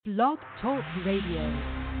Blog Talk Radio.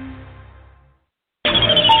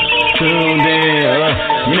 Tuned in,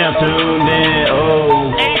 you now tuned in, oh,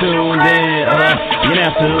 tuned in, you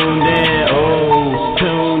now tuned in, oh,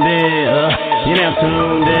 tuned in, you now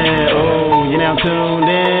tuned in, oh, you now tuned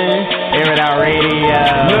in, Air It Out Radio,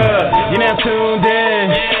 you now tuned in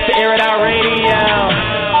to Air It Out Radio.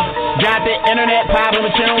 Got the internet poppin',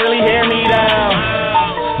 but you don't really hear me though.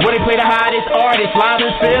 Where they play the hottest artists live in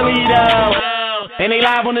Philly though. And they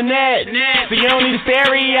live on the net, so you don't need a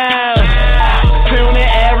stereo. Tune in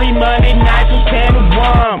every Monday night from 10 to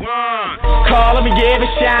 1. Call them and give a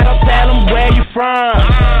shout out, tell them where you from.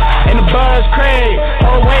 And the buzz crazy,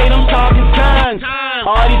 oh wait, I'm talking tons.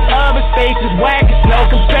 All these other stations whack, it's no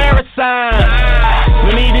comparison.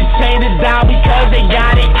 We need to change it down because they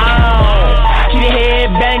got it on. Keep the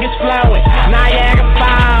headbangers flowing, Niagara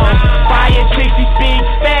Falls. Fiyachick, she speak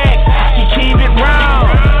facts, she keep it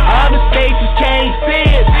wrong. Other stations can't see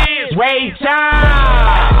it, wait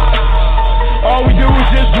time. All we do is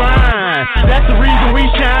just grind, that's the reason we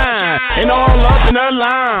shine. And all up in the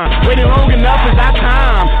line, waiting long enough is our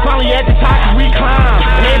time. Finally at the top as we climb.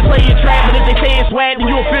 And they play your trap, but if they say it's whack, then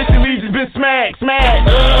you officially just been smacked. You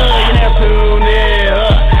never tuned in,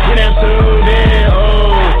 you never tuned in,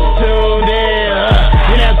 oh, tuned in,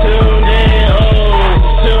 you never tuned in, oh,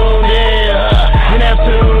 tuned in, you never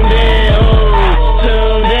tuned in, oh,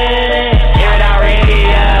 tuned in, Air It Out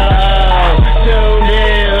Radio, tuned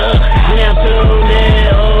in, you never tuned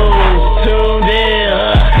in, oh, tuned in,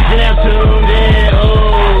 you never tuned in,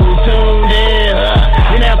 oh, tuned in,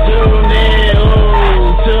 you never tuned in, oh,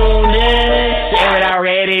 tuned in, Air It Out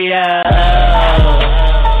Radio.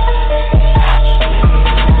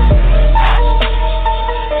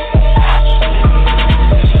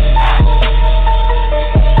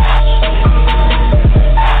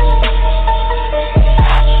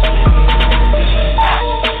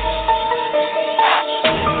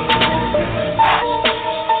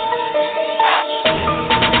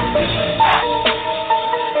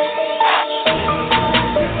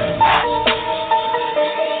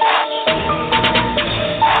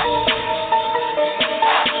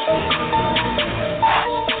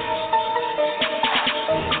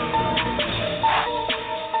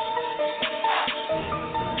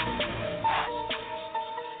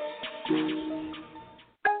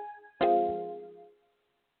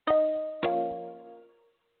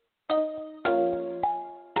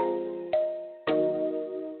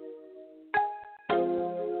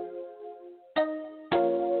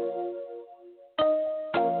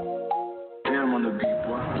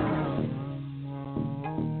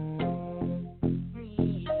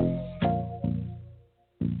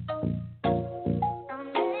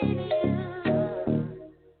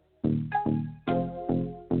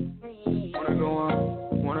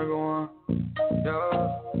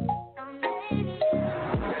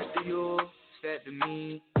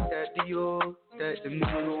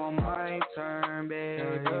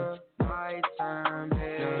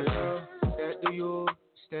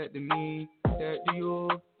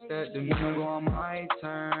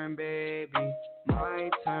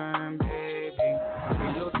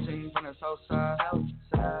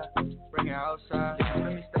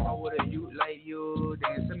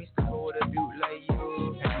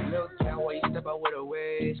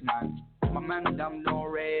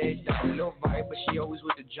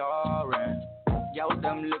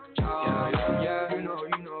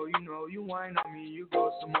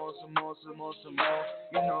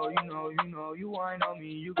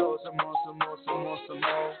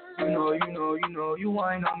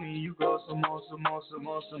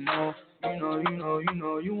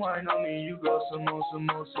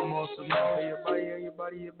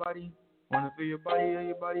 Your body. Wanna feel your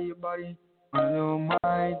body. Wanna know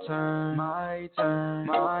my turn.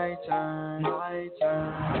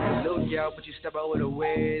 Little girl, but you step out with a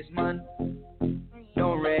waist, man.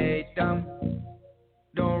 Don't rate them.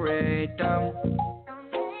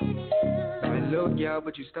 Little girl,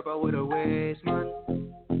 but you step out with a waist, man.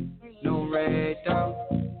 Don't rate them.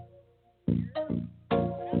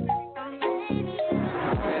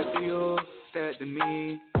 Step to you, step to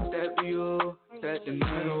me. Step to you, step to me.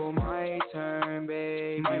 Oh, my turn,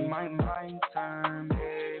 baby. My turn,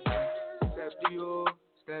 baby. Step to you,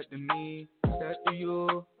 step to me. Step to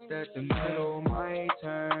you, step to me. Oh, my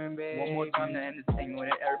turn, baby. One more time to end the thing with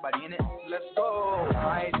it. Everybody in it. Let's go.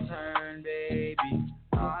 My turn, baby.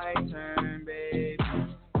 My turn, baby.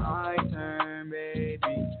 My turn,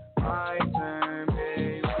 baby. My turn,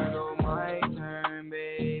 baby. Oh, my turn,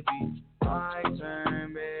 baby. My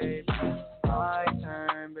turn, baby. My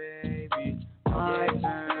turn, baby. My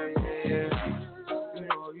turn, baby.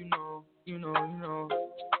 You know.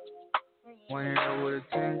 Wind it up with a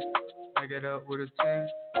 10, back it up with a 10.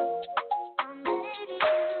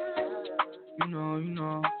 You know, you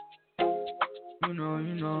know. You know,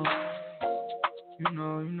 you know. You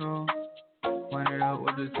know, you know. Wind it up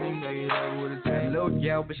with a 10, back it up with a 10. Little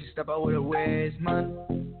gal, but she step out with a waist, man.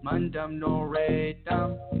 Man, damn, don't rate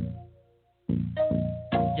them.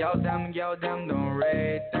 Y'all damn, don't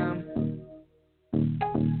rate them.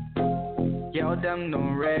 Y'all damn,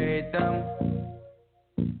 don't rate them.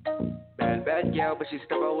 Bad gal, but she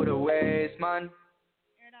step out with a waist, man.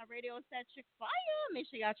 AirToutradio set Chick Fire. Make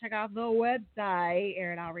sure y'all check out the website,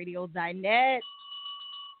 AirToutradio.net.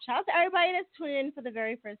 Shout out to everybody that's tuning in for the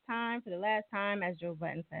very first time, for the last time. As Joe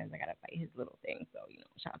Button says, I got to fight his little thing. So,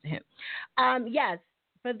 shout out to him. Yes,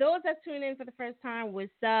 for those that's tuning in for the first time,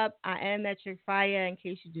 what's up? I am at Chick Fire. In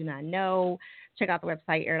case you do not know, check out the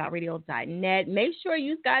website, AirToutradio.net. Make sure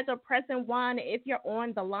you guys are pressing 1 if you're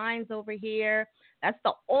on the lines over here. That's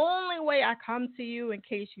the only way I come to you. In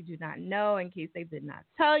case you do not know, in case they did not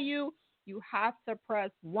tell you, you have to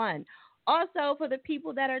press 1. Also, for the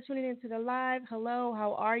people that are tuning into the live, hello,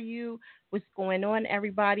 how are you? What's going on,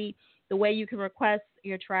 everybody? The way you can request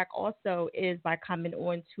your track also is by coming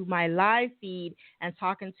on to my live feed and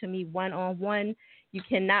talking to me one-on-one. You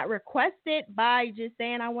cannot request it by just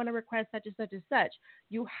saying, I want to request such and such and such.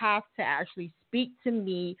 You have to actually speak to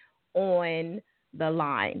me on the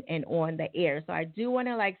line and on the air. So I do want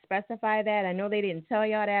to specify that. I know they didn't tell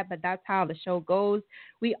y'all that, but that's how the show goes.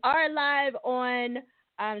 We are live on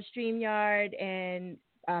StreamYard and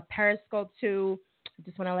Periscope too. I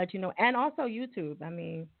just want to let you know, and also YouTube. I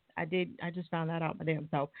mean, I just found that out by damn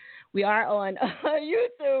self. We are on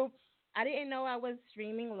YouTube. I didn't know I was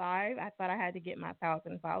streaming live. I thought I had to get my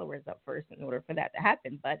 1,000 followers up first in order for that to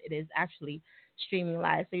happen, but it is actually streaming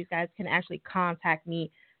live. So you guys can actually contact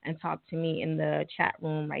me and talk to me in the chat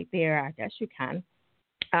room right there. I guess you can.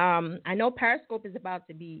 I know Periscope is about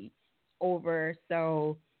to be over,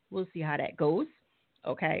 so we'll see how that goes.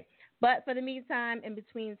 Okay. But for the meantime, in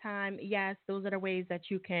between time, yes, those are the ways that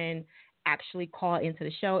you can actually call into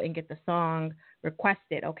the show and get the song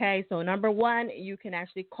requested. Okay. So number 1, you can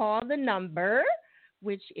actually call the number,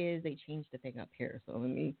 which is, they changed the thing up here. So let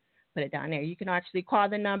me put it down there. You can actually call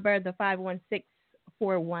the number, the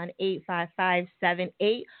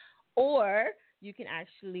 516-418-5578, or you can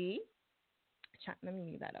actually, let me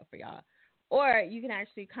leave that up for y'all. Or you can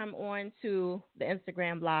actually come on to the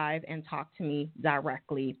Instagram Live and talk to me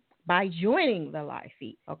directly by joining the live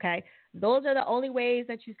feed, okay? Those are the only ways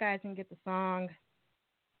that you guys can get the song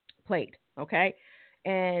played, okay?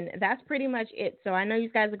 And that's pretty much it. So I know you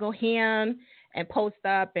guys will go ham and post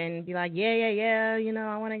up and be like, yeah,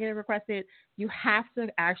 I want to get it requested. You have to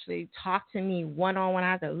actually talk to me one-on-one.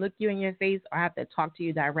 I have to look you in your face, or I have to talk to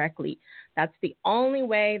you directly. That's the only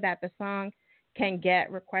way that the song can get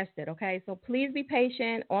requested, okay? So please be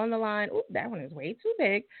patient on the line. Ooh, that one is way too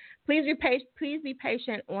big. Please be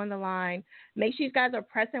patient on the line. Make sure you guys are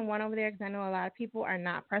pressing 1 over there, because I know a lot of people are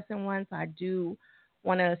not pressing 1, so I do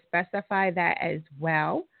want to specify that as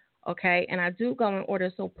well, okay? And I do go in order,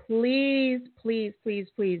 so please be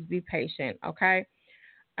patient, okay?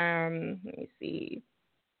 Let me see.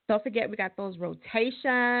 Don't forget, we got those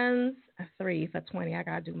rotations, 3 for $20. I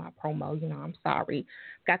got to do my promo. I'm sorry.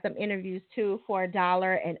 Got some interviews, too, for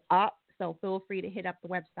 $1 and up. So feel free to hit up the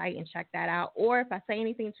website and check that out. Or if I say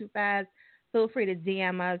anything too fast, feel free to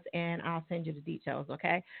DM us, and I'll send you the details,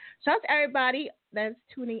 okay? Shout out to everybody that's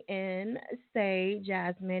tuning in. Say,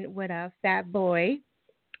 Jasmine, what up? Fat Boy,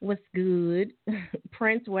 what's good?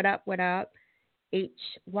 Prince, what up?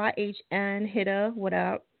 HYHN, Hitter, what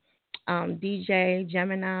up? DJ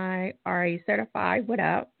Gemini, RA Certified, what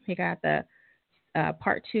up? He got the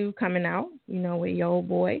part 2 coming out, with your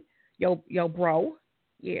boy, yo bro,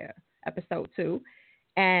 yeah, episode 2,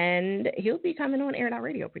 and he'll be coming on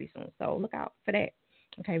AirToutradio pretty soon, so look out for that.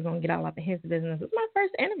 Okay, we're gonna get all up in his business. This is my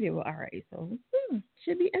first interview with RA, so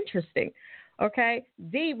should be interesting. Okay,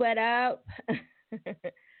 D, what up?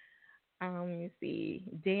 Let me see,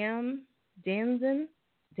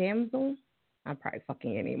 Damsel. I'm probably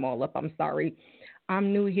fucking your name all up. I'm sorry.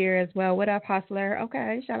 I'm new here as well. What up, Hustler?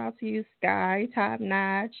 Okay, shout out to you, Sky, Top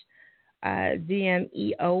Notch,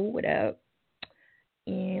 DMEO, what up?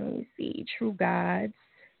 And let me see, True Gods,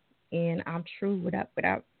 and I'm True, what up?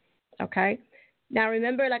 Okay. Now,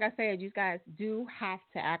 remember, like I said, you guys do have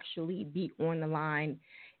to actually be on the line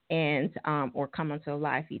and or come onto the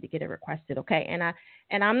live feed to get it requested, okay? And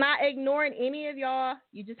I'm not ignoring any of y'all.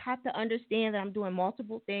 You just have to understand that I'm doing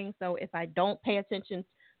multiple things. So if I don't pay attention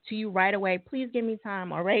to you right away, please give me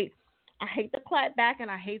time, all right? I hate to clap back,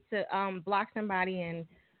 and I hate to block somebody, and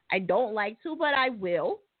I don't like to, but I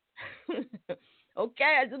will.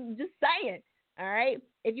 Okay, I'm just saying. All right.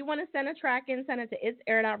 If you want to send a track in, send it to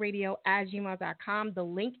itsair.radio@gmail.com. The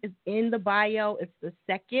link is in the bio. It's the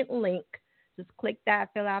second link. Just click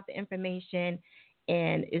that, fill out the information,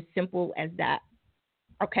 and it's simple as that.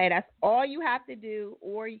 Okay, that's all you have to do.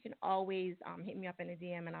 Or you can always hit me up in a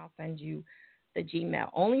DM and I'll send you the Gmail.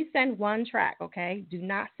 Only send one track, okay? Do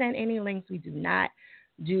not send any links. We do not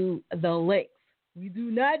do the links. We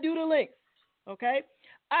do not do the links, okay?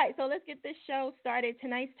 All right, so let's get this show started.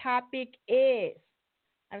 Tonight's topic is,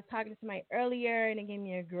 I was talking to somebody earlier and they gave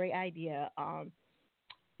me a great idea.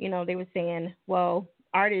 They were saying, well,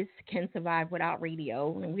 artists can survive without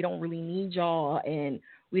radio and we don't really need y'all and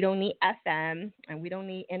we don't need FM and we don't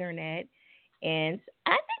need internet. And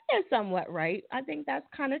I think they're somewhat right. I think that's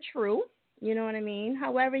kind of true. You know what I mean?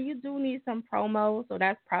 However, you do need some promo, so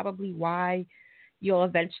that's probably why you'll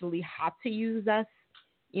eventually have to use us.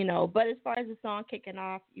 But as far as the song kicking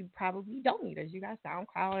off, you probably don't need us. You got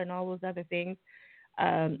SoundCloud and all those other things,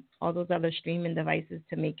 all those other streaming devices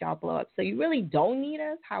to make y'all blow up. So you really don't need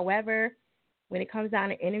us. However, when it comes down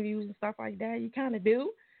to interviews and stuff like that, you kind of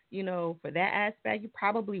do. For that aspect, you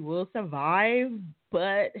probably will survive,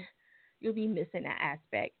 but you'll be missing that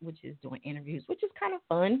aspect, which is doing interviews, which is kind of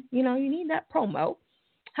fun. You need that promo.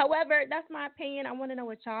 However, that's my opinion. I want to know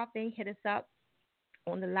what y'all think. Hit us up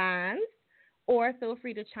on the lines or feel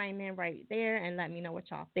free to chime in right there and let me know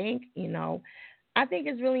what y'all think. I think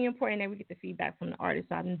it's really important that we get the feedback from the artists.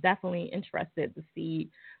 So I'm definitely interested to see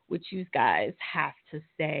what you guys have to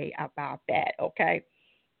say about that, okay?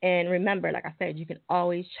 And remember, like I said, you can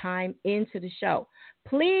always chime into the show.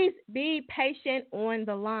 Please be patient on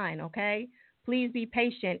the line, okay? Please be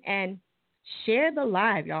patient and share the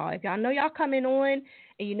live, y'all. If y'all know y'all coming on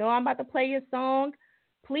and you know I'm about to play your song,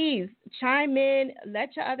 please chime in.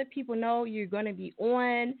 Let your other people know you're going to be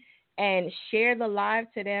on and share the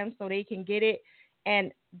live to them so they can get it.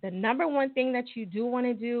 And the number one thing that you do want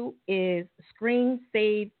to do is screen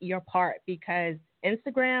save your part because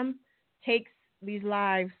Instagram takes these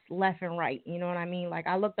lives left and right. You know what I mean? Like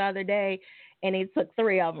I looked the other day and they took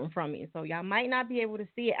 3 of them from me. So y'all might not be able to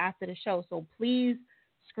see it after the show. So please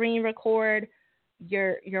screen record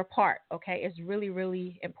your part. Okay. It's really,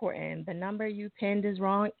 really important. The number you pinned is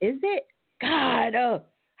wrong. Is it? God, I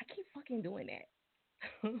keep fucking doing that.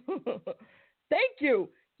 Thank you.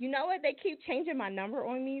 You know what? They keep changing my number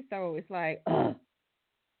on me. So it's like,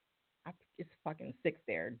 it's fucking 6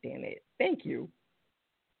 there. Damn it. Thank you.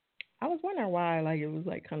 I was wondering why, it was,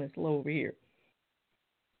 kind of slow over here.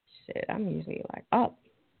 Shit, I'm usually, up.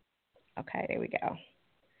 Okay, there we go.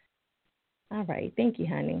 All right, thank you,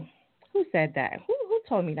 honey. Who said that? Who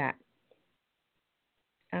told me that?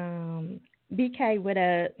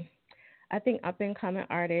 BK I think up-and-coming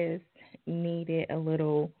artists needed a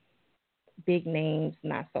little big names,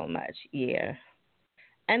 not so much, yeah.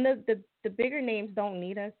 And the bigger names don't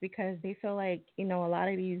need us because they feel like, a lot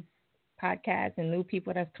of these podcasts and new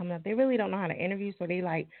people that's coming up, they really don't know how to interview, so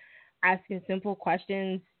they asking simple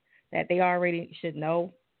questions that they already should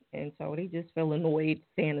know, and so they just feel annoyed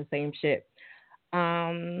saying the same shit.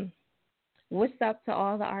 What's up to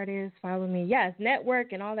all the artists? Follow me. Yes,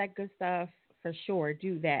 network and all that good stuff for sure.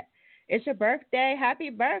 Do that. It's your birthday.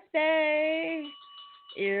 Happy birthday.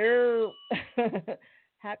 Ew.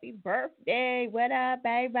 Happy birthday. What up,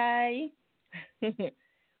 baby?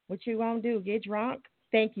 What you gonna do? Get drunk?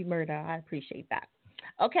 Thank you, Murda. I appreciate that.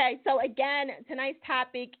 Okay, so again, tonight's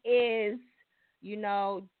topic is,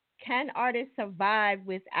 can artists survive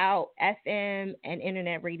without FM and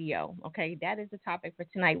internet radio? Okay, that is the topic for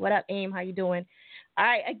tonight. What up, AIM? How you doing? All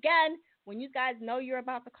right, again, when you guys know you're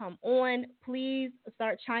about to come on, please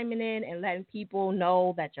start chiming in and letting people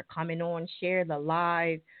know that you're coming on. Share the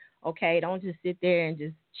live, okay? Don't just sit there and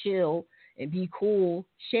just chill and be cool.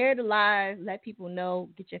 Share the live, let people know,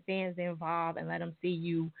 get your fans involved, and let them see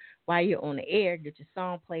you while you're on the air. Get your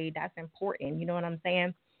song played. That's important. You know what I'm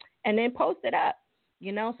saying? And then post it up,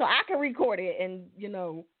 so I can record it and,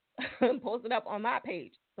 post it up on my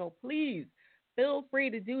page. So please feel free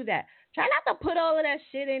to do that. Try not to put all of that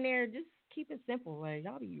shit in there. Just keep it simple. Like,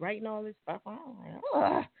 y'all be writing all this stuff. I'm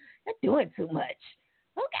like, you're doing too much.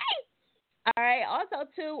 Okay. All right. Also,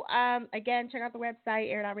 too, again, check out the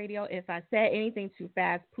website, Airitoutradio. If I said anything too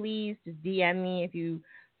fast, please just DM me if you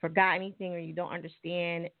forgot anything or you don't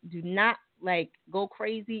understand. Do not, go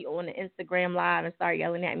crazy on the Instagram live and start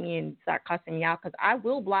yelling at me and start cussing me out because I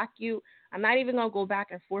will block you. I'm not even going to go back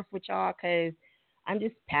and forth with y'all because I'm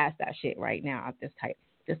just past that shit right now at this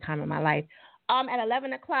time in my life. At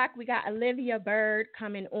 11 o'clock, we got Olivia Bird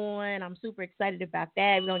coming on. I'm super excited about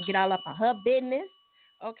that. We're going to get all up on her business.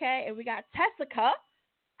 Okay, and we got Tessica.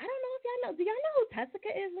 I don't know if y'all know? Do y'all know who Tessica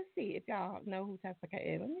is? Let's see if y'all know who Tessica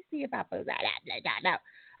is. Let me see if I put that.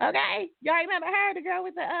 Okay, y'all remember her, the girl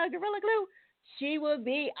with the Gorilla Glue? She will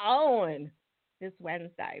be on this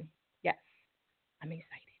Wednesday. Yes, I'm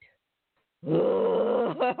excited.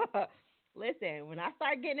 Listen, when I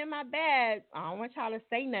start getting in my bag, I don't want y'all to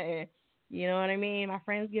say nothing. You know what I mean? My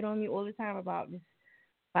friends get on me all the time about this.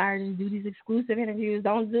 Fire, just do these exclusive interviews.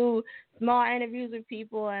 Don't do small interviews with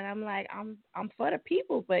people. And I'm like, I'm for the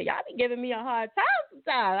people, but y'all be giving me a hard time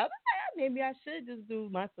sometimes. I'm like, maybe I should just do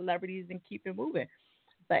my celebrities and keep it moving.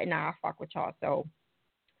 But nah, I fuck with y'all, so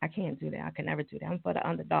I can't do that. I can never do that. I'm for the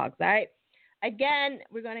underdogs, all right? Again,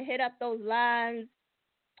 we're going to hit up those lines,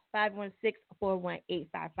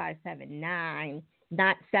 516-418-5579,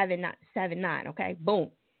 not 79, okay? Boom.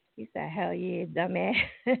 He said, hell yeah, dumbass.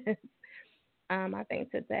 I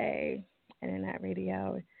think today, Internet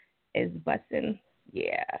Radio is busting.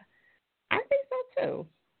 Yeah, I think so too.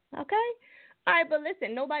 Okay? All right, but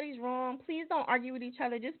listen, nobody's wrong. Please don't argue with each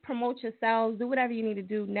other. Just promote yourselves. Do whatever you need to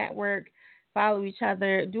do. Network, follow each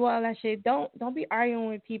other, do all that shit. Don't be arguing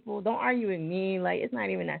with people. Don't argue with me. Like, it's not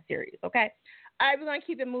even that serious, okay? All right, we're going to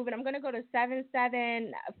keep it moving. I'm going to go to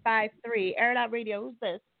 7753. Air It Out Radio. Who's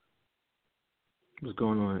this? What's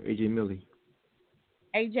going on? AJ Millie.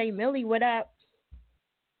 AJ Millie, what up?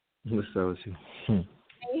 What's up with you? Can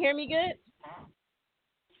you hear me good?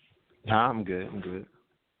 Nah, I'm good.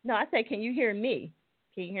 No, I said, can you hear me?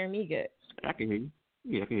 Can you hear me good? I can hear you.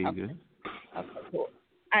 Yeah, I can hear you good. Okay, cool.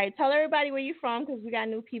 All right, tell everybody where you're from because we got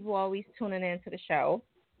new people always tuning in to the show.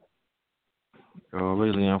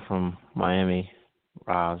 Originally, I'm from Miami.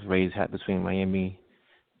 I was raised between Miami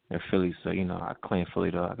and Philly, so, I claim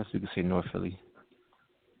Philly, though. I guess we could say North Philly.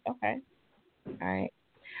 Okay. All right.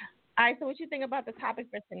 All right, so what you think about the topic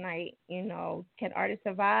for tonight? Can artists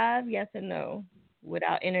survive, yes or no,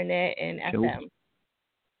 without internet and FM?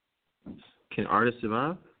 Can artists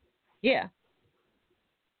survive? Yeah.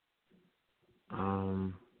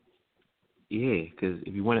 Yeah, because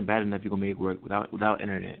if you want it bad enough, you're going to make it work without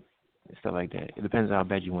internet and stuff like that. It depends on how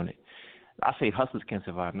bad you want it. I say hustlers can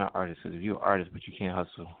survive, not artists, because if you're an artist but you can't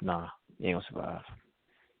hustle, nah, you ain't going to survive.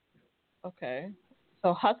 Okay.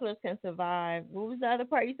 So hustlers can survive. What was the other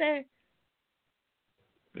part you said?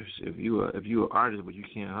 If you're an artist but you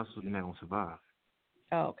can't hustle, you're not gonna survive.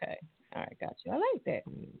 Oh, okay. All right, got you. I like that.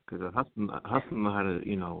 Because a hustler know how to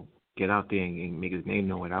get out there and make his name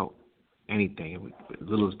known without anything, as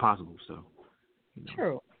little as possible. So.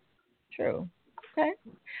 True. Okay.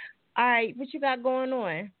 All right, what you got going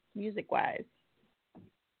on music wise?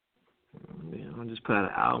 Yeah, I just put out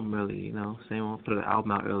an album early, Same one, put an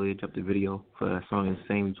album out earlier, dropped the video for that song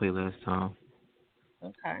Insane we played last time.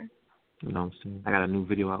 Okay. You know what I'm saying? I got a new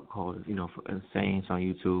video out called, for Insane. It's on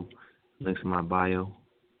YouTube. Links in my bio.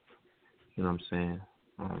 You know what I'm saying?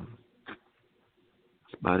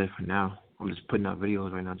 That's about it for now. I'm just putting out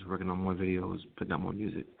videos right now, just working on more videos, putting out more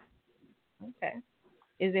music. Okay.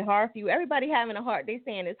 Is it hard for you? Everybody having a hard, they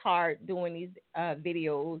saying it's hard doing these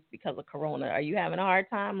videos because of Corona. Are you having a hard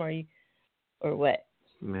time or what?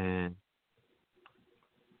 Man.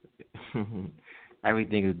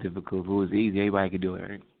 Everything is difficult. If it was easy, everybody could do it,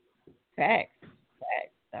 right? Facts.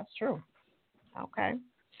 That's true. Okay.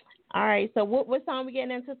 All right. So what song we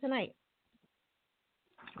getting into tonight?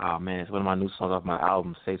 Oh, man. It's one of my new songs off my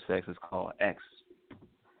album, Safe Sex. It's called X.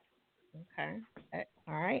 Okay.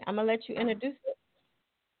 All right. I'm going to let you introduce it.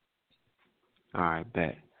 All right,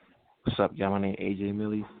 bet. What's up, y'all? My name is AJ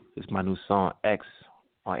Millie. It's my new song, X,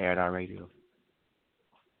 on Airitoutradio.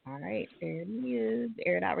 All right. There it is.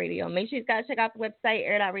 Airitoutradio. Make sure you guys check out the website,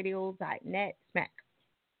 airitoutradio.net. Smack.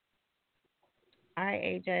 All right,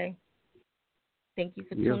 AJ. Thank you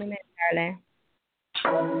for tuning in, darling.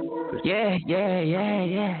 Yeah.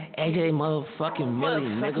 AJ motherfucking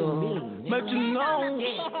Millie, nigga. But you know,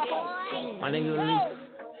 my nigga Lee.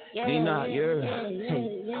 Dina, you're.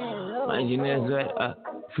 My engineer's good.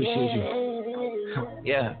 Appreciate you.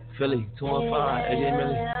 Yeah, Philly, 215, AJ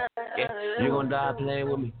Millie. Yeah, you gon' die playing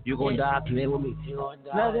with me.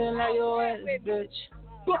 Nothing like your ex, bitch.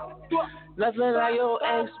 Nothing like your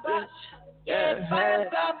ex, bitch. Yeah,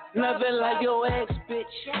 nothing like your ex, bitch.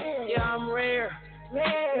 Yeah, I'm rare.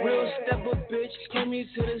 Real stepper, bitch. Came me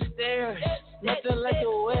to the stairs. Nothing like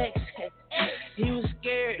your ex. He was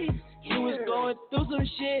scared. He was going through some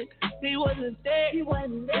shit. He wasn't there. If I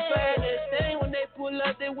had that thing when they pull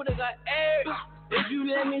up, they would've got air. If you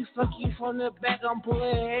let me fuck you from the back, I'm pulling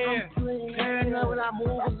hair. Paranoid when I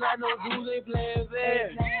move, cause I know dudes ain't playing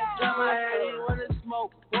fair. Got my head, they wanna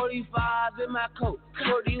smoke. 45 in my coat.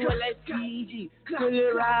 40 with like PG. Could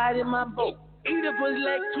it ride in my boat? Eat a pussy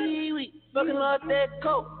like kiwi. Fucking off that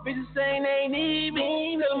coke. Bitches saying they need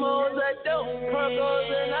me. Tell them hoes I don't.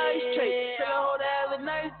 Percos and ice tray. Tell the hoe to have a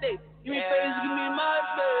nice day. Give me face, give me my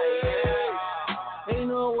face. Ain't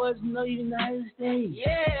no what's no United States.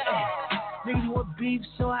 Niggas want beef,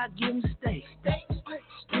 so I give them steak.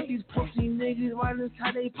 Get these pussy niggas, why this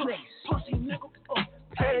how they place? Pussy nigga,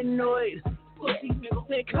 paranoid. Pussy nigga,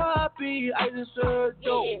 they copy. I just served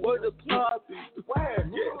dope. Where the poppy? Where?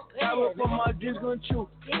 I work for my just gonna chew.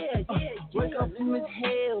 Wake up from this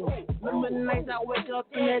hell. Remember the nights I wake up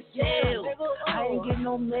in that jail. I ain't get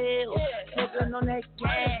no mail. Smoking on that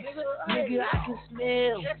gas. Nigga, I can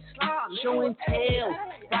smell. Show and tell.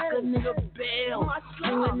 Rock a nigga bail.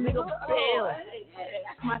 Bring a nigga bail.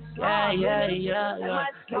 Yeah.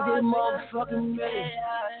 Take this motherfucking million.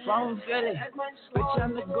 From Philly. Bitch,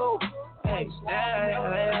 I'm the GOAT. Hey,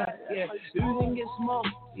 yeah. You didn't get smoked.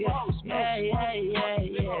 Yeah.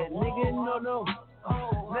 Nigga, no.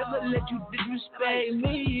 Never let you disrespect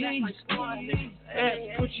me. Yeah,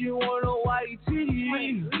 put you on a white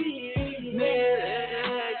tee.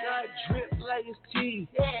 Yeah, got drip like it's tea.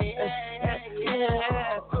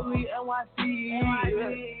 Yeah, put me NYC.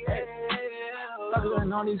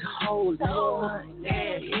 Fucking on these hoes,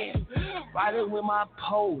 yeah. Riding with my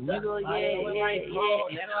pole, nigga, yeah.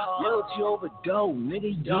 Loyalty over dough,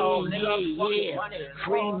 nigga, yeah.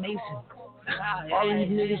 Freemason. All these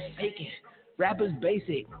niggas faking. Rappers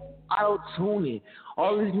basic, auto-tuning.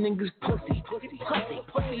 All these niggas pussy.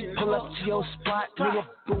 Pull up to your spot, nigga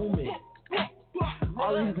booming.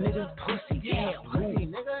 All these niggas pussy, yeah.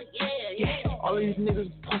 All these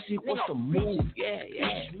niggas pussy, what's the move? Yeah.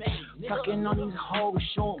 Fucking on these hoes,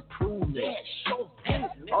 show 'em prove it.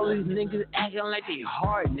 All these niggas acting like they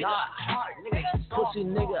hard, nigga. Pussy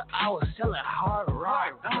nigga, I was selling hard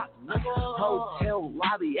rock. Hotel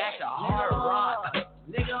lobby at the hard rock.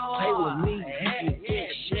 Play with me, you can get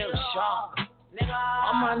shell shock.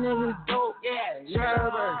 All my niggas dope,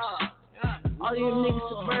 servers. All you niggas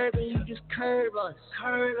suburban, you just curve us.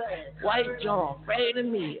 White John, afraid of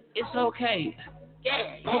me, it's okay.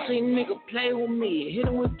 Pussy nigga play with me, hit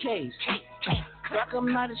him with case. Rock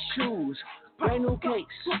him out of shoes, brand new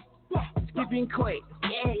cakes. Skipping quick,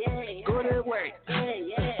 go to work,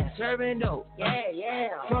 serving dope,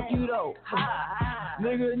 fuck you though,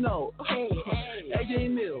 nigga no, AJ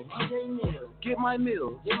Mill, get my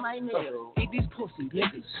meal, eat these pussy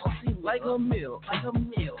niggas, like a meal,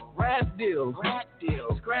 rap deal,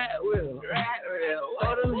 scrap wheel,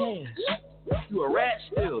 throw them hands, you a rat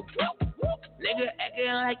still, nigga acting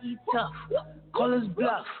like he tough, call his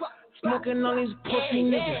bluff. Smoking on these pussy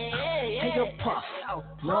niggas. Take a puff.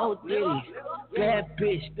 No diddy. Bad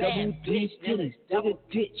bitch. Double D titties. Dig a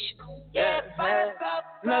ditch. Yeah,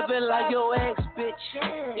 nothing like your ex, bitch.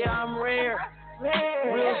 Yeah, I'm rare.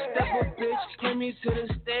 Real stepper, bitch. Came me to the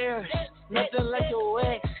stairs. Nothing like your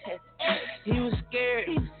ex. He was scared.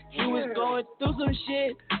 He was going through some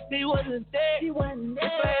shit. He wasn't there. If I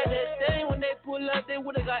had that thing when they pull up, they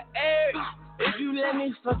would've got aired. If you let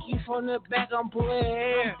me fuck you from the back, I'm pulling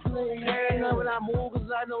hair. Hair up when I move,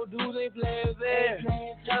 cause I know dudes ain't playing fair.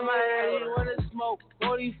 Tell my head, he wanna smoke.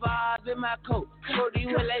 45 in my coat. 40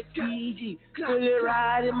 with like PG. Put it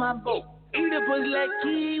right in my boat. Eat a pussy like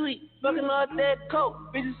kiwi. Fucking off that coke.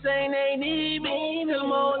 Bitches saying they need me. Tell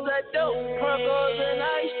them hoes I don't. Percos and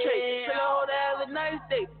ice tray. Tell the hoe to have a nice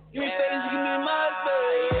day. Give me face, give me my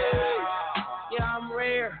face. Yeah, I'm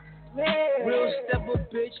rare. Real stepper,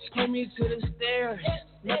 bitch, came me to the stairs.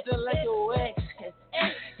 Nothing like your ex.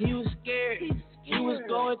 He was scared. He was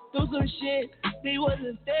going through some shit. He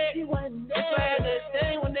wasn't there. If I had that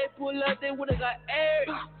thing when they pull up, they would've got aired.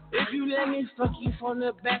 If you let me fuck you from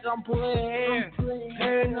the back, I'm pulling hair.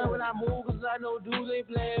 Hair up when I move, cause I know dudes ain't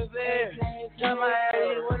playing fair. Tell my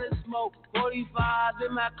head, he wanna smoke. 45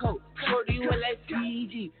 in my coat. 40 with like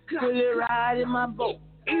PG. Put it right in my boat.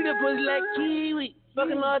 Eat a pussy like kiwi.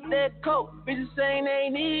 Fucking off that coke. Bitches saying they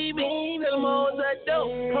need me. Tell them hoes I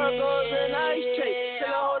don't. Percos and ice tray. Tell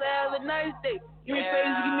the hoe to have a nice day. Give me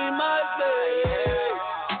face, give me my face.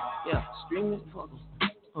 Yeah, streaming fuck.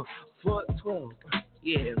 Fuck 12.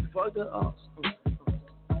 Yeah, fuck the ups.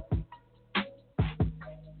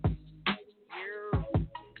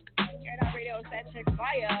 AirToutradio, Fiyachick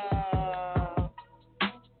fire.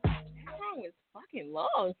 That song was fucking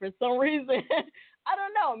long for some reason. I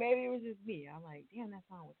don't know. Maybe it was just me. I'm like, damn, that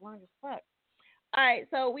song was long as fuck. All right,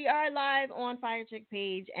 so we are live on Fiyachick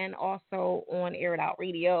page and also on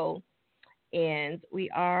AirToutradio, and we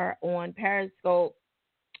are on Periscope.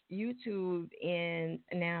 YouTube, and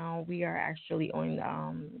now we are actually on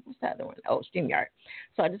what's the other one? Oh, StreamYard.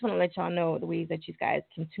 So I just want to let y'all know the ways that you guys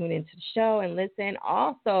can tune into the show and listen.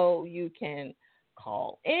 Also, you can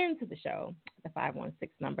call into the show, the 516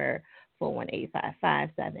 number,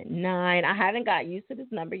 418-5579. I haven't got used to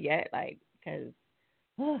this number yet, like, because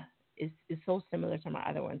it's so similar to my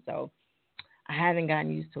other one. So I haven't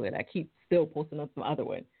gotten used to it. I keep still posting up my other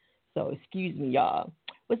one. So excuse me, y'all.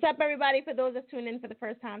 What's up, everybody? For those that tune in for the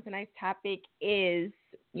first time, tonight's topic is,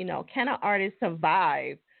 can an artist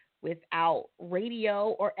survive without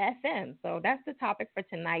radio or FM? So that's the topic for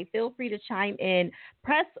tonight. Feel free to chime in.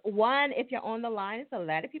 Press 1 if you're on the line. It's a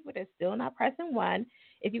lot of people that's still not pressing 1.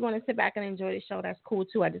 If you want to sit back and enjoy the show, that's cool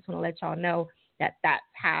too. I just want to let y'all know that that's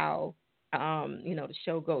how, the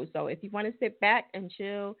show goes. So if you want to sit back and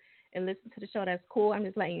chill and listen to the show, that's cool. I'm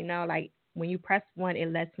just letting you know, like, when you press 1,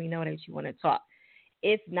 it lets me know that you want to talk.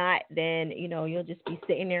 If not, then, you'll just be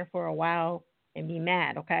sitting there for a while and be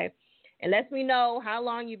mad, okay? It lets me know how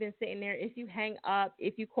long you've been sitting there. If you hang up,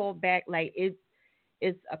 if you call back, like, it's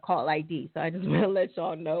a call ID. So I just want to let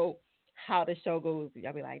y'all know how the show goes.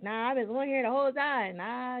 Y'all be like, nah, I've been on here the whole time.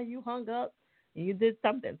 Nah, you hung up and you did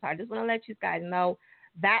something. So I just want to let you guys know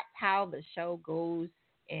that's how the show goes.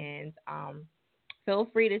 And feel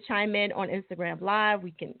free to chime in on Instagram Live.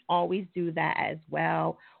 We can always do that as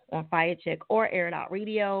well on Fiyachick or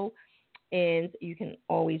AirToutradio. And you can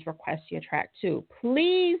always request your track too.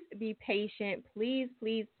 Please be patient. Please,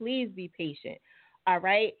 please, please be patient. All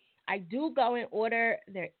right. I do go in order.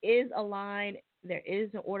 There is a line. There is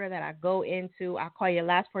an order that I go into. I call your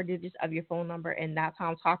last 4 digits of your phone number, and that's how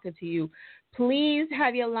I'm talking to you. Please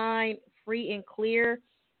have your line free and clear.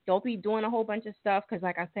 Don't be doing a whole bunch of stuff because,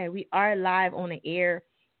 like I said, we are live on the air,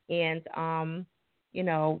 and,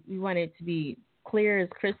 we want it to be clear as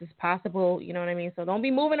crisp as possible. You know what I mean? So don't be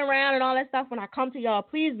moving around and all that stuff. When I come to y'all,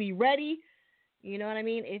 please be ready. You know what I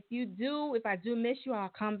mean? If I do miss you, I'll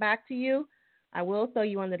come back to you. I will throw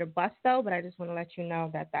you under the bus, though, but I just want to let you know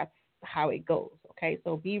that that's how it goes, okay?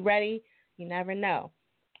 So be ready. You never know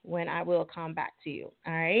when I will come back to you,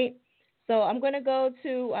 all right? So I'm going to go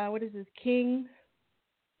to, what is this, King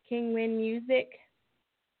Win Music,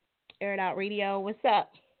 Air It Out Radio. What's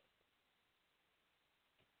up?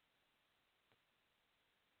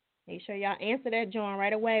 Make sure y'all answer that join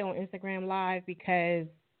right away on Instagram Live because,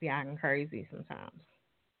 I'm crazy sometimes.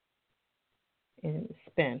 And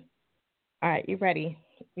spin. All right, you ready?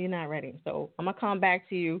 You're not ready. So I'm going to come back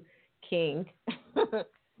to you, King.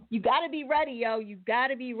 You got to be ready, yo. You got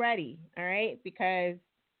to be ready, all right? Because,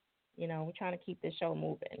 we're trying to keep this show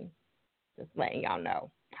moving. Just letting y'all know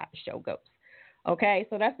how the show goes. Okay,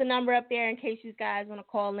 so that's the number up there in case you guys want to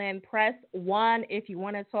call in. Press 1 if you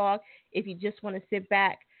want to talk. If you just want to sit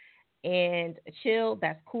back and chill,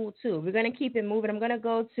 that's cool too. We're going to keep it moving. I'm going to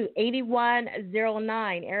go to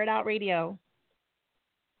 8109, Air It Out Radio.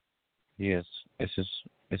 Yes,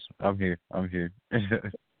 I'm here.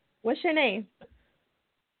 What's your name?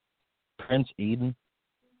 Prince Eden.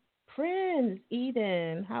 Prince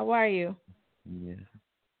Eden. How are you? Yeah,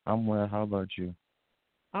 I'm well. How about you?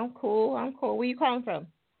 I'm cool. Where you calling from?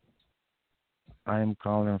 I am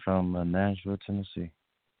calling from Nashville, Tennessee.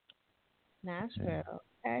 Nashville.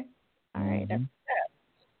 Okay. All right. That's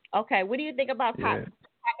good. Okay. What do you think about topic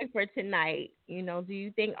for tonight? Do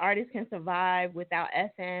you think artists can survive without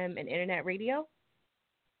FM and internet radio?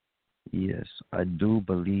 Yes, I do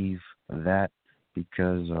believe that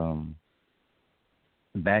because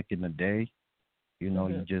back in the day,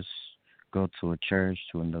 you just go to a church,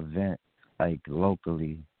 to an event, like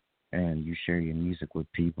locally, and you share your music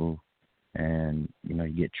with people, and, you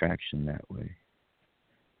get traction that way.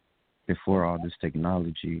 Before all this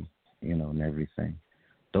technology, and everything.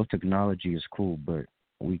 Though technology is cool, but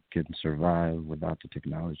we can survive without the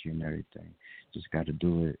technology and everything. Just got to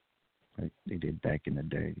do it like they did back in the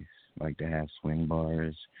days. Like they have swing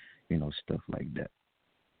bars, stuff like that.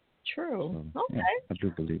 True. So, okay. Yeah, I do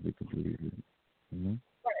believe we can believe it. Mm-hmm.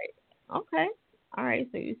 Right. Okay. All right.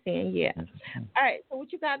 So you're saying, yeah. All right. So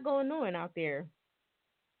what you got going on out there?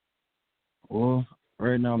 Well,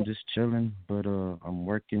 right now I'm just chilling, but I'm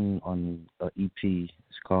working on an EP.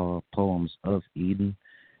 It's called Poems of Eden,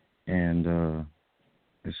 and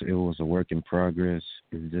it was a work in progress.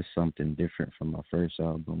 It's just something different from my first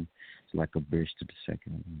album. It's like a bridge to the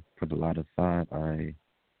second one. Put a lot of thought. I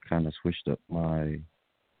kind of switched up my,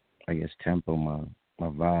 tempo, my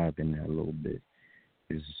vibe in there a little bit.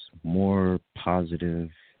 It's more positive,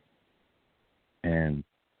 and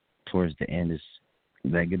towards the end it's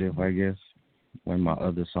negative, I guess. When my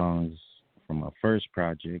other songs from my first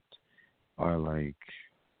project are like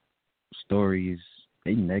stories,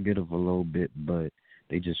 they negative a little bit, but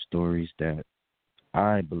They just stories that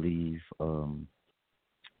I believe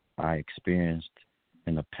I experienced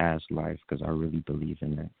in a past life because I really believe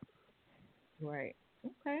in that. Right.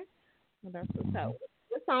 Okay. Well, that's what's up.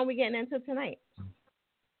 What song we getting into tonight?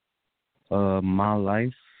 My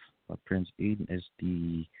Life by Prince Eden is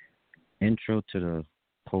the intro to the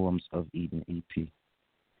Poems of Eden EP.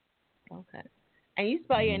 Okay. And you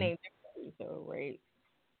spell your name differently, so right?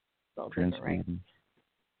 Spelled Prince different, right?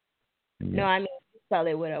 Eden. No, I mean you spell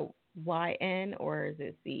it with a Y-N or is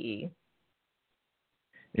it C-E?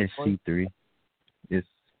 It's C3. It's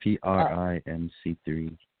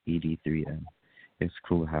PRINC3 ED3N. It's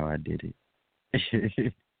cool how I did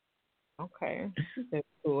it. Okay. That's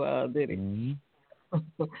cool. Did it? Mm-hmm.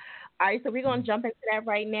 All right, so we're going to jump into that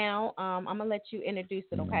right now. I'm going to let you introduce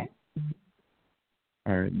it, okay?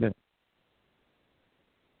 All right, bet.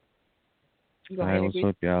 You Hi, what's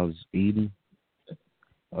up, y'all? It's Eden.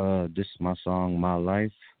 This is my song, My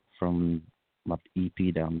Life, from my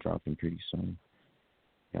EP that I'm dropping pretty soon.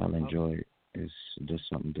 Y'all enjoy it. It's just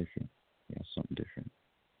something different. Yeah, something different.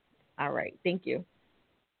 All right, thank you.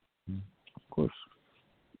 Of course.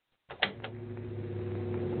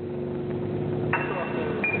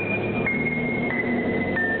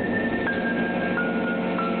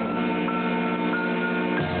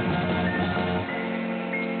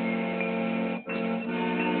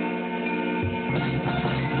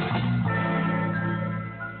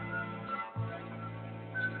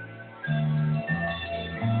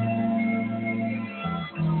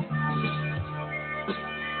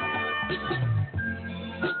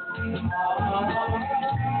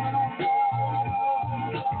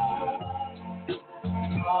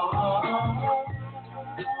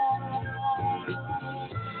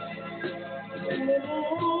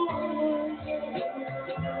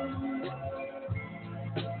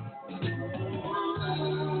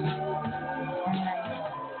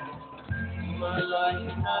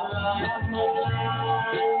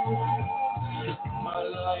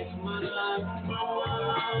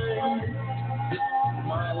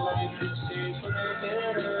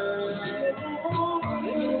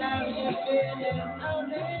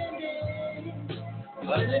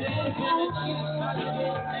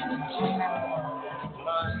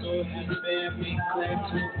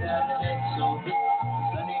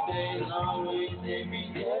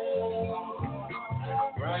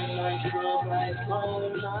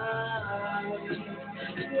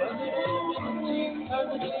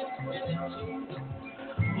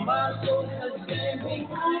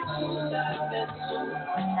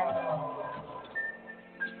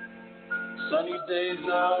 Sunny days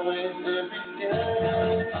always every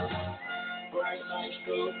day. Bright lights,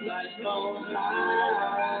 strobe lights,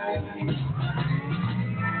 moonlight.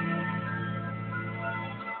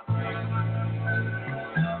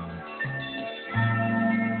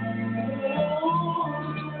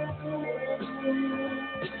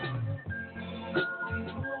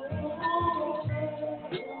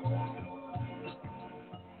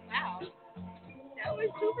 Wow, that was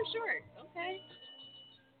super short. Okay.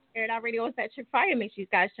 AirItOutRadio is that Chick Fire. Make sure you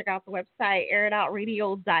guys check out the website,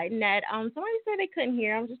 AirItOutRadio.net. Somebody said they couldn't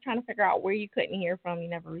hear. I'm just trying to figure out where you couldn't hear from. You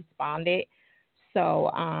never responded.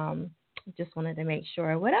 So just wanted to make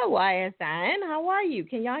sure. What up, YSN? How are you?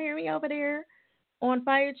 Can y'all hear me over there on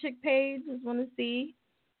Fiyachick page? Just want to see.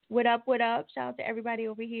 What up, what up? Shout out to everybody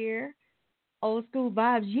over here. Old school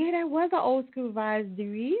vibes. Yeah, that was an old school vibes,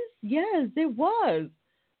 Dries. Yes, it was.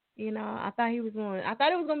 You know, I thought it was going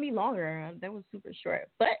to be longer. That was super short.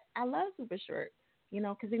 But I love super short, you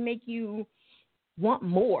know, because it make you want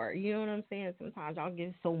more. You know what I'm saying? Sometimes y'all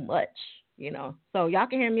give so much, you know. So y'all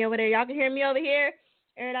can hear me over there. Y'all can hear me over here.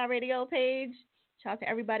 Air It Out Radio page. Shout out to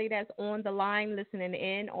everybody that's on the line listening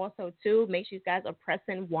in. Also, too, make sure you guys are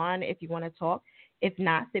pressing 1 if you want to talk. If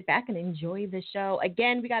not, sit back and enjoy the show.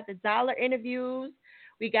 Again, we got the dollar interviews.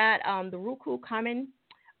 We got the Roku coming.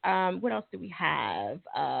 What else do we have?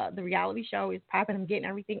 The reality show is popping. I'm getting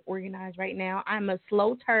everything organized right now. I'm a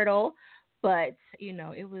slow turtle, but, you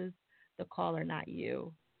know, it was the caller, not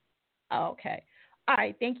you. Okay. All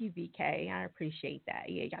right. Thank you, VK. I appreciate that.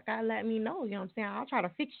 Yeah, y'all got to let me know. You know what I'm saying? I'll try to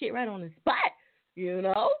fix shit right on the spot. You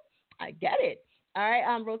know? I get it. All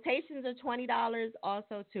right. Rotations are $20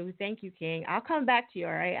 also, too. Thank you, King. I'll come back to you,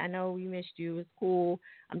 all right? I know we missed you. It's cool.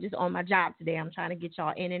 I'm just on my job today. I'm trying to get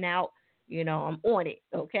y'all in and out. You know, I'm on it,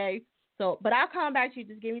 okay? So, but I'll come back to you.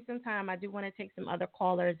 Just give me some time. I do want to take some other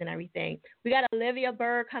callers and everything. We got Olivia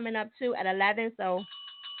Bird coming up, too, at 11, so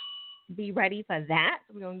be ready for that.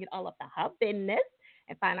 We're going to get all of the hub business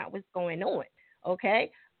and find out what's going on,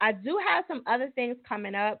 okay? I do have some other things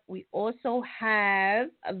coming up. We also have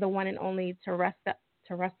the one and only Teresa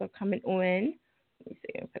coming on. Let me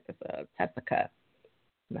see. Put this up. Tessica.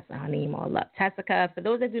 Messing her name all up. Tessica. For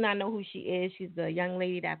those that do not know who she is, she's the young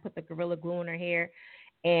lady that put the Gorilla Glue in her hair.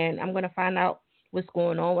 And I'm going to find out what's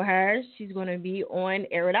going on with her. She's going to be on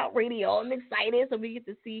Air It Out Radio. I'm excited. So we get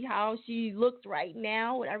to see how she looks right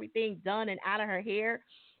now with everything done and out of her hair.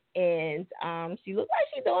 And she looks like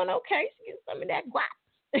she's doing okay. She gets some of that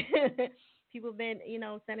guap. People have been,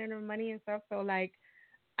 sending her money and stuff. So, like,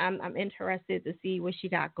 I'm interested to see what she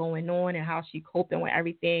got going on and how she coping with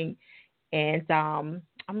everything. And I'm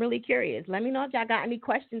really curious. Let me know if y'all got any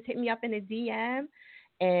questions. Hit me up in the DM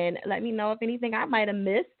and let me know if anything I might have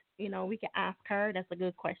missed. We can ask her. That's a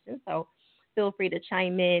good question. So feel free to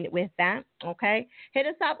chime in with that. Okay. Hit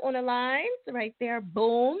us up on the lines right there.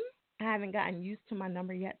 Boom. I haven't gotten used to my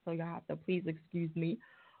number yet, so y'all have to please excuse me.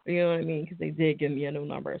 You know what I mean? Because they did give me a new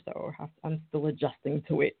number, so I'm still adjusting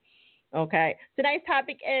to it. Okay. Today's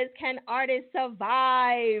topic is, can artists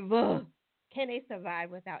survive? Can they survive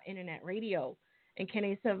without internet radio? And can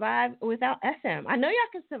they survive without FM? I know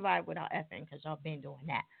y'all can survive without FM because y'all been doing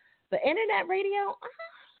that. But internet radio,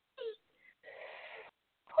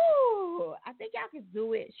 I think y'all can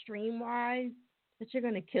do it stream-wise, but you're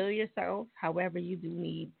going to kill yourself. However, you do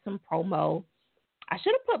need some promo. I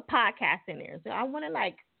should have put podcasts in there. So I want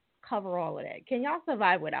to, cover all of that. Can y'all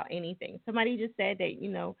survive without anything? Somebody just said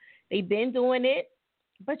that, they've been doing it,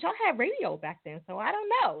 but y'all had radio back then. So I don't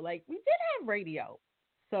know. We did have radio.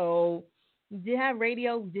 So we did have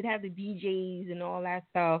radio. We did have the DJs and all that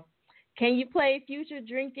stuff. Can you play Future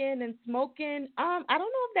Drinking and Smoking? I don't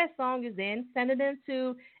know if that song is in. Send it in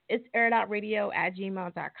to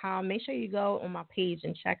airitoutradio@gmail.com. Make sure you go on my page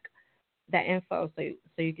and check that info so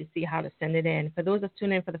you can see how to send it in. For those that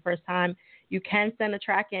tune in for the first time, you can send a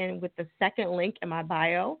track in with the second link in my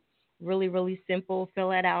bio. Really, really simple. Fill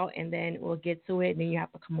that out, and then we'll get to it, and then you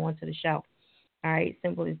have to come on to the show. All right,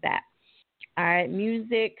 simple as that. All right,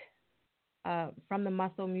 music from the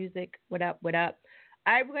Muscle Music. What up, what up?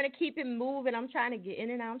 All right, we're going to keep it moving. I'm trying to get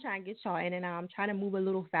in and out. I'm trying to get y'all in and out. I'm trying to move a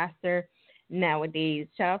little faster nowadays.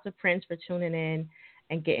 Shout out to Prince for tuning in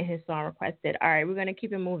and getting his song requested. All right, we're going to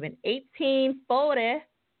keep it moving.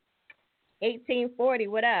 1840,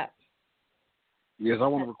 what up? Yes, I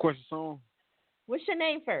want to request a song. What's your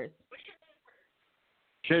name first?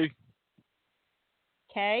 K.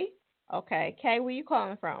 K? Okay. K, where you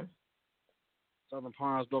calling from? Southern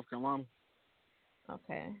Pines, North Carolina.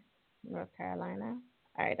 Okay. North Carolina.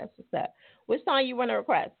 All right, that's what's up. Which song you want to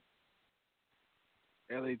request?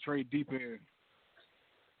 LA Trade Deep Air.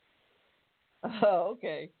 Oh,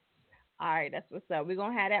 okay. All right, that's what's up. We're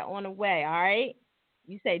going to have that on the way, all right?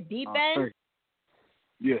 You say Deep End?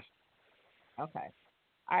 Yes. Okay.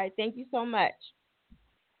 All right, thank you so much.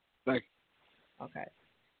 Thank you. Okay.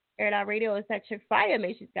 Air It Out Radio is Electric Fire.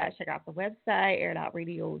 Make sure you guys check out the website,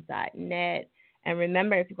 airitoutradio.net. And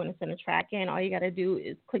remember, if you're going to send a track in, all you got to do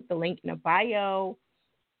is click the link in the bio,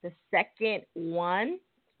 the second one,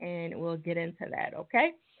 and we'll get into that,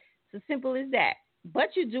 okay? It's as simple as that.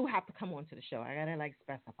 But you do have to come on to the show. I got to,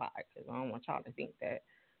 specify because I don't want y'all to think that,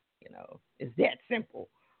 it's that simple.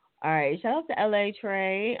 All right, shout out to L.A.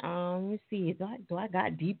 Trey. Let me see. Do I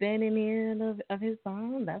got Deep End in here of his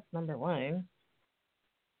song? That's number one.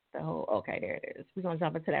 Okay, there it is. We're going to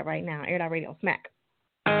jump into that right now. Air It Out Radio, smack.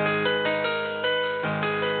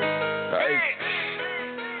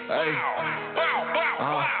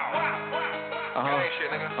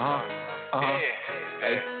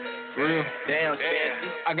 For real. Damn,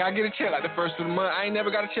 I gotta get a check the first of the month. I ain't never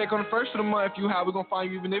got a check on the first of the month. If you how we gonna find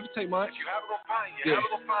you even if it take months? You how we gonna find you? How we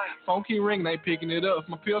gonna find you? Phone keep ringing, they picking it up. If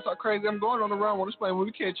my pills are crazy, I'm going on the run. Wanna explain when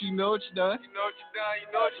we catch you, you know what you done. You know what you done, you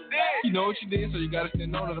know what you did. You know what you did, so you gotta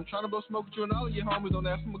stand on it. I'm trying to blow smoke with you and all of your homies. Don't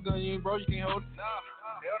ask for my gun, you ain't bro, you can't hold it. Nah,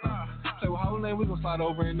 hell nah. Say, well, how long we gonna slide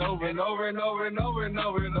over and over and over and over and over and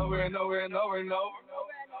over and over and over and over and over.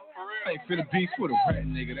 Hey, for the beast with a rat,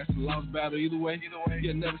 nigga. That's a lost battle either way.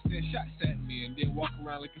 You'll never send shots at me and then walk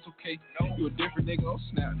around like it's okay. No. You a different nigga, don't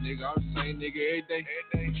snap, nigga. I'm the same nigga every day.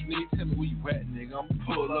 What you need, tell me where you at, nigga. I'm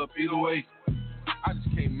pull up either way. I just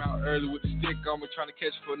came out early with the stick on me, trying to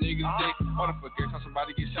catch for a nigga today. Motherfucker, every time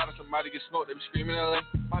somebody get shot or somebody get smoked, they be screaming LA.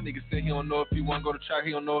 My nigga said he don't know if he wanna go to track,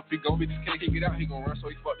 he don't know if he gon' be this kid. He get out, he gon' run, so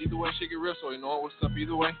he fucked either way. Shit get real, so he know what's up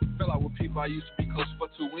either way. Fell out with people I used to be close for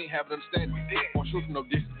too, we ain't have an understanding. Won't shoot from no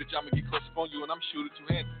distance, bitch, I'ma get close up on you and I'm shooting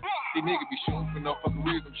two-handed. These niggas be shooting for no fucking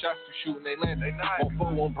reason, them shots you shooting, they land. Won't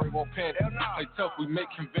fall, won't break, won't panic. Play tough, we make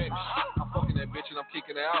him vanish. I'm fucking that bitch and I'm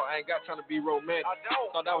kicking her out, I ain't got time to be romantic.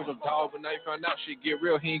 Thought that was a dog, but now you found out shit get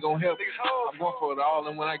real, he ain't gon' help. I'm going for it all,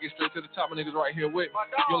 and when I get straight to the top, my niggas right here with me.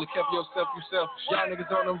 You only kept yourself, you selfish. Y'all niggas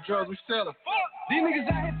on them drugs, we sellin'. These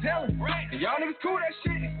niggas out here telling. And y'all niggas cool that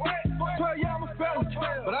shit. Fuck 12, y'all I'm a felon.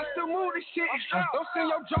 But I still move this shit. Don't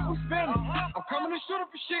send your drop, we spinning. I'm coming to shoot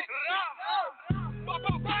up for shit.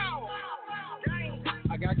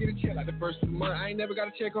 I gotta get a check like the first of the month. I ain't never got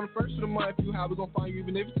a check on the first of the month. If you how we gon' find you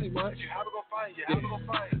even if it take months? How we gon' find you? How we gon'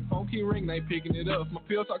 find you? Phone keep ringing, they ain't picking it up. If my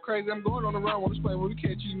pills talk crazy, I'm going on the run. Wanna explain when we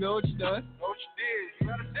catch you, you know what you done. Know what you did. You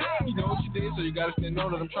gotta die. You know what you did, so you gotta stand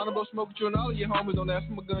on it. I'm trying to blow smoke with you and all of your homies. Don't ask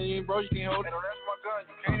for my gun, you ain't bro, you can't hold it. Don't ask my gun,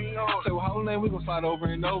 you can't even hold it. Say, well, hold on, we gon' slide over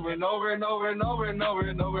and over and over and over and over and over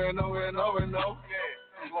and over and over and over and over.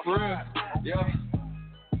 Yeah. For real, yeah.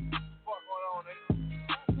 What going on, nigga?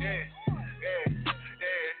 Yeah.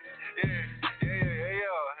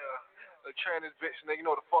 The train this bitch, nigga. You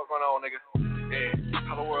know what the fuck going on, nigga? Yeah.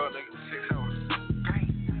 Hello world, nigga. 6 hours.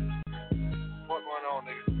 What going on,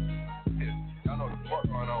 nigga? Yeah. Y'all know what the fuck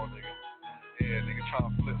going on, nigga. Yeah, nigga trying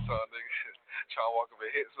to flip something, nigga. Trying to walk up and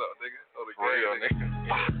hit something, nigga. Oh, the real, nigga.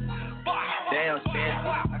 Damn, man.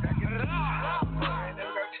 I gotta get it up. I ain't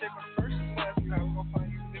never got to check on the first and last. You know, we gonna find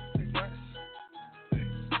you niggas take months.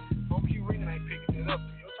 Phone keep ringing, I ain't picking it up.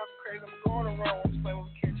 You talking crazy, I'm going around. Wanna explain when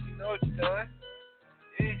we catch you, you know what you done.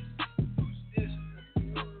 Yeah.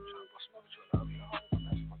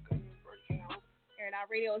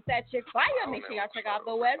 Radio is that chick fire. Make sure y'all check out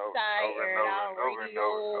the website.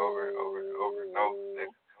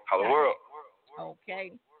 Hello world.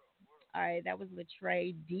 Okay. All right, that was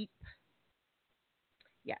Latray Deep.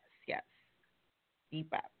 Yes.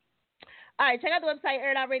 Deep up. All right, check out the website,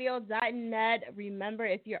 airitoutradio.net. Remember,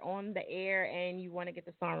 if you're on the air and you want to get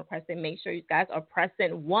the song requested, make sure you guys are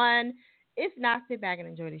pressing 1. If not, sit back and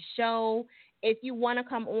enjoy the show. If you want to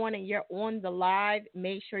come on and you're on the live,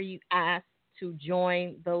 make sure you ask to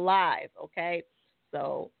join the live, okay?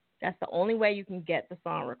 So that's the only way you can get the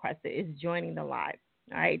song requested is joining the live.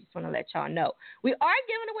 All right, just want to let y'all know. We are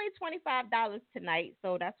giving away $25 tonight,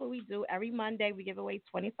 so that's what we do. Every Monday we give away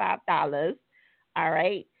 $25. All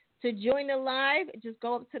right, to join the live, just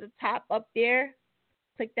go up to the top up there,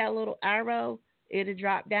 click that little arrow, it'll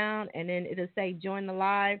drop down, and then it'll say join the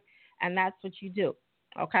live, and that's what you do,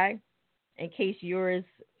 okay? In case yours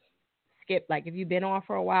skip, like if you've been on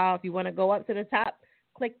for a while, if you want to go up to the top,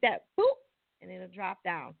 click that boop, and it'll drop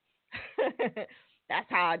down. That's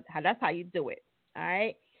how you do it. All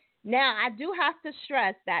right. Now I do have to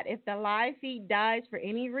stress that if the live feed dies for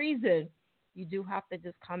any reason, you do have to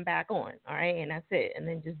just come back on. All right, and that's it, and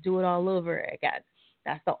then just do it all over again.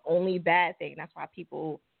 That's the only bad thing. That's why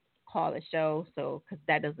people call the show, so because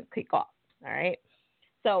that doesn't click off. All right.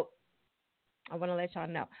 So I want to let y'all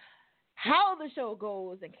know how the show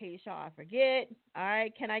goes in case y'all forget. All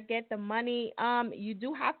right, can I get the money? You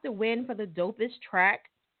do have to win for the dopest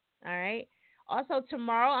track. All right. Also,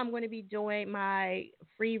 tomorrow I'm going to be doing my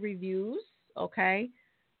free reviews, okay,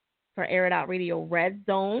 for Air It Out Radio Red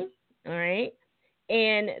Zone. All right.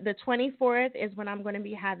 And the 24th is when I'm going to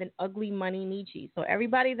be having Ugly Money Nietzsche. So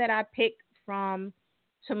everybody that I pick from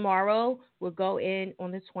tomorrow will go in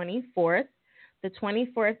on the 24th. The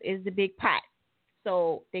 24th is the big pot.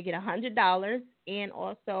 So they get $100, and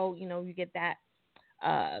also, you know, you get that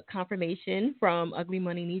confirmation from Ugly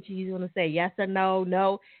Money Nietzsche. He's going to say yes or no,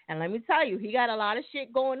 no. And let me tell you, he got a lot of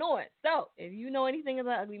shit going on. So if you know anything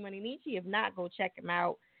about Ugly Money Nietzsche, if not, go check him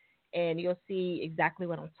out, and you'll see exactly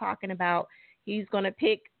what I'm talking about. He's going to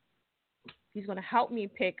help me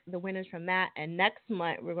pick the winners from that. And next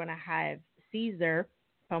month, we're going to have Caesar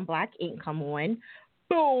from Black Ink come on.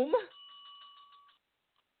 Boom.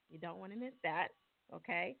 You don't want to miss that.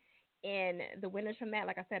 Okay. And the winners from that,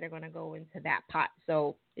 like I said, are going to go into that pot.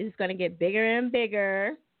 So it's going to get bigger and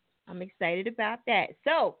bigger. I'm excited about that.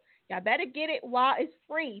 So y'all better get it while it's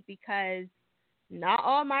free, because not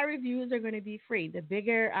all my reviews are going to be free. The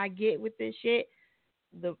bigger I get with this shit,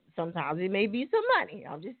 sometimes it may be some money.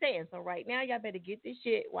 I'm just saying. So right now, y'all better get this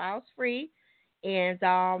shit while it's free and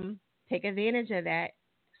take advantage of that.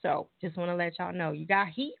 So just want to let y'all know. You got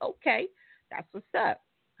heat? Okay. That's what's up.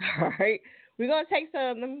 All right. We're going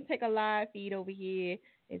to let me take a live feed over here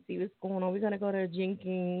and see what's going on. We're going to go to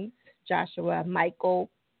Jenkins, Joshua,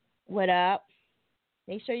 Michael. What up?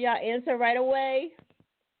 Make sure y'all answer right away,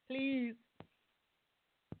 please.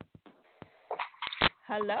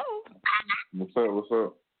 Hello. What's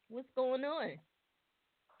up? What's going on?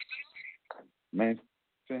 Man,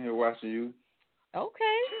 sitting here watching you.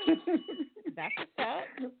 Okay. That's what's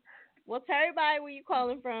up. Well, tell everybody where you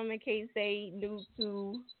calling from in case they new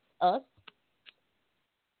to us.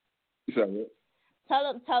 You said what?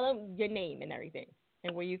 Tell them your name and everything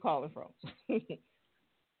and where you calling from.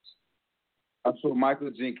 I'm from Michael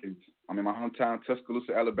Jenkins. I'm in my hometown,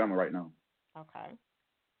 Tuscaloosa, Alabama right now. Okay.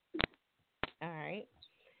 All right.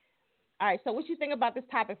 All right, so what you think about this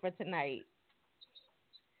topic for tonight?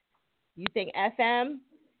 You think FM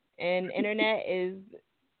and internet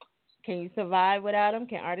can you survive without them?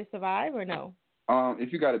 Can artists survive or no?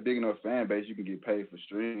 If you got a big enough fan base, you can get paid for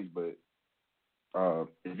streams, but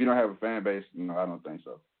if you don't have a fan base, no, I don't think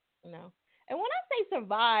so. No. And when I say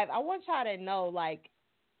survive, I want y'all to know, like,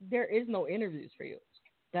 there is no interviews for you.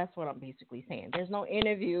 That's what I'm basically saying. There's no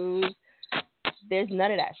interviews. There's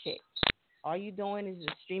none of that shit. All you doing is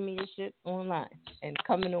just streaming your shit online and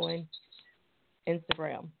coming on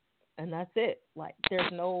Instagram. And that's it. Like,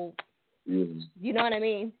 there's no, you know what I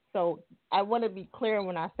mean? So I want to be clear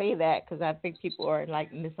when I say that because I think people are,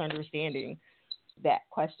 like, misunderstanding that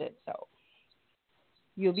question. So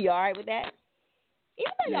you'll be all right with that?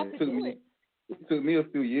 Even though y'all could do it. It took me a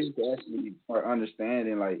few years to actually start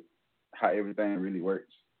understanding, like, how everything really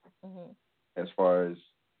works. As far as,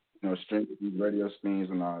 streaming these radio streams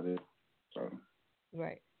and all that. So.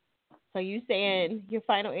 Right. So you saying your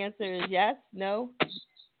final answer is yes, no?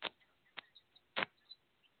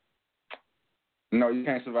 No, you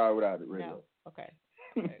can't survive without it, radio. No. Okay.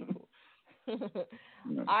 Okay, cool.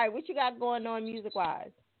 All right, what you got going on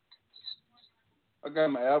music-wise? I got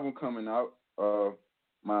my album coming out.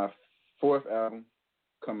 My 4th album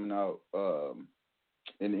coming out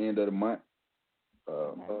in the end of the month.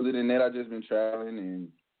 Other than that, I've just been traveling and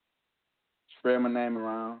spreading my name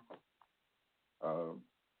around.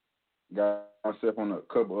 Got myself on a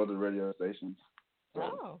couple other radio stations.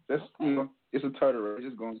 So that's it's a turtle race,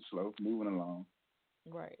 just going slow, moving along.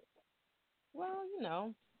 Right. Well,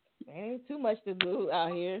 there ain't too much to do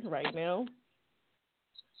out here right now.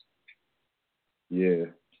 Yeah.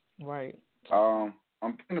 Right. I'm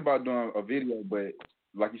thinking about doing a video, but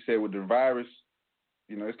like you said, with the virus,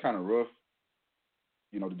 it's kind of rough,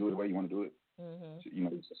 to do it the way you want to do it. So,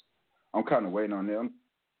 I'm kind of waiting on that. I'm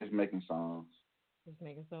just making songs. Just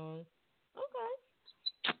making songs.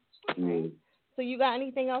 Okay. Yeah. So you got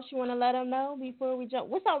anything else you want to let them know before we jump?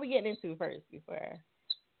 What song we getting into first before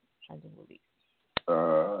I just release?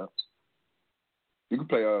 You can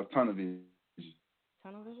play Tunnel Vision.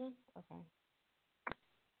 Tunnel Vision? Okay.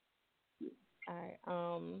 All right.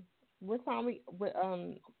 What song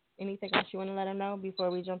anything else you want to let them know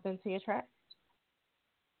before we jump into your track?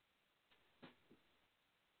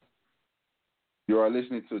 You are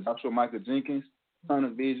listening to Joshua Michael Jenkins,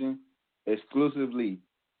 Tunnel Vision, exclusively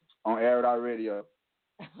on Airitoutradio.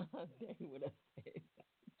 I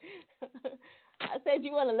said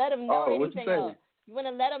you want to let them know anything what you else. You want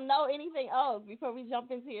to let them know anything else before we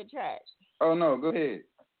jump into your track? Oh, no, go ahead.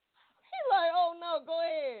 He's like, oh, no, go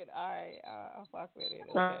ahead. All right, I'll fuck with it.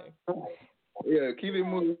 Okay. Yeah, keep it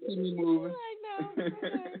moving. Keep me moving. All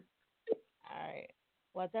right.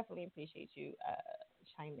 Well, I definitely appreciate you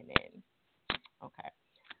chiming in. Okay.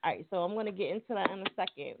 All right, so I'm going to get into that in a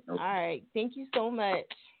second. Okay. All right. Thank you so much.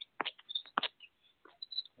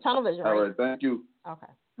 Tunnel Vision, right? All right, thank you.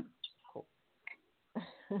 Okay. Cool.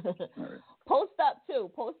 Right. Post up, too,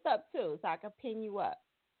 so I can pin you up.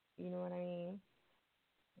 You know what I mean?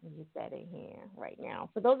 Let me get that in here right now.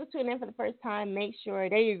 For those who tune in for the first time, make sure,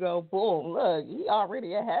 there you go, boom, look, he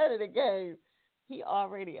already ahead of the game. He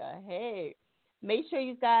already ahead. Make sure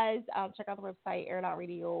you guys check out the website,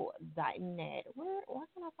 AirToutradio.net. Where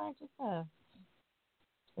can I find your stuff?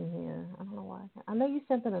 In here. I don't know why. I know you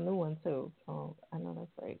sent in a new one, too. So I know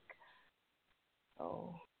that's like,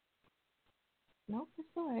 oh. Nope, it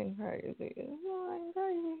still ain't crazy. It still ain't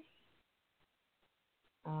crazy.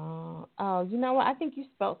 Oh, you know what? I think you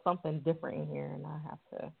spelled something different in here, and I have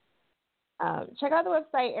to check out the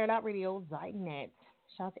website, AirToutradio.net.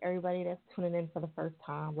 Shout out to everybody that's tuning in for the first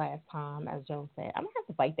time, last time, as Joe said. I'm going to have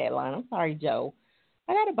to bite that line. I'm sorry, Joe.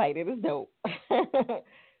 I got to bite it. It's dope.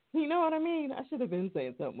 You know what I mean? I should have been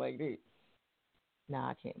saying something like that. Nah,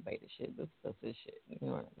 I can't bite the shit. This is shit. You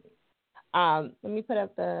know what I mean? Let me put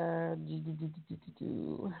up the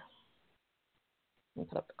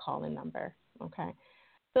call-in number. Okay.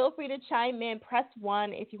 Feel free to chime in. Press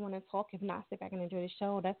 1 if you want to talk. If not, sit back and enjoy the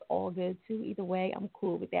show. That's all good, too. Either way, I'm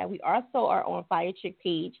cool with that. We also are on Fiyachick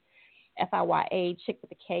page, Fiya, Chick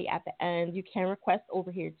with a K at the end. You can request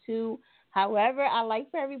over here, too. However, I like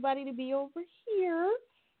for everybody to be over here,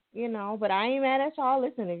 but I ain't mad at y'all.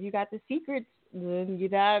 Listen, if you got the secrets, then you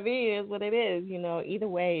dive in. Is what it is. Either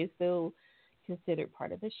way, it's still considered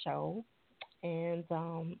part of the show. And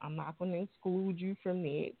I'm not going to exclude you from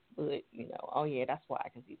it, but, oh, yeah, that's why,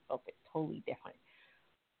 because you felt it totally different.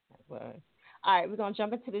 That's why. All right, we're going to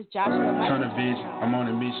jump into this Joshua. Ton of vision, I'm on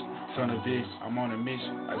a mission. Ton of vision, I'm on a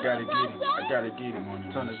mission. I got to get it, I got to get it.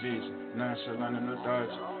 Ton of vision, nonchalant and no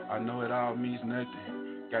dodge. I know it all means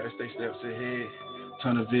nothing. Got to stay steps ahead.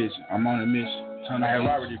 Ton of vision, I'm on a mission. Son, I have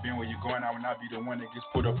already been where you're going. I will not be the one that gets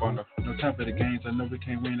put up on the. No time for the games. I know we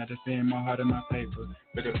can't win. I defend my heart and my paper.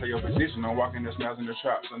 Better play your position. I'm walking the snails in the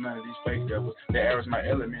traps. So none of these fake devils. The air is my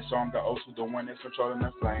element, so I'm the O2, the one that's controlling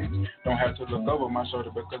the flames. Don't have to look over my shoulder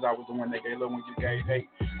because I was the one that gave love when you gave hate.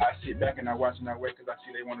 I sit back and I watch and I wait because I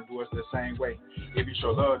see they want to do us the same way. If you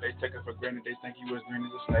show love, they take it for granted. They think you as green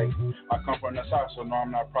as a snake. I come from the south, so no,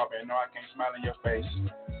 I'm not proper. And no, I can't smile in your face.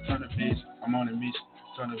 Turn the bitch, I'm on a mission.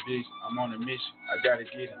 Turn the bitch, I'm on a mission. I gotta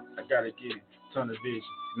get it, I gotta get it. Turn the bitch,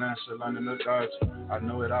 nonchalant and lethargic. I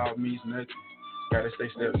know it all means nothing. Gotta stay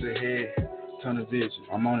steps ahead. Turn the bitch,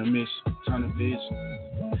 I'm on a mission. Turn the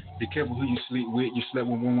bitch. Be careful who you sleep with. You slept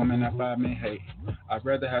with one woman, not 5 men hate. I'd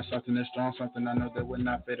rather have something that's strong, something I know that will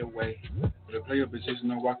not fade away. But to play your position,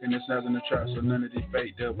 no walking the snails in the trap, so none of these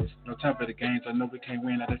fake devils. No time for the games, I know we can't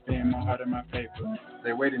win. I defend my heart and my paper.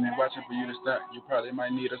 They waiting and watching for you to stunt. You probably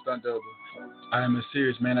might need a stunt double. I am a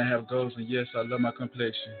serious man, I have goals, and yes, I love my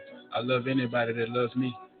complexion. I love anybody that loves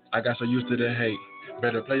me. I got so used to the hate.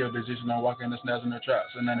 Better play your position, don't walk in the snails in the trap,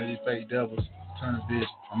 so none of these fake devils. Turn a bitch,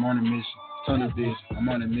 I'm on a mission. Turn a bitch, I'm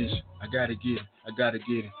on a mission. I gotta get it, I gotta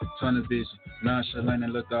get it. Turn a bitch, nonchalant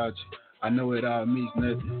and lethargic. I know it all means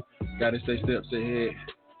nothing. Gotta stay steps ahead.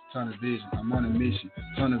 Turn a bitch, I'm on a mission.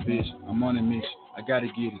 Turn a bitch, I'm on a mission. I gotta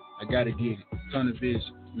get it, I gotta get it. Turn a bitch,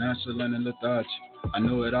 nonchalant and lethargic. I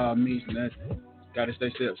know it all means nothing. Gotta stay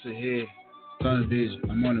steps ahead. Turn a bitch,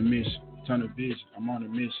 I'm on a mission. Turn a bitch, I'm on a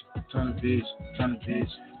mission. Turn a bitch, turn a bitch.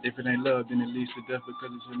 If it ain't love, then it leads to death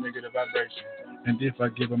because it's a negative vibration. And if I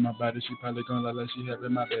give her my body, she probably gonna lie like she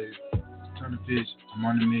having my baby. Turn a bitch, I'm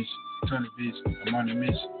on a mission. Turn a bitch, I'm on a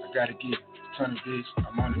mission. I gotta get it. Turn a bitch,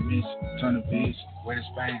 I'm on a mission. Turn a bitch, what is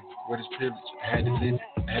fame? What is privilege? I had to live it,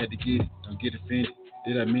 I had to get it. Don't get offended.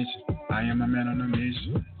 Did I mention? I am a man on a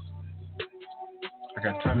mission. I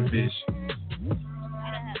got turn a bitch.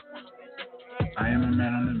 I am a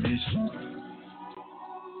man on a mission.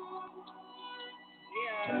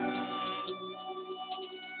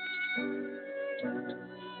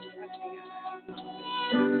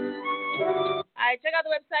 All right, check out the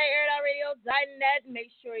website, AirToutradio.net. Make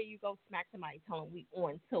sure you go smack somebody. Tell them we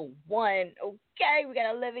on till 1. Okay, we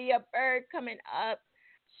got Olivia Bird coming up.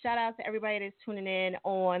 Shout out to everybody that's tuning in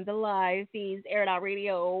on the live feeds,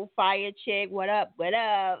 AirToutradio, Fiyachick, what up, what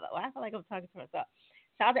up? Well, I feel like I'm talking to myself.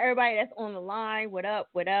 Shout out to everybody that's on the line, what up,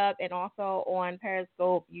 and also on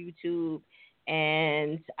Periscope, YouTube,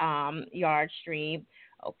 and Yard Stream.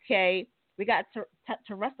 Okay, we got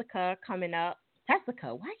Teresica coming up.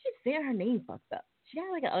 Tessica, why keep saying her name fucked up? She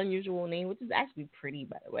got like an unusual name, which is actually pretty,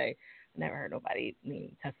 by the way. I never heard nobody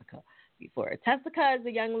named Tessica before. Tessica is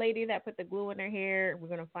the young lady that put the glue in her hair. We're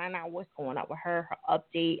going to find out what's going on with her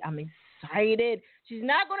update. I'm excited. She's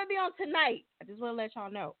not going to be on tonight. I just want to let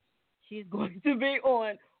y'all know. She's going to be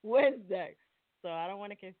on Wednesday. So I don't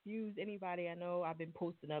want to confuse anybody. I know I've been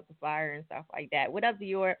posting up the flyer and stuff like that. What up,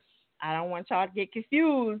 Dior? I don't want y'all to get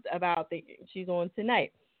confused about thinking she's on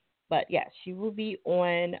tonight. But, yeah, she will be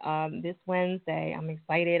on this Wednesday. I'm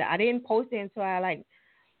excited. I didn't post it until I,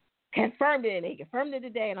 confirmed it. And they confirmed it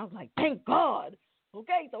today. And I was like, thank God.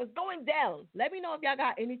 Okay, so it's going down. Let me know if y'all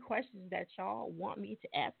got any questions that y'all want me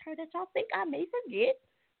to ask her that y'all think I may forget,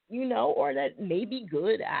 or that may be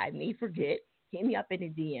good. I may forget. Hit me up in the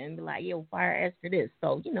DM. Be like, yo, fire, ask her this.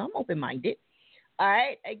 So, I'm open-minded. All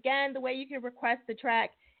right. Again, the way you can request the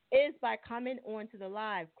track is by coming onto the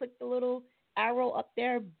live. Click the little arrow up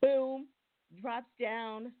there, boom, drops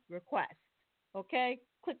down, request. Okay?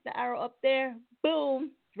 Click the arrow up there,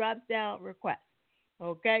 boom, drops down, request.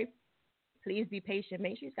 Okay? Please be patient.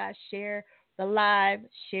 Make sure you guys share the live,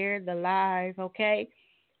 okay?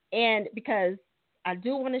 And because I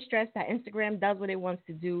do want to stress that Instagram does what it wants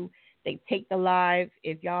to do. They take the live,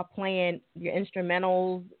 if y'all playing your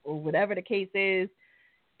instrumentals or whatever the case is,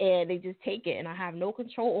 and they just take it, and I have no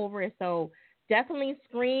control over it. So definitely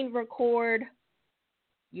screen record,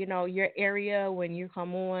 your area when you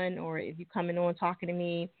come on, or if you're coming on talking to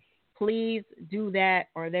me. Please do that,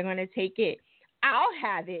 or they're going to take it. I'll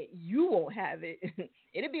have it. You won't have it.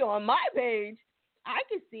 It'll be on my page. I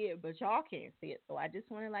can see it, but y'all can't see it. So I just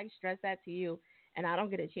want to, stress that to you. And I don't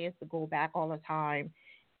get a chance to go back all the time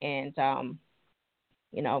and,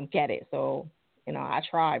 get it. So, I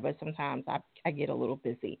try, but sometimes I get a little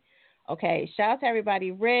busy. Okay, shout out to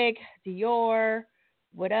everybody. Rick, Dior,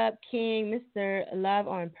 what up, King, Mr. Love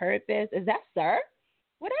on Purpose. Is that Sir?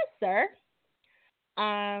 What up, Sir?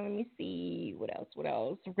 Let me see. What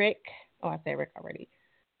else? Rick. Oh, I said Rick already.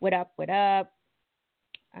 What up? Let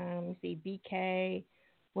me see. BK.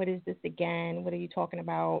 What is this again? What are you talking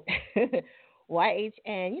about? YHN.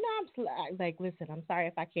 I'm listen, I'm sorry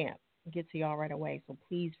if I can't get to y'all right away. So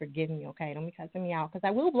please forgive me, okay? Don't be cussing me out because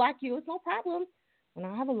I will block you. It's no problem. When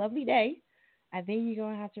I have a lovely day, I think you're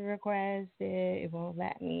going to have to request it. It won't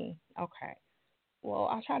let me. Okay. Well,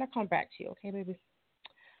 I'll try to come back to you, okay, baby?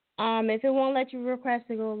 If it won't let you request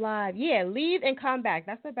to go live, yeah, leave and come back.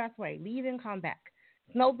 That's the best way. Leave and come back.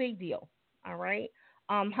 It's no big deal, all right?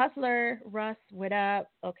 Hustler, Russ, what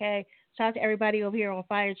up, okay? Shout out to everybody over here on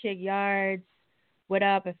Fiyachick Yards. What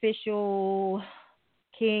up, Official,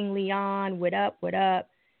 King Leon, what up, what up?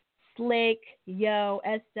 Slick, yo,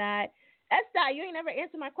 S-Dot. S-Dot, you ain't never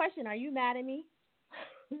answered my question. Are you mad at me?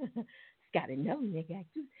 Gotta know, nigga.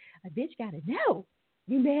 A bitch gotta know.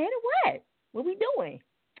 You mad or what? What we doing?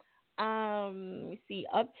 Let me see.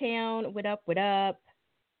 Uptown, what up, what up?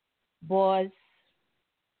 Boss,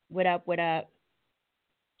 what up, what up?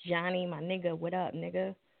 Johnny, my nigga, what up,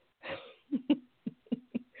 nigga?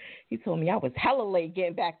 He told me I was hella late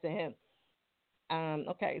getting back to him.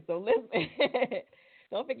 Okay, so listen.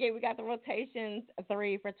 Don't forget, we got the rotations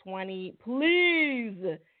 3 for $20.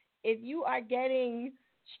 Please, if you are getting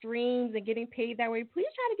streams and getting paid that way, please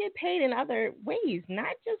try to get paid in other ways,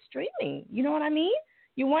 not just streaming. You know what I mean?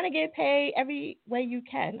 You want to get paid every way you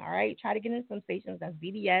can, all right? Try to get in some stations that's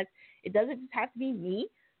BDS. It doesn't just have to be me,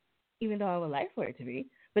 even though I would like for it to be,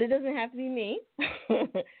 but it doesn't have to be me.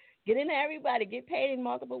 Get into everybody. Get paid in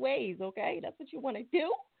multiple ways, okay? That's what you want to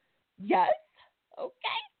do? Yes?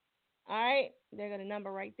 Okay. All right. They got a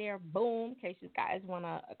number right there. Boom. In case you guys want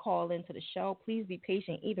to call into the show, please be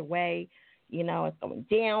patient either way. You know, it's going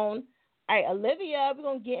down. All right, Olivia, we're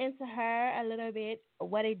going to get into her a little bit.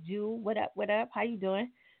 What it do? What up? What up? How you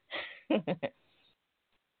doing?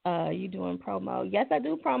 You doing promo? Yes, I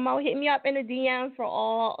do promo. Hit me up in the DMs for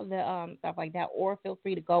all the stuff like that, or feel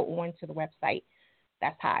free to go on to the website.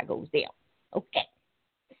 That's how it goes down. Okay.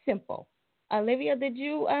 Simple. Olivia, did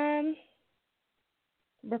you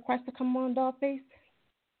request to come on, Dollface?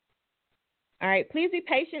 All right. Please be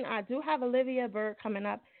patient. I do have Olivia Bird coming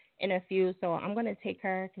up in a few, so I'm going to take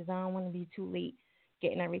her because I don't want to be too late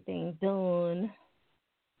getting everything done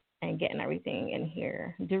and getting everything in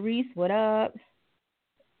here. Doris, what up?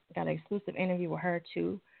 Got an exclusive interview with her,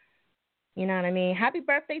 too. You know what I mean? Happy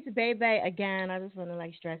birthday to Bebe again. I just want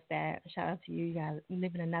to stress that. Shout out to you. You guys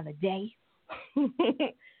living another day.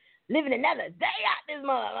 Living another day out this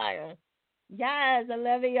motherfucker. Yes, I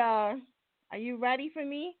love it, y'all. Are you ready for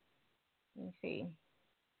me? Let me see.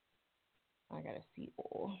 I gotta see.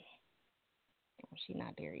 Oh, she's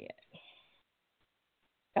not there yet.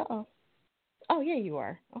 Uh-oh. Oh, yeah, you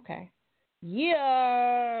are. Okay.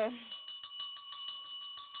 Yeah.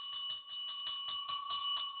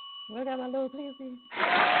 What got my little fancy?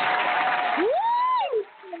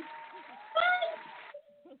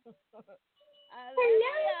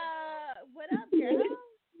 Olivia, what up, girl?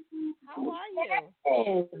 How are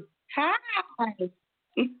you? Hi.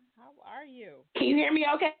 How are you? Can you hear me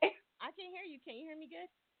okay? I can hear you. Can you hear me good?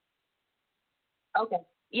 Okay.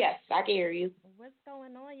 Yes, I can hear you. What's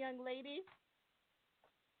going on, young lady?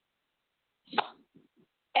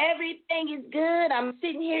 Everything is good. I'm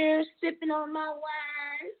sitting here sipping on my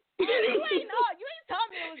wine. You ain't told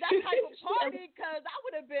me it was that type of party, because I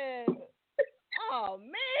would have been, oh,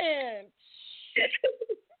 man. You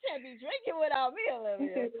can't be drinking without me,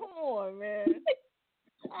 Olivia. Come on, man.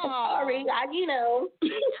 Oh, sorry, I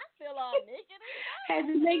feel all naked. Had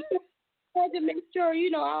to make sure,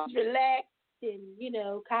 I was relaxed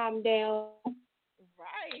and, calm down.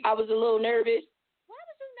 Right. I was a little nervous. Why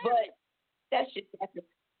was you nervous? But that's just natural.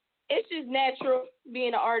 It's just natural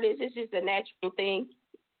being an artist. It's just a natural thing.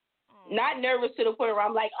 Not nervous to the point where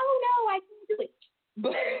I'm like, oh no, I can't do it.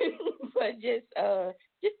 But just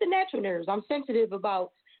the natural nerves. I'm sensitive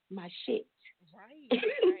about my shit. Right.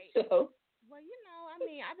 So. Well,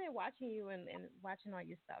 I've been watching you and watching all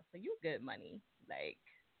your stuff, so you good money. Like,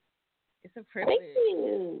 it's a privilege. Thank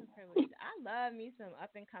you. It's a privilege. I love me some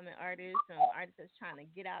up and coming artists, some artists that's trying to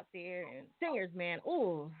get out there, and singers, man.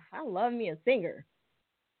 Ooh, I love me a singer.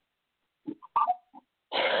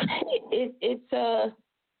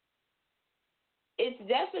 It's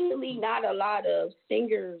definitely not a lot of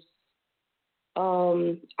singers.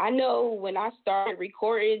 I know when I started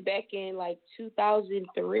recording back in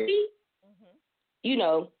 2003,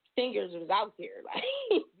 singers was out there.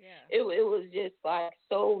 Yeah. It was just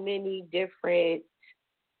so many different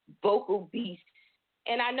vocal beasts.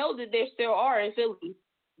 And I know that there still are in Philly,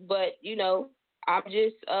 but I'm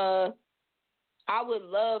just I would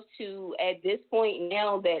love to, at this point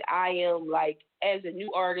now that I am as a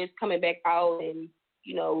new artist coming back out and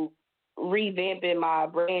revamping my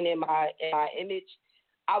brand and my image,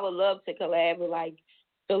 I would love to collab with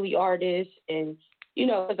Philly artists and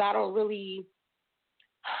because I don't really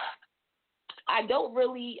I don't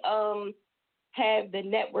really have the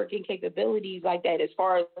networking capabilities like that as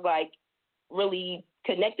far as like really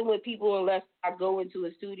connecting with people unless I go into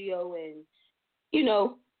a studio and, you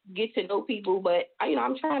know, get to know people. But you know,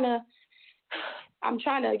 I'm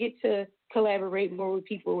trying to get to collaborate more with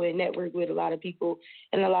people and network with a lot of people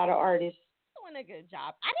and a lot of artists. Doing a good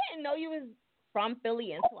job. I didn't know you was from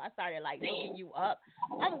Philly until I started like looking you up.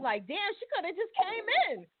 I was like, damn, she could have just came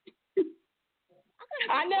in.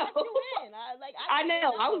 I know. I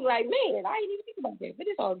know. I was like, man, I didn't even think about that, but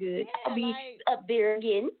it's all good. Yeah, I'll be up there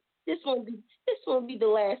again. This won't be the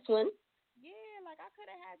last one. Yeah, like I could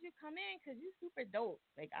have had you come in because you're super dope.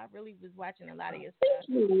 Like I really was watching a lot of your stuff.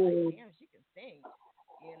 Thank you. Like, damn, she can sing.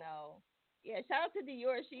 You know. Yeah, shout out to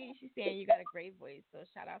Dior. She's saying you got a great voice, so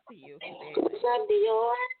shout out to you. What's up,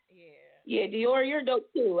 Dior? Yeah, Dior, you're dope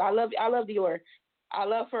too. I love Dior. I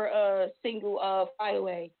love her single Fly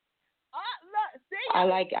Away. Look, see, I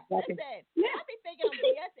like it. Listen, I be thinking I'm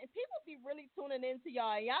BS, and people be really tuning into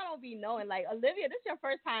y'all, and y'all don't be knowing. Like, Olivia, this is your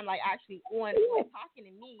first time, like, actually on talking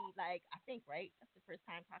to me. Like, I think, right? That's the first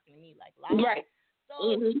time talking to me, like, live. Right.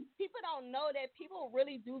 So people don't know that people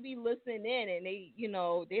really do be listening in, and they, you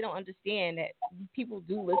know, they don't understand that people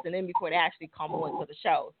do listen in before they actually come on to the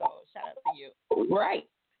show. So shout out to you. Right.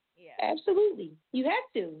 Yeah. Absolutely. You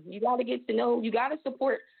have to. You got to get to know. You got to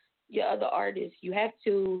support your other artists. You have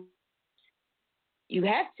to.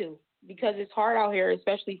 Because it's hard out here,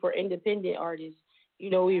 especially for independent artists. You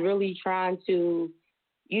know, we really trying to,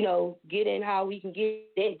 you know, get in how we can get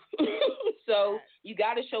in. So you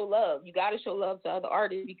got to show love. You got to show love to other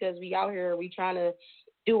artists because we out here, we trying to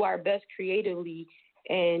do our best creatively.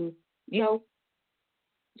 And, you know,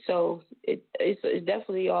 so it's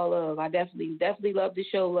definitely all love. I definitely love to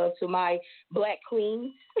show love to my Black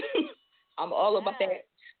queens. I'm all about that.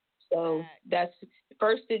 So that's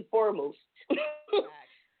first and foremost.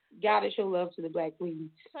 Gotta show love to the Black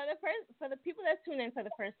queens. For the people that's tuning in for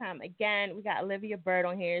the first time, again, we got Olivia Bird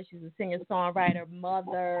on here. She's a singer, songwriter,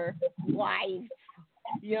 mother, wife.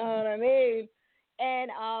 You know what I mean?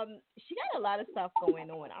 And she got a lot of stuff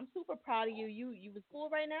going on. I'm super proud of you. You in school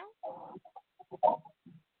right now?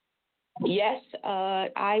 Yes,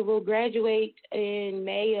 I will graduate in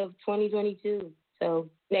May of 2022. So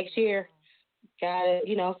next year. Got it.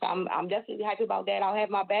 You know, so I'm definitely happy about that. I'll have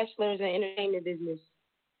my bachelor's in entertainment business.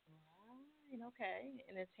 Right, okay,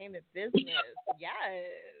 entertainment business. Yes,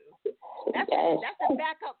 that's a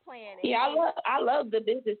backup plan. Yeah, I love the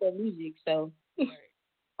business of music. So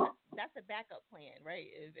that's a backup plan, right?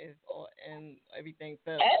 If and everything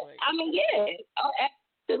fails. I mean, yeah,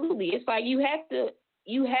 absolutely. It's like you have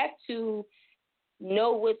to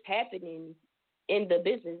know what's happening in the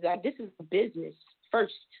business. Like this is business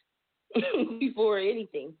first. Before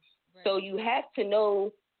anything. Right. So you have to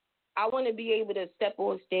know, I want to be able to step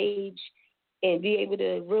on stage and be able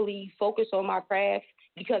to really focus on my craft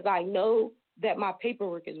because I know that my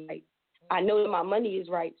paperwork is right. I know that my money is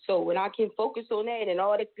right. So when I can focus on that and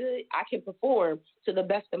all that's good, I can perform to the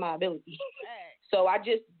best of my ability. So I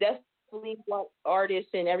just definitely want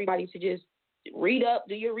artists and everybody to just read up,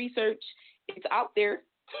 do your research. It's out there.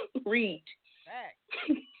 Read.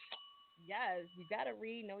 Yes, you gotta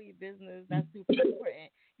read, know your business. That's super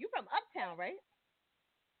important. You from Uptown, right?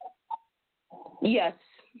 Yes.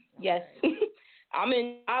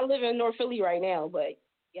 I live in North Philly right now, but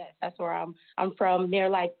yes, that's where I'm from. Near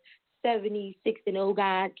like 76 and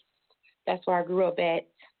Ogon. That's where I grew up at.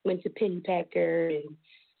 Went to Pennypacker and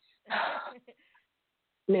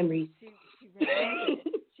memories.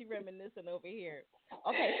 She reminiscing over here.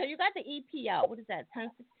 Okay, so you got the EP out. What is that?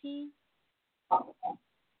 10/16?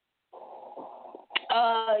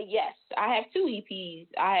 Yes, I have 2 EPs.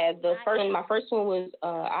 I have the first one. My first one was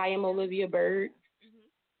I Am Olivia Bird.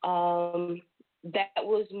 That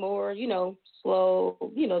was more, you know, slow,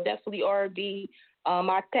 you know, definitely R&B.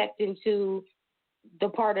 I tapped into the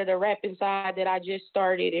part of the rapping side that I just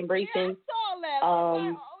started embracing. Yeah, I saw that.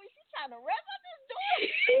 She's trying to rap on this door.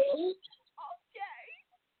 Okay.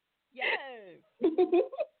 Yes.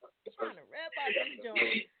 She's trying to rap on this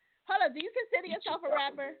joint. Hold on, do you consider yourself a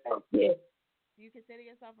rapper? Yeah. Do you consider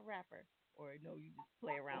yourself a rapper, or no? You just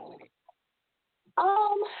play around with it.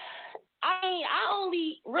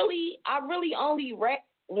 I really only rap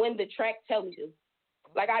when the track tells me to.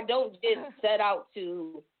 Like I don't just set out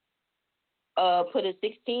to put a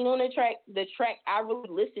 16 on the track. The track, I really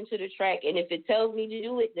listen to the track, and if it tells me to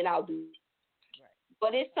do it, then I'll do it. Right.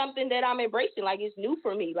 But it's something that I'm embracing. Like it's new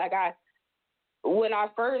for me. Like when I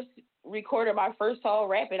first recorded my first song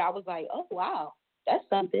rapping, I was like, oh wow, that's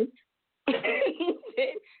something.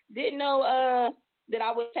 Didn't know that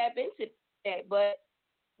I would tap into that, but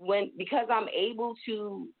because I'm able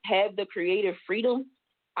to have the creative freedom,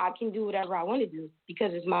 I can do whatever I want to do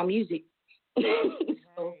because it's my music.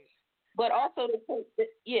 So, but also go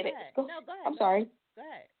ahead. I'm sorry. Go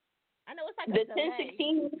ahead. I know it's like the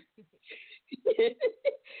 10-16.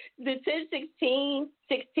 The 10-16.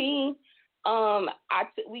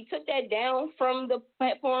 We took that down from the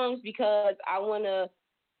platforms because I want to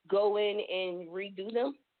go in and redo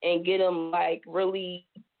them and get them like really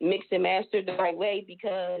mixed and mastered the right way,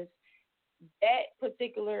 because that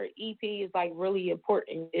particular EP is like really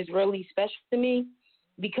important. It's really special to me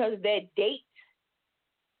because that date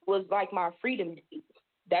was like my freedom date.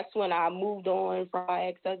 That's when I moved on from my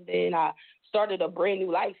ex-husband. I started a brand new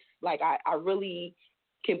life. Like I really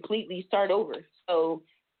completely start over. So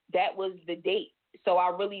that was the date. So I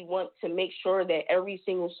really want to make sure that every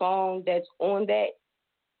single song that's on that,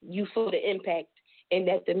 you feel the impact, and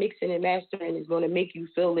that the mixing and mastering is going to make you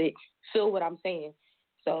feel what I'm saying.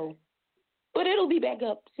 So, but it'll be back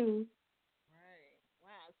up soon. Right.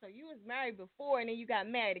 Wow. So you was married before, and then you got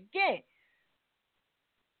married again.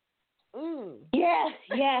 Ooh. Yeah.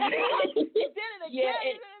 You did it again. Yeah,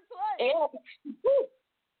 you did it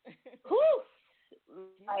twice.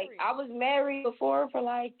 Like I was married before for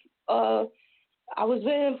like I was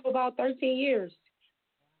with him for about 13 years.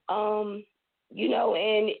 You know,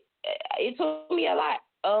 and it taught me a lot.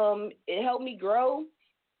 It helped me grow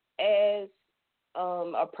as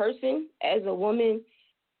a person, as a woman.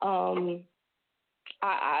 I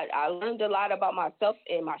learned a lot about myself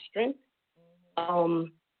and my strength.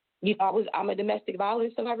 You know, I'm a domestic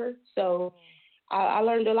violence survivor, so I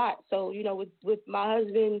learned a lot. So, you know, with my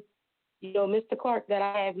husband, you know, Mr. Clark that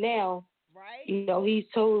I have now, right? You know, he's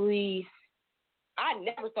totally. I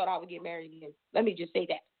never thought I would get married again. Let me just say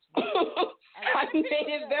that. I made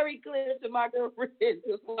it very clear to my girlfriend.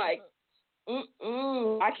 It's like,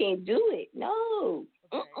 I can't do it. No.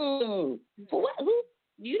 For what? Who?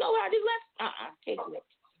 You know what I just left? I can't do it.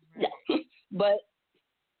 Right. But,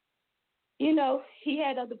 you know, he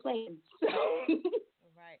had other plans.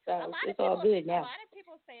 Right. So it's all good now. A lot of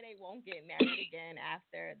people say they won't get married again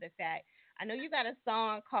after the fact. I know you got a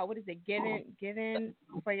song called, what is it, Given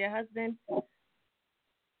for your husband?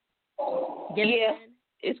 Yeah,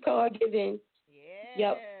 it's called Given. Yeah.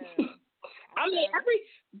 Yep. I mean,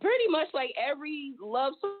 pretty much like every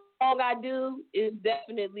love song I do is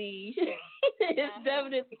definitely it's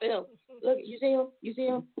definitely him. Look, you see him? You see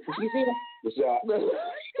him? You see him? What's up? What's going on?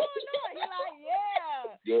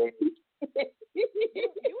 He like, yeah. You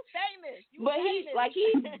famous. But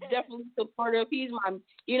he's definitely supportive. He's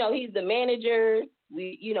he's the manager.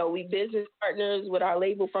 We business partners with our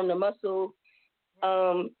label From the Muscle.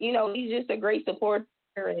 He's just a great supporter,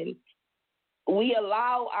 and we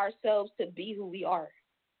allow ourselves to be who we are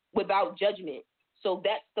without judgment. So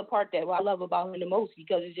that's the part that I love about him the most,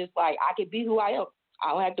 because it's just like I can be who I am.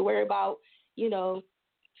 I don't have to worry about,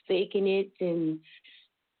 faking it and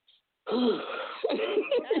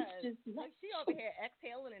it's just like she over here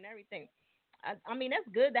exhaling and everything. I mean, that's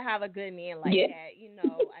good to have a good man like that.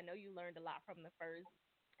 I know you learned a lot from the first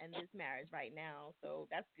and this marriage right now, so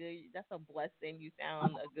that's good. That's a blessing. You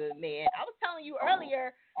sound a good man. I was telling you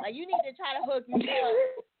earlier, like, you need to try to hook me up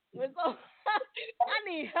with I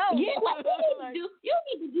need help. Yeah, you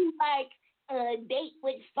need to do like a date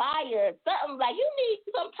with fire, something like you need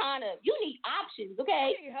options,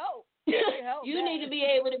 okay? I need help. You need to be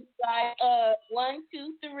able to be like 1,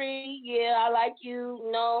 2, 3. Yeah, I like you.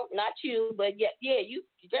 No, not you, but you. Yes.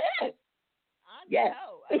 I need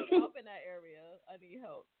help. I need help in that area. I need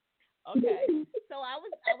help. Okay. So I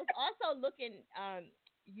was also looking.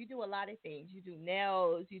 You do a lot of things. You do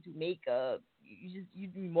nails. You do makeup. You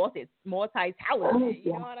do multi-talented.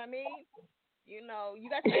 You know what I mean? You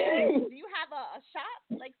got. Do you have a shop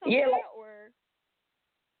like somewhere or?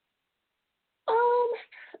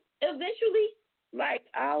 Eventually, like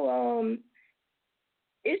I'll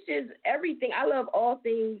it's just everything. I love all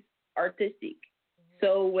things artistic.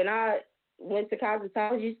 So when I went to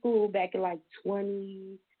cosmetology school back in like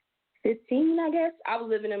 2015, I guess, I was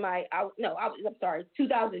living in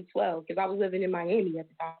 2012, because I was living in Miami at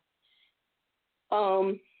the time.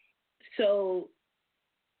 So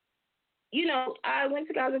I went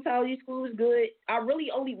to cosmetology school. It was good. I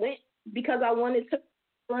really only went because I wanted to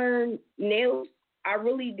learn nails. I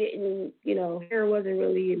really didn't, hair wasn't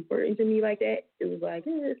really important to me like that. It was like,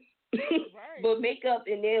 Right. But makeup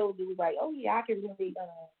and nails, it was like, oh yeah, I can really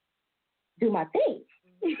do my thing.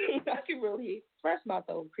 I can really express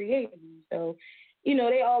myself creatively. So,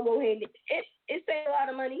 they all go hand in hand. It saves a lot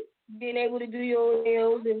of money being able to do your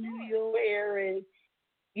nails and do your hair, and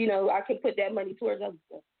I can put that money towards other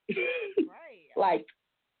stuff. Right. Like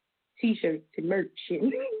T-shirts and merch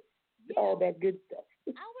and all that good stuff.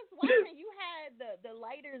 I was watching you had the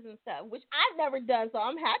lighters and stuff, which I've never done, so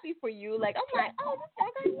I'm happy for you. Like, I'm like, oh, this guy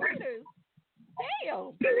got lighters. Damn.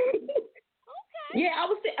 Okay. Yeah, I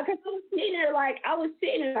was sitting there like, I'm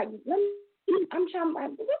trying,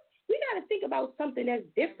 like, we got to think about something that's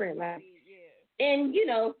different. Like, and, you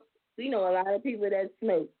know, a lot of people that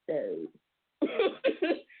smoke, so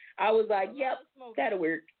I was like, yep, that'll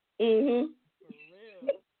work. Mm-hmm. For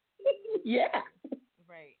real. Yeah.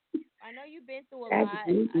 Right. I know you've been through a lot.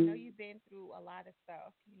 I know you've been through a lot of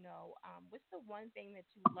stuff. You know, what's the one thing that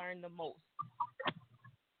you learned the most?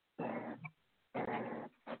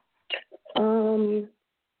 I'm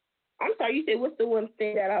sorry. You said what's the one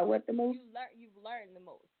thing that I went the most? You've learned the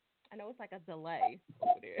most. I know it's like a delay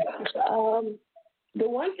over there. The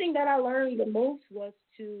one thing that I learned the most was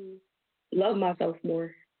to love myself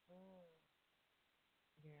more.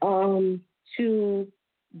 To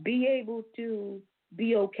be able to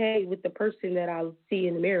be okay with the person that I see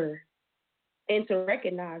in the mirror and to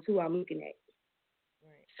recognize who I'm looking at.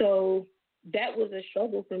 Right. So that was a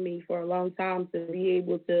struggle for me for a long time, to be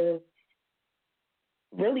able to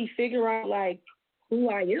really figure out, like, who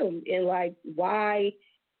I am and, like, why,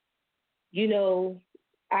 you know,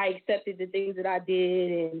 I accepted the things that I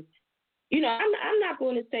did. And, you know, I'm not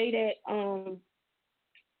going to say that,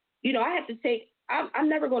 you know, I have to take, I'm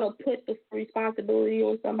never going to put the responsibility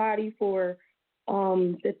on somebody for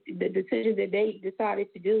the decisions that they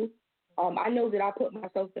decided to do. I know that I put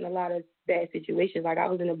myself in a lot of bad situations. Like, I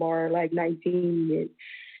was in a bar like 19 and,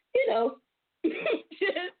 you know,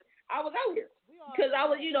 I was out here. Because I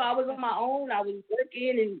was, you know, I was on my own. I was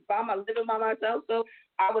working and living by myself. So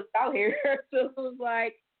I was out here. So it was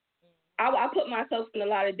like, I put myself in a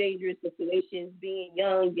lot of dangerous situations being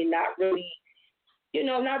young and not really, you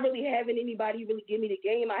know, not really having anybody really give me the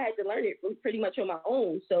game. I had to learn it pretty much on my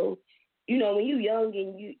own. So, you know, when you're young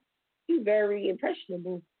and you very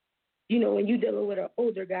impressionable, you know, when you're dealing with an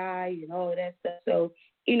older guy and all of that stuff. So,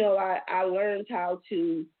 you know, I learned how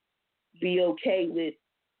to be okay with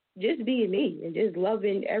just being me and just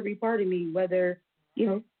loving every part of me, whether, you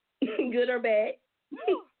know, good or bad.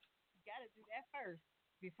 You got to do that first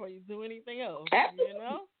before you do anything else. Absolutely. You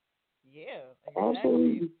know? Yeah. Exactly.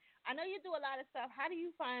 Absolutely. I know you do a lot of stuff. How do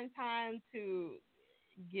you find time to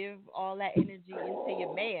give all that energy into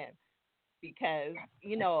your man? Because,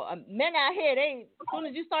 you know, men out here, as soon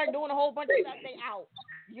as you start doing a whole bunch of stuff, they out.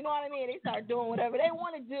 You know what I mean? They start doing whatever they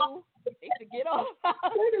want to do. They forget all about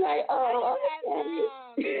it. They're like, oh,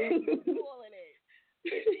 do all of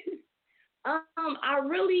that. I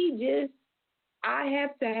really just, I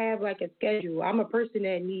have to have, like, a schedule. I'm a person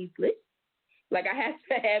that needs lists. Like, I have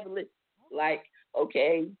to have a list. Like,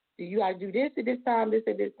 okay, you got to do this at this time, this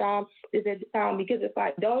at this time, this at this time. Because if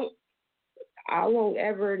I don't, I won't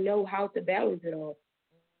ever know how to balance it all.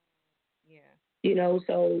 Yeah. You know,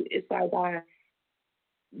 so it's like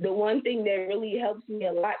the one thing that really helps me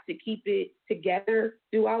a lot to keep it together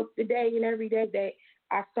throughout the day and every day, that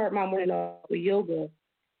I start my morning off with yoga.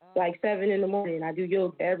 Like 7 in the morning. I do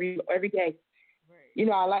yoga every day. Right. You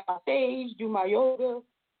know, I like my sage, do my yoga,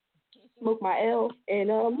 smoke my L, and,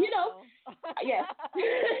 you know, yeah.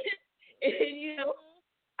 And, you know,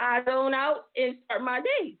 I zone out and start my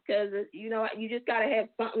day because, you know, you just got to have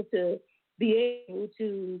something to be able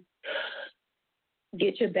to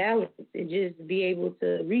get your balance and just be able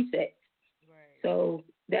to reset. Right. So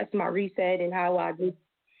that's my reset and how I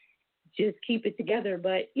just keep it together.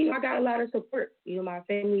 But, you know, I got a lot of support. You know, my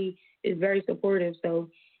family is very supportive. So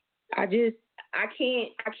I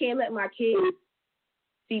can't let my kids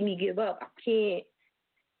see me give up.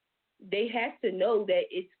 They have to know that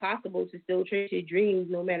it's possible to still chase your dreams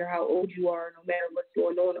no matter how old you are, no matter what's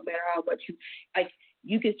going on, no matter how much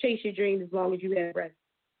you can chase your dreams as long as you have breath.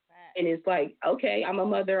 Right. And it's like, okay, I'm a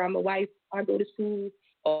mother, I'm a wife, I go to school,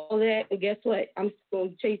 all that, and guess what? I'm still going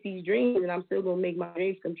to chase these dreams, and I'm still going to make my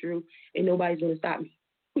dreams come true, and nobody's going to stop me.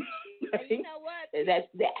 And you know what? That's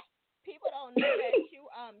that. People don't know that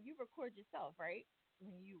you record yourself, right?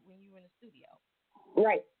 When you in the studio.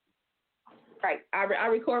 Right. I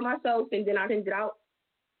record myself, and then I send it out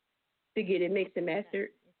to get it mixed and mastered.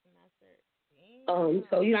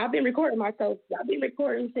 So, you know, I've been recording myself. I've been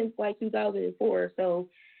recording since like 2004. So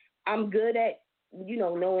I'm good at, you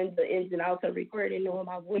know, knowing the ins and outs of recording, knowing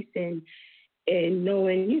my voice and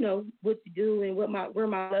knowing, you know, what to do and where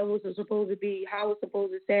my levels are supposed to be, how it's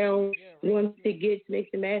supposed to sound once it gets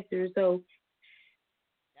mixed and mastered. So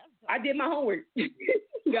I did my homework. You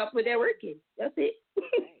got to put that work in. That's it.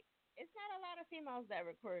 It's not a lot of females that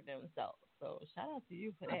record themselves, so shout out to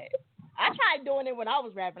you for that. I tried doing it when I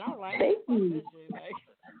was rapping. I was like, thank you. This shit. Like,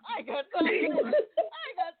 I ain't got time for this. I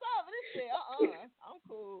ain't got time for I'm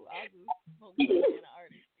cool. I'll just smoke an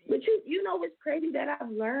artist. But you know what's crazy that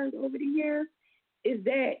I've learned over the years is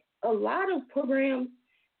that a lot of programs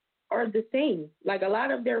are the same. Like a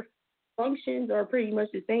lot of their functions are pretty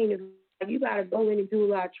much the same. It's like you gotta go in and do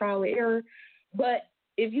a lot of trial and error. But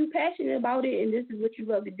if you're passionate about it and this is what you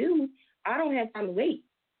love to do, I don't have time to wait.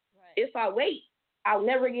 Right. If I wait, I'll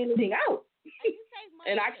never get anything out.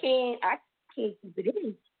 And I can't keep it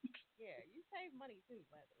in. Yeah, you save money too,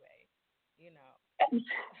 by the way. You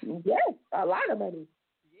know. Yes, a lot of money.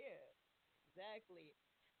 Yeah, exactly.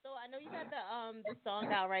 So I know you got the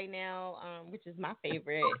song out right now, which is my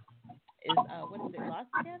favorite. Is what is it? Lost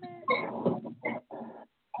Together?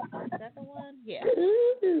 Is that the one? Yeah.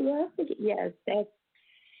 Yes, that's.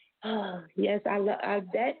 Yes, I love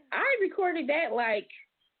that. I recorded that like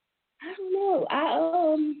I don't know.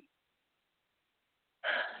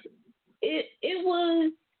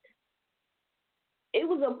 It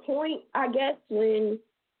was a point, I guess, when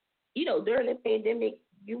during the pandemic,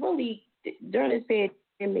 during this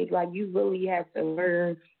pandemic, like you really have to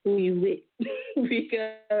learn who you with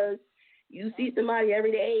because you see somebody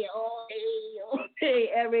every day, all day,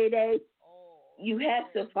 every day. You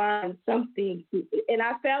have to find something, and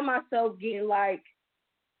I found myself getting like,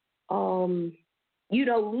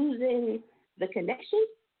 losing the connection.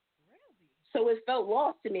 So it felt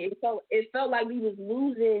lost to me. It felt like we was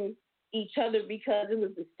losing each other because it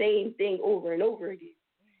was the same thing over and over again.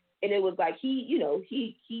 And it was like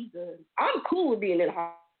I'm cool with being in the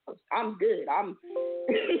house. I'm good. I'm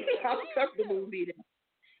comfortable with being in.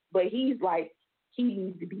 But he's like, he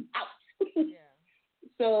needs to be out. Yeah.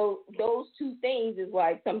 So those two things is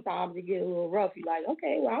like sometimes it get a little rough. You're like,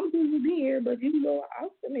 okay, well I'm good with being here, but you can go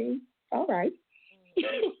out. I mean, all right.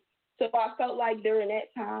 So I felt like during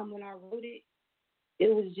that time when I wrote it,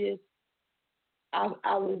 it was just I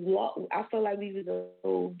was lost. I felt like we was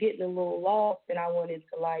getting a little lost, and I wanted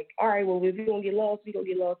to like, all right, well if we're gonna get lost, we're gonna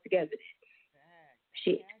get lost together.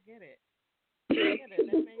 Shit. Yeah, I get it. That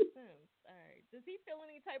makes sense. All right. Does he feel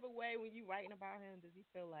any type of way when you writing about him? Does he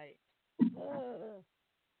feel like,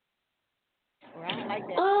 or I don't like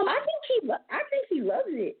that? I think he loves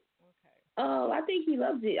it. Okay. I think he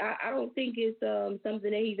loves it. I don't think it's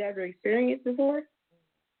something that he's ever experienced before.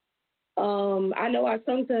 I know I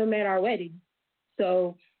sung to him at our wedding,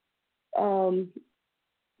 so I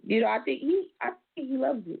think he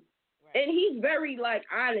loves it, right. And he's very like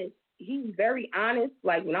honest. He's very honest.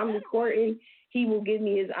 Like when I'm recording, he will give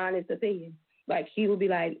me his honest opinion. Like he will be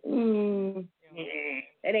like, that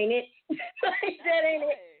ain't it. That ain't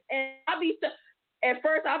it. And at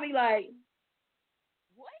first I'll be like,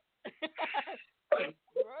 what? Right.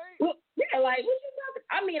 Well, yeah, like what you talking?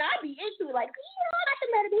 I mean, I'd be into it. Like, I can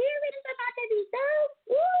let him hear it and stuff like that.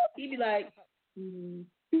 He'd be like,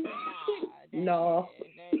 no.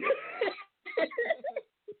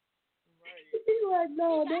 He's like,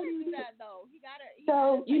 no. He gotta do that though. He gotta.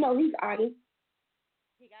 He's honest.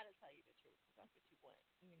 He gotta tell you the truth. That's what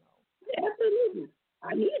you want. Absolutely. I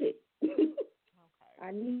need it. Okay.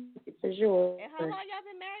 I need it for sure. And how long y'all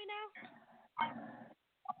been married now?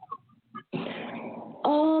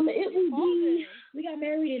 It will be. We got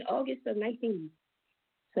married in August of 19,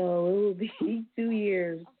 so it will be 2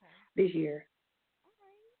 years this year.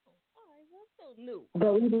 All right, well, still new.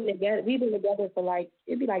 But we've been together for like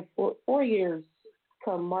it'd be like 4 years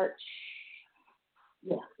come March.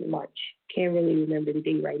 Yeah, March. Can't really remember the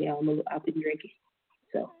date right now. I've been drinking,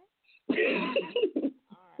 so. All right.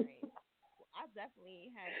 Well, I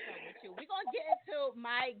definitely had fun with you. We're gonna get into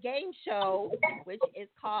my game show, which is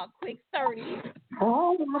called Quick 30.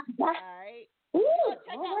 Oh my God! All right.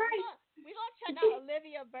 We're gonna check out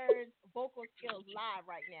Olivia Bird's vocal skills live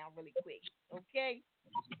right now, really quick. Okay.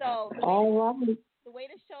 So the way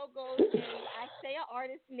the show goes is I say an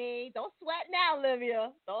artist's name. Don't sweat now,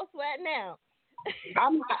 Olivia. Don't sweat now.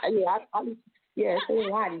 I'm saying That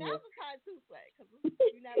was kind of too sweat because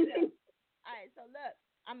you never know. All right. So look,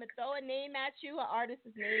 I'm gonna throw a name at you, an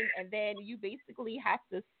artist's name, and then you basically have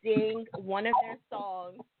to sing one of their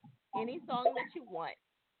songs, any song that you want.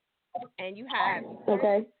 And you have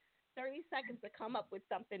 30 seconds to come up with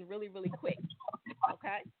something really, really quick.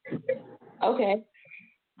 Okay? Okay.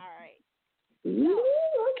 All right. Ooh,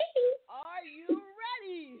 okay. Are you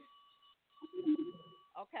ready?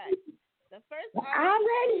 Okay. The first artist. I'm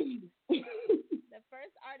ready. The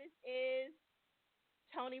first artist is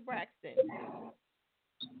Toni Braxton.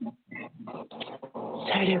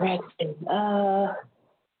 Toni Braxton.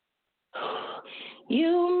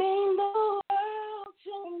 You mean the world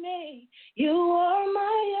to me. You are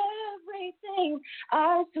my everything.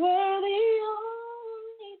 I swear the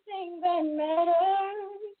only thing that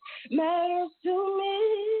matters to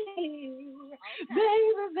me.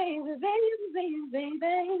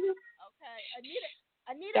 baby. Okay,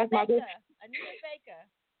 Anita That's my Baker. Anita Baker.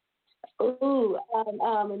 Ooh,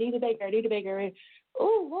 Anita Baker.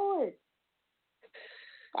 Ooh, Lord.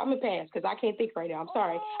 I'm gonna pass because I can't think right now. I'm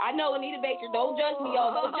sorry. I know Anita Baker. Don't judge me,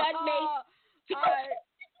 y'all. Don't judge me. All right.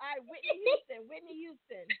 Whitney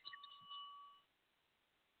Houston.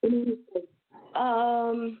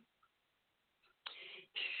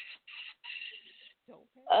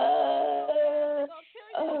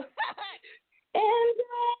 And I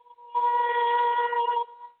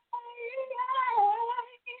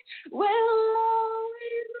will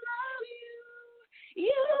always love you.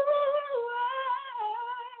 You, I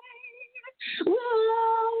will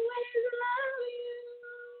always love you.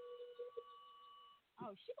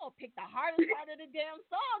 Oh, she gonna pick the hardest part of the damn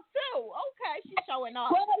song too. Okay, she's showing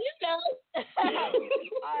off. Well, you know. All right,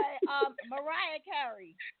 Mariah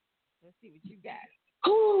Carey. Let's see what you got.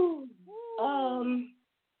 Ooh.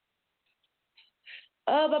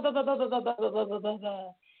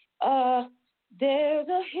 There's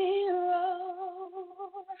a hero.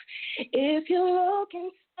 If you look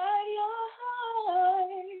inside your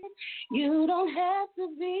heart, you don't have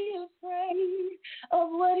to be afraid of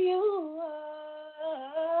what you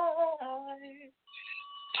are.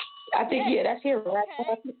 I think, yeah, that's hero.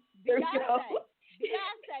 Okay.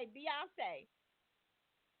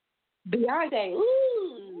 Beyonce.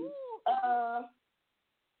 Ooh.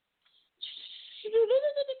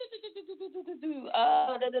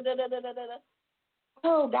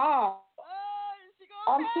 Oh God.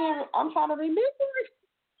 I'm trying to remember.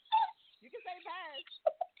 You can say pass.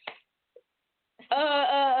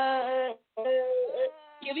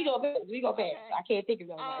 Yeah, we go pass. Okay. I can't think of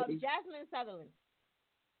it. Jasmine Sutherland.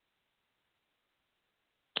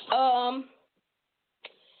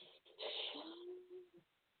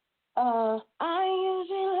 I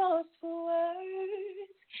usually lost for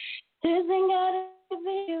words. This ain't gotta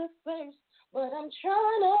be the first, but I'm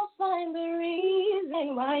trying to find the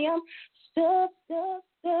reason why I'm stuttering.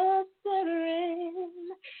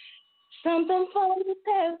 Something funny is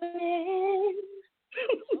happening.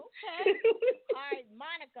 Okay. All right,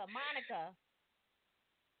 Monica.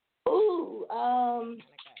 Ooh,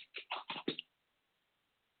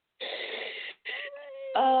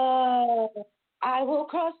 I will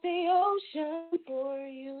cross the ocean for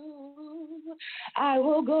you. I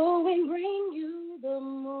will go and bring you the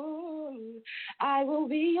moon. I will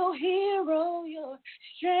be your hero, your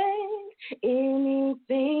strength,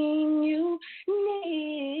 anything you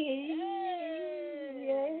need.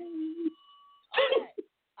 Hey.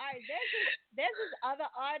 All right. There's this other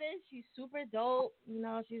artist. She's super dope. You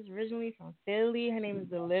know, she's originally from Philly. Her name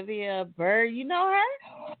is Olivia Bird. You know her?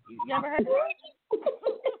 You ever heard of her?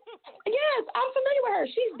 Yes, I'm familiar with her.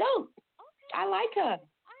 She's dope. Okay. I like her.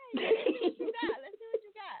 All right, let's see what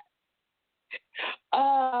you got.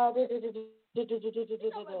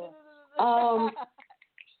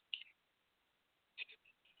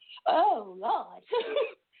 Oh Lord.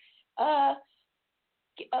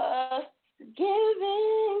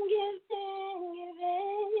 Giving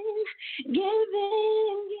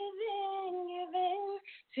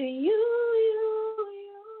to you.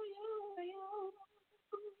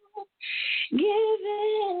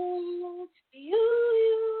 Giving to you.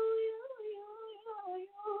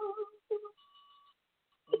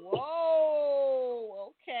 Whoa.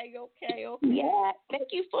 Okay. Yeah. Thank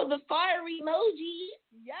you for the fire emoji.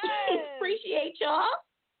 Yes. Appreciate y'all.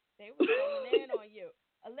 They were going in on you.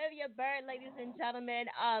 Olivia Bird, ladies and gentlemen,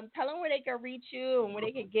 tell them where they can reach you and where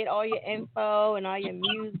they can get all your info and all your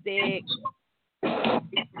music.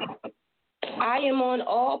 I am on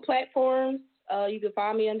all platforms. You can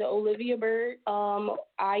find me under Olivia Bird. I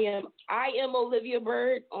am Olivia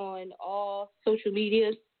Bird on all social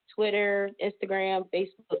medias, Twitter, Instagram,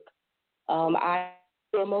 Facebook. I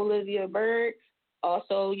am Olivia Bird.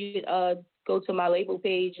 Also, you can go to my label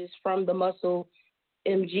page. It's From the Muscle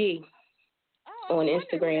MG on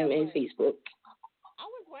Instagram and Facebook. I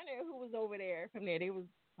was wondering who was over there from there. They was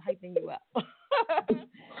hyping you up. I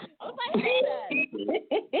was like, hey,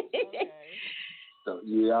 okay. So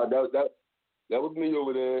yeah, that was me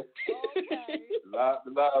over there. Okay. The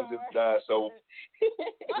live just died, so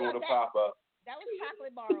we're going to pop up. That was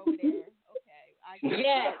Chocolate Bar over there. Okay.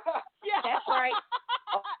 Yeah, that's right.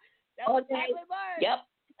 That was Chocolate Bar. Yep.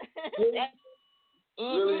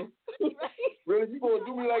 Really? Really? You gonna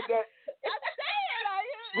do me like that? I'm saying,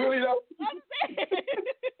 really though? I'm saying.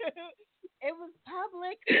 It was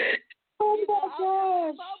public. Oh my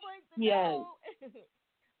gosh. Public. Yes. All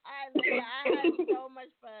right, Leah, I had so much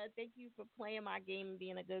fun. Thank you for playing my game and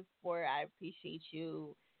being a good sport. I appreciate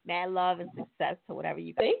you. Mad love and success to whatever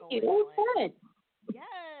you got going on. Thank you. It was fun. Yes.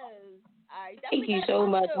 right, Thank you so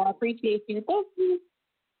much. I appreciate you. Thank you.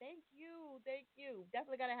 Thank you.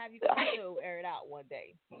 Definitely gotta have you come to air it out one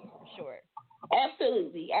day, for sure.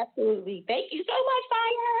 Absolutely. Thank you so much,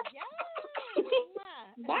 Fire. Yeah.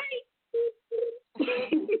 Bye.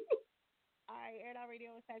 All right, Air It Out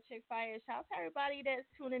Radio with Fiyachick Fire. Shout out to everybody that's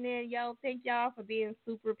tuning in. Yo, thank y'all for being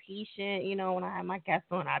super patient. You know, when I have my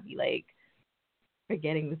guests on, I'd be like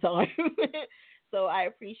forgetting the time. So I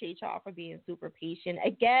appreciate y'all for being super patient.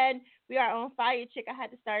 Again, we are on Fiyachick. I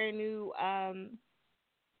had to start a new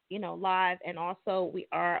live, and also we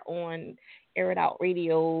are on Air It Out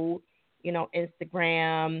Radio,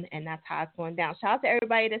 Instagram, and that's how it's going down. Shout out to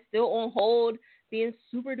everybody that's still on hold, being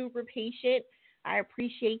super duper patient. I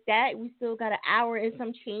appreciate that. We still got an hour and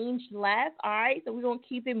some change left. All right, so we're going to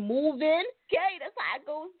keep it moving. Okay, that's how it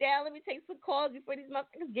goes down. Let me take some calls before these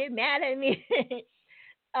motherfuckers get mad at me.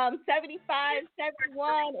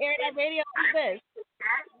 7571, Air It Out Radio. Who's this?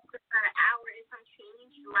 Got an hour and some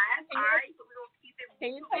change left. All right, so we're going to keep it moving.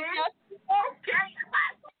 Can you take your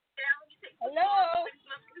Hello?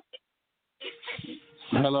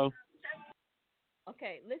 Hello.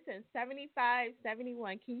 Okay, listen,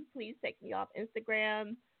 7571, can you please take me off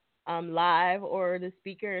Instagram live or the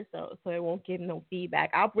speaker so it won't give no feedback?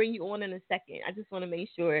 I'll bring you on in a second. I just want to make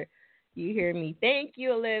sure you hear me. Thank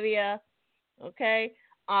you, Olivia. Okay.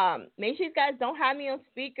 Make sure you guys don't have me on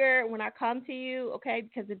speaker when I come to you, okay,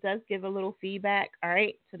 because it does give a little feedback, all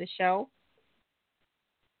right, to the show.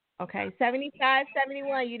 Okay,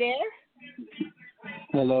 7571, you there?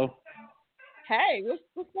 Hello. Hey,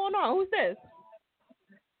 what's going on? Who's this?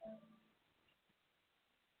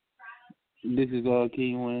 This is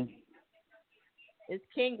King Win. It's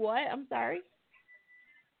King what? I'm sorry.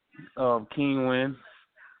 King Win.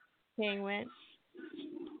 King Win.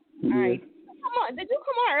 Yeah. All right. Come on. Did you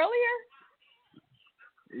come on earlier?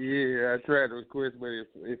 Yeah, I tried to request, but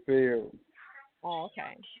it failed. Oh,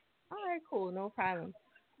 okay. All right, cool. No problem.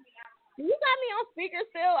 You got me on speaker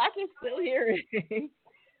still? I can still hear it.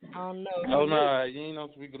 I don't know. Oh, no, you ain't on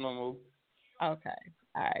speaker no more. Okay.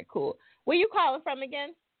 All right, cool. Where you calling from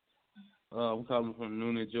again? I'm calling from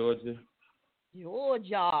Noonan, Georgia.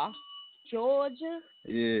 Georgia?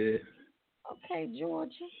 Yeah. Okay,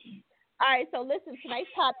 Georgia. All right, so listen, tonight's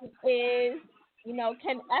topic is, can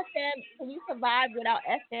you survive without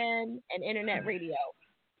FM and internet radio?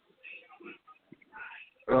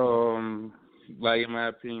 Like in my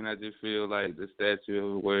opinion, I just feel like the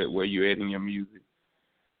statue of where you at in your music.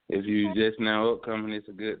 If you just now upcoming, it's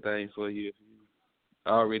a good thing for you. If you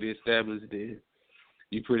already established it,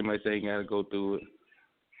 you pretty much ain't got to go through it.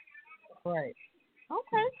 Right.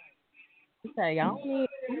 Okay. Okay, y'all need.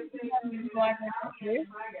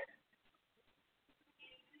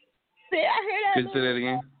 See, I hear that. Could you say that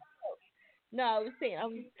again? No, I was saying.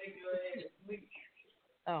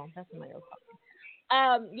 Oh, that's somebody else talking.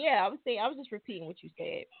 Yeah, I was saying. I was just repeating what you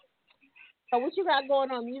said. So, what you got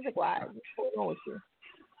going on music-wise? What's going on with you?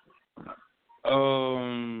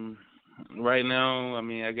 Right now, I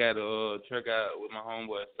mean, I got a track out with my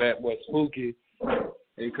homeboy Fatboy Spooky.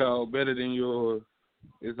 It's called Better Than Yours.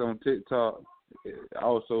 It's on TikTok.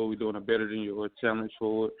 Also, we're doing a Better Than Yours challenge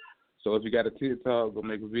for it. So if you got a TikTok, go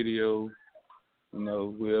make a video.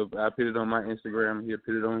 I put it on my Instagram. He'll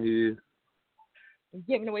put it on his. You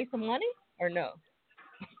giving away some money or no?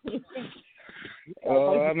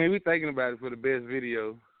 I mean, we're thinking about it for the best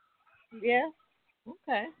video. Yeah.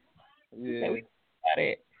 Okay. Yeah. Okay, got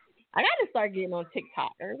it. I gotta start getting on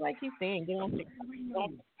TikTok. Everybody keeps saying get on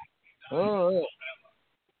TikTok. Oh,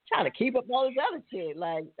 trying to keep up all this other shit.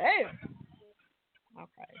 Like, damn.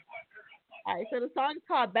 Okay. All right. So the song's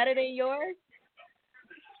called "Better Than Yours."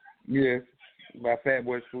 Yes, by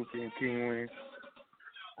Fatboy Spooky and King Wayne.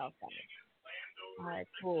 Okay. All right.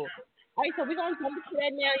 Cool. All right. So we're gonna jump into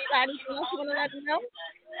that now. You got anything else you wanna let me know?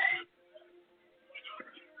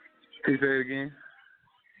 Can you say it again?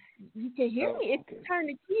 You can hear me. It's turn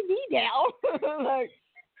the TV down. Like,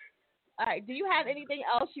 all right. Do you have anything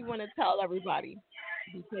else you want to tell everybody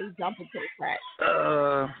before you jump into the track?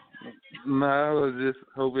 No, I was just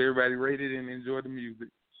hope everybody rated and enjoy the music.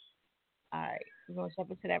 All right. We're going to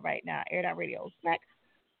jump into that right now. Air It Out Radio. Next.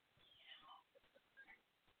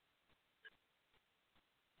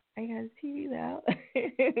 I got his TV loud.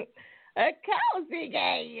 A cozy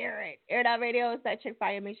can't hear it. Air It Out Radio. It's that Chick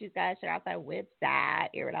Fire. Make sure you guys check out that website,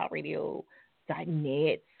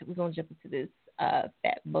 airitoutradio.net. We're going to jump into this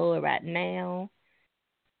fat boy right now.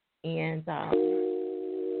 And Better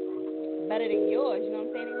Than Yours. You know what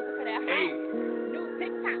I'm saying? They looking for that hot new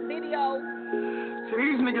TikTok video. See,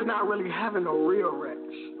 these niggas not really having no real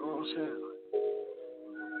rats. You know what I'm saying?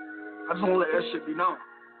 I just want to let that shit be known.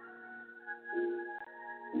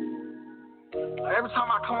 Every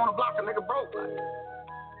time I come on the block, a nigga broke. Like,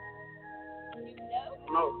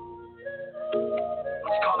 no. I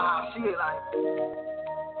just call it how I see it, like.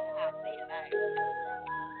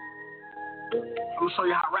 I'm gonna show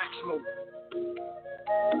you how racks move.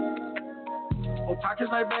 Oh,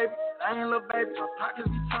 pockets like baby, I ain't little baby. My pockets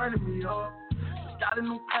be turning me up. Just got a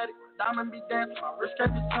new paddock, diamond be dancing. My wrist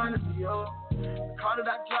can't be turning me up. The car that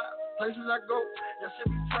I drive, places I go, that shit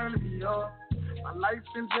be turning me up. My life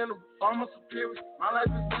in general, far more superior. My life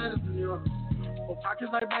is better than yours. Oh, pockets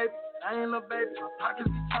like baby, I ain't little baby. My pockets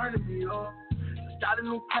be turning me up. Just got a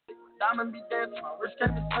new paddock, diamond be dancing. My wrist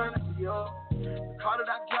can't be turning me up. The car that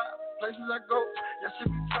I drive, places I go, that shit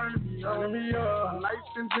be turning me up. My life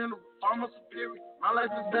in general, far more superior. My life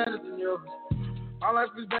is better than yours. My life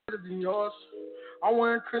is better than yours. I'm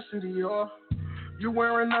wearing Christian Dior. You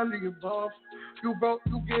wearing under your buff. You broke,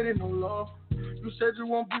 you getting no love. You said you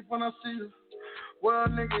won't beef when I see you. Well,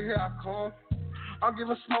 nigga, here I come. I'm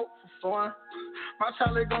giving smoke for fun. My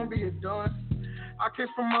child ain't gonna be a done. I came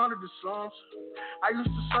from under the slums. I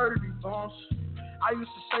used to serve these bums. I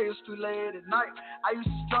used to say it's too late at night. I used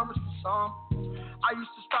to strum for some. I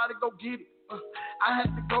used to try to go get it. I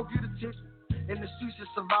had to go get a ticket. In the streets to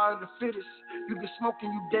survive the fittest. You get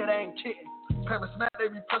smoking, you dead, I ain't kidding. Parents mad, they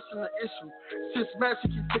be pressing the issue. Since mad, she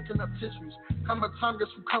keep picking up tissues. Come a time, guess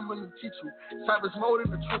who coming to teach you? Savage mode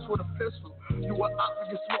in the trench with a pistol. You a op,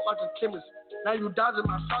 you get smoked like a chemist. Now you dodging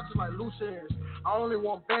my shots like loose ends. I only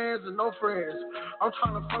want bands and no friends. I'm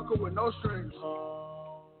trying to fuck her with no strings.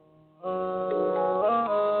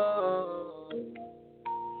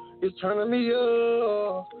 It's turning me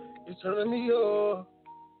up. It's turning me up.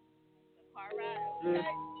 Yeah.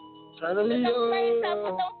 Turning me up. Put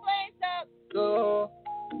them flames up.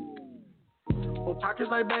 Oh, pockets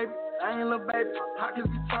like baby, I ain't little baby. My pockets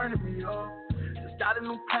be turning me up. Just got a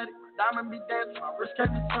new paddock, diamond be dancing. My wrist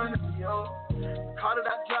can't be turning me up. The car that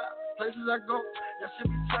I drive, places I go, that shit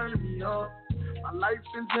be turning me up. My life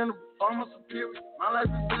in general, far more superior. My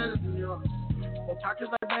life is better than yours. Oh,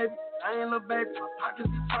 pockets like baby, I ain't little baby. My pockets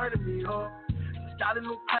be turning me up. Just got a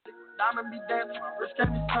new paddock, diamond be dancing. My wrist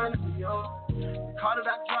can't be turning me up. The car that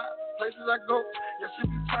I drive, places I go, that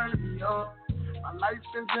shit be turning me up. My life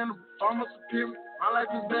in general, far more superior. My life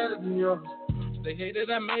is better than yours. They hate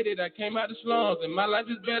that I made it, I came out the slums, and my life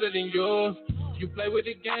is better than yours. You play with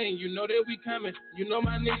the game, you know that we coming, you know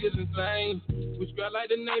my niggas insane. We scrap like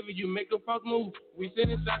the Navy, you make a fuck move, we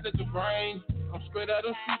sending shots at your brain. I'm straight out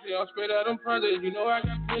of streets, I'm straight out of projects, you know I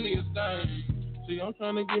got plenty of things. See, I'm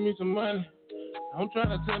trying to give me some money, I'm trying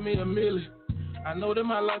to tell me a million. I know that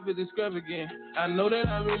my life is extravagant. I know that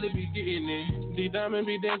I really be getting it. These diamonds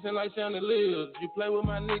be dancing like chandeliers. You play with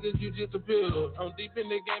my niggas, you just appear. I'm deep in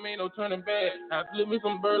the game, ain't no turning back. I flip me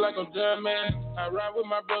some bird like I'm John Man. I ride with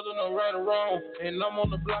my brother, no right or wrong. And I'm on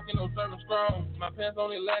the block and no serving strong. My pants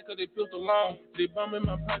only lack cause they feel so long. They bum in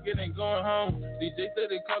my pocket, ain't going home. DJ said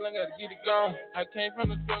they calling, gotta get it gone. I came from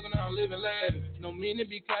the struggle, now I'm living lavish. No mean to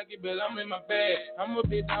be cocky, but I'm in my bag. I'm a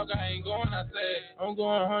big dog, I ain't going outside. I'm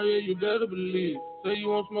going hard, yeah, you better believe. Say you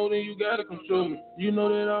want smoke, then you gotta control me. You know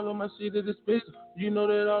that all of my shit is expensive. You know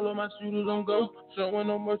that all of my shooters don't go. Showing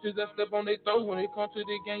no mercy, I step on their throat. When it comes to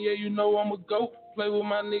the game, yeah, you know I'm a go. Play with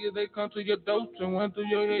my niggas, they come to your door. And one through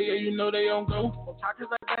your head, yeah, you know they don't go. My pockets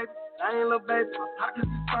like baby, I ain't little baby. My pockets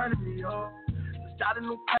be turning me up. Just got a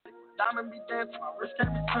new paddock, diamond be dancing. My wrist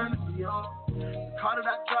can't be turning me up. The car that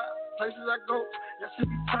I drive, places I go, that shit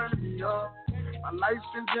be turning me up. My life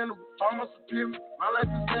in general, far more superior. My life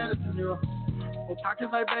is better than yours. My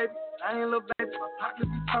pockets like baby, I ain't little baby. My pockets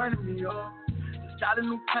be turning me up. Just got a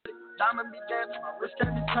new paddock, diamond be dancing. My wrist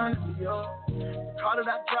can't be turning me up. The car that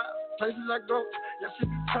I drive, places I go, that shit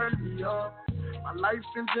be turning me up. My life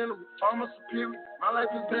in general, far more superior. My life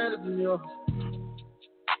is better than yours.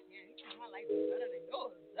 My life is better than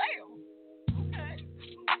yours. Damn. Okay.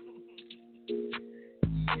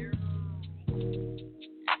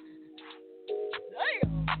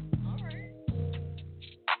 Damn. All right.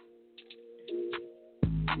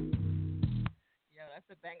 Yo, that's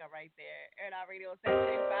a banger right there. Air Out Radio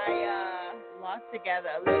session by Lost Together,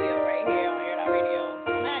 Olivia, right here on Air Out Radio.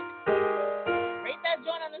 Mac. Rate that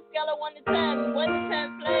joint on the scale of 1 to 10. 1 to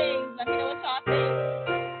 10 plays. Let me know what y'all think.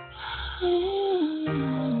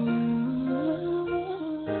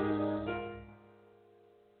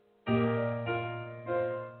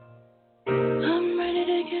 I'm ready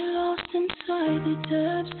to get lost inside the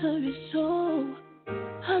depths of your soul.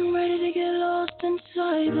 I'm ready to get lost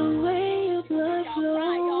inside the way your blood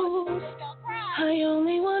flows. I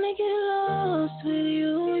only wanna get lost with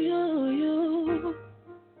you, you.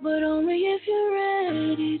 But only if you're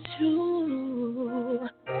ready to.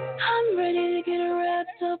 I'm ready to get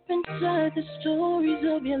wrapped up inside the the stories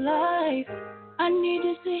of your life. I need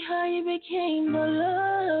to see how you became the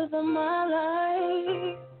love of my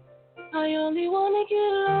life. I only wanna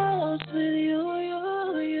get lost with you,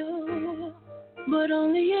 but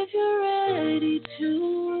only if you're ready to.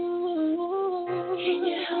 Can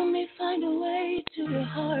you help me find a way to your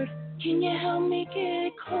heart? Can you help me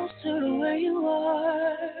get closer to where you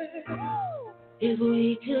are? If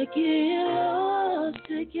we could get lost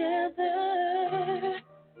together,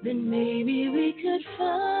 then maybe we could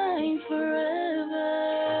find forever.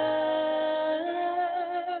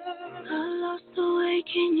 I lost the way,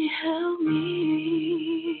 can you help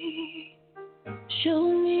me? Show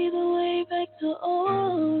me the way back to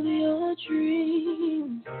all your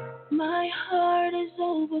dreams. My heart is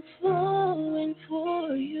overflowing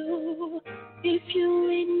for you. If you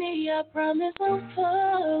lead me, I promise I'll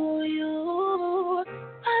follow you.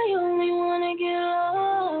 I only wanna get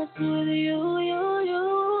lost with you.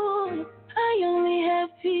 I only have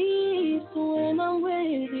peace when I'm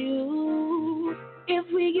with you. If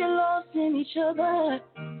we get lost in each other,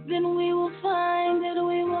 then we will find that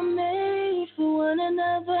we were made for one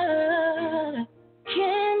another.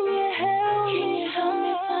 Can you help me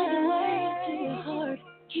find a way to your heart?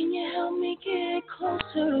 Can you help me get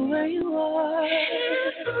closer to where you are?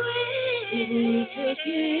 If we could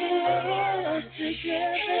get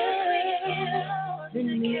together, then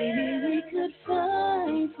maybe we could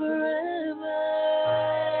find forever.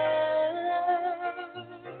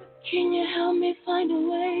 Can you help me find a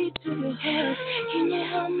way to your heart? Can you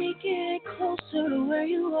help me get closer to where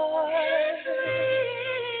you are?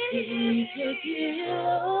 If we could get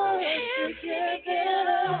lost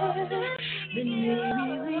together, then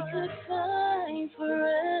maybe we could find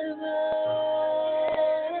forever.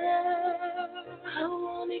 I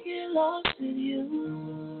wanna get lost with you.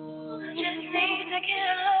 Just need to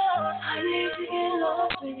get lost. I need to get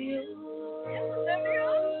lost with you.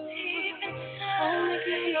 Deep inside, I wanna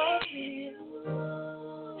get lost with you.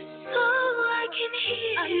 So I can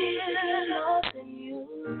hear. I need to get lost in you.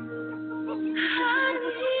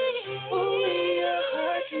 Only your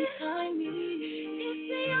heart can find me.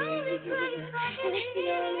 It's the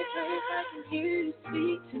only place I can hear you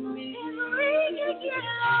speak to me. If we could get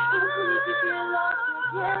lost together,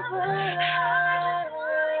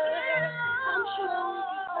 I'm sure we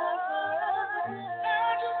could fly forever. I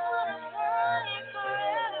just wanna fly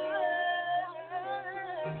forever.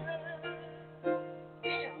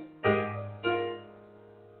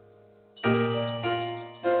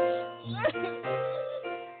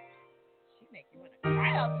 She make you wanna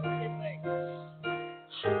cry out this thing.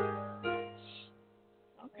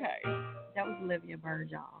 Okay, that was Olivia Bird,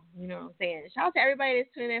 y'all. You know what I'm saying? Shout out to everybody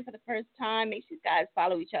that's tuning in for the first time. Make sure you guys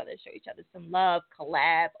follow each other, show each other some love,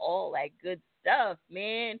 collab, all that good stuff,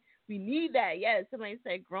 man. We need that. Yes, somebody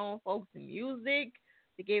said grown folks in music.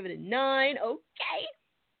 They gave it a 9. Okay.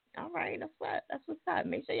 All right, that's what's up.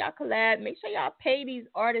 Make sure y'all collab. Make sure y'all pay these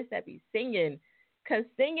artists that be singing. Because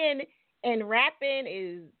singing and rapping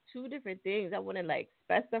is two different things. I want to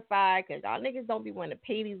specify because y'all niggas don't be wanting to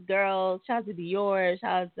pay these girls. Shout out to Dior.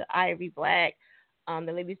 Shout out to Ivy Black.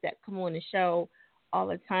 The ladies that come on the show all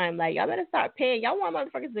the time. Like, y'all better start paying. Y'all want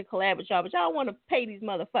motherfuckers to collab with y'all, but y'all want to pay these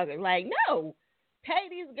motherfuckers. Like, no. Pay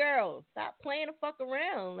these girls. Stop playing the fuck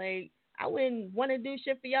around. Like, I wouldn't want to do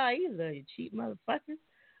shit for y'all either, you cheap motherfuckers.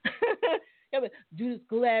 Y'all better do this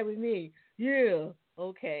collab with me. Yeah.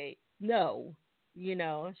 Okay. No. You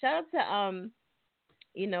know. Shout out to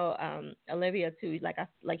Olivia too.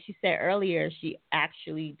 Like she said earlier, she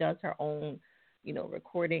actually does her own,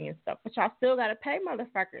 recording and stuff. But y'all still gotta pay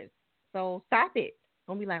motherfuckers. So stop it.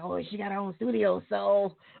 Don't be like, oh, she got her own studio,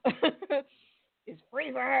 so it's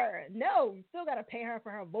free for her. No, you still gotta pay her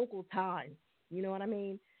for her vocal time. You know what I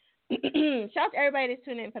mean? Shout out to everybody that's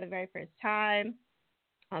tuning in for the very first time.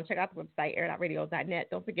 Check out the website, AirToutradio.net.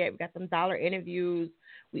 Don't forget, we got some dollar interviews.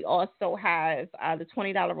 We also have the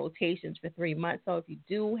 $20 rotations for 3 months. So if you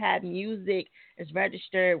do have music, it's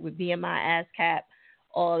registered with BMI, ASCAP,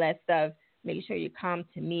 all that stuff. Make sure you come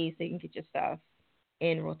to me so you can get your stuff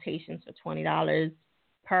in rotations for $20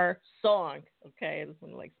 per song. Okay, I just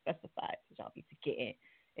want to specify it because y'all be forgetting.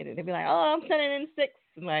 And then they'll be like, oh, I'm sending in 6.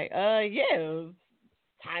 I'm like, yeah,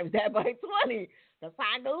 times that by 20. The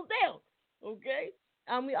sign goes down. Okay.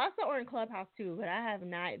 We also are in Clubhouse too, but I have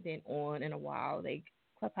not been on in a while.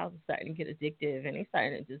 Clubhouse is starting to get addictive, and they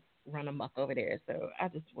starting to just run amok over there. So I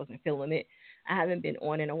just wasn't feeling it. I haven't been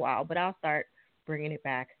on in a while, but I'll start bringing it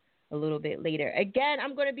back a little bit later. Again,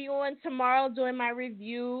 I'm going to be on tomorrow doing my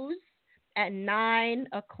reviews at 9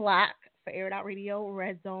 o'clock for Air It Out Radio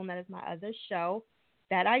Red Zone. That is my other show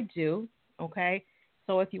that I do. Okay,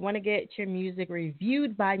 So if you want to get your music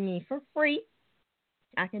reviewed by me for free,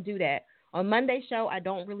 I can do that. On Monday's show, I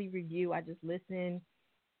don't really review. I just listen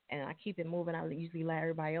and I keep it moving. I usually let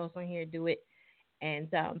everybody else on here do it.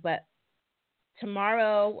 And but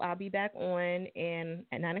tomorrow I'll be back on and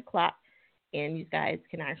at 9 o'clock, and you guys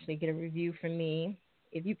can actually get a review from me.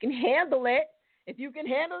 If you can handle it, if you can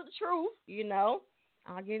handle the truth,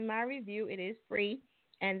 I'll give my review. It is free.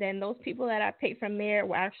 And then those people that I pick from there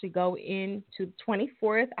will actually go into the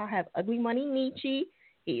 24th. I'll have Ugly Money Nietzsche.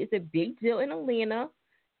 He is a big deal in Atlanta,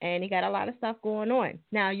 and he got a lot of stuff going on.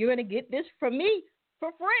 Now, you're going to get this from me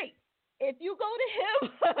for free. If you go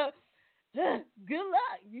to him, good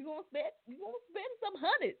luck. You're going to spend some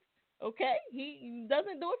hundreds, okay? He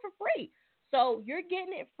doesn't do it for free. So you're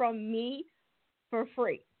getting it from me for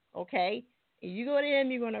free, okay? You go to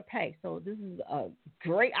him, you're going to pay. So this is a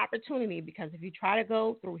great opportunity because if you try to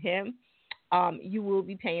go through him, you will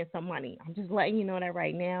be paying some money. I'm just letting you know that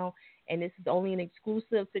right now. And this is only an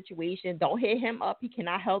exclusive situation. Don't hit him up. He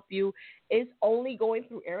cannot help you. It's only going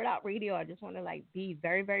through AirToutradio. I just want to be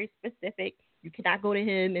very, very specific. You cannot go to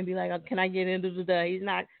him and be like, oh, can I get into the day? He's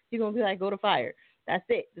going to be like, go to fire. That's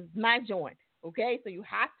it. This is my joint. Okay. So you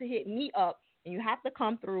have to hit me up and you have to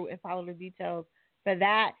come through and follow the details for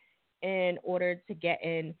that in order to get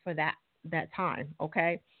in for that time,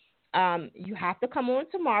 okay? You have to come on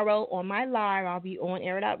tomorrow on my live. I'll be on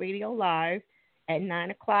AirToutradio live at 9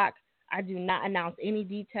 o'clock. I do not announce any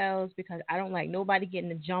details because I don't like nobody getting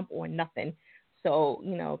a jump on nothing. So,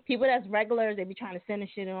 people that's regulars, they be trying to send the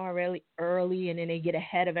shit on really early and then they get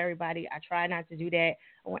ahead of everybody. I try not to do that.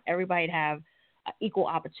 I want everybody to have an equal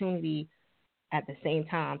opportunity at the same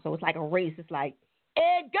time. So it's like a race. It's like,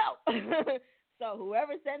 and go! So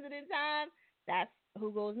whoever sends it in time, that's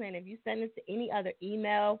who goes in. If you send it to any other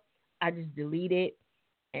email, I just delete it,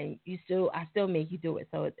 and I still make you do it.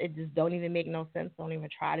 So it just don't even make no sense. Don't even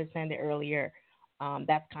try to send it earlier.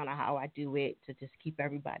 That's kind of how I do it to just keep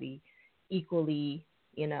everybody equally,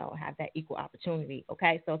 have that equal opportunity.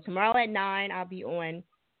 Okay, so tomorrow at 9, I'll be on,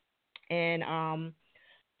 and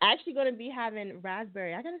actually going to be having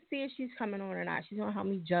Raspberry. I got to see if she's coming on or not. She's going to help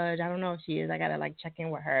me judge. I don't know if she is. I got to check in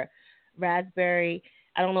with her. Raspberry.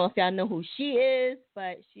 I don't know if y'all know who she is,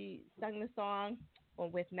 but she sung the song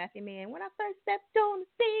with Method Man, When I First Stepped on the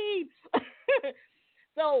Stage.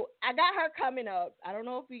 So I got her coming up. I don't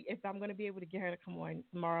know if I'm going to be able to get her to come on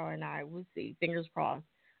tomorrow or not. We'll see. Fingers crossed.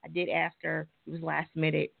 I did ask her. It was last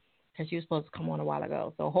minute because she was supposed to come on a while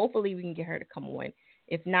ago. So hopefully we can get her to come on.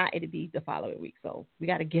 If not, it'll be the following week. So we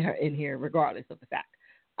got to get her in here regardless of the fact.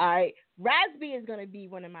 All right, Raspy is going to be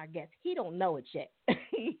one of my guests. He don't know it yet.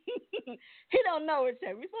 He don't know it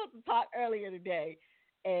yet. We're supposed to talk earlier today,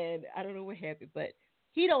 and I don't know what happened, but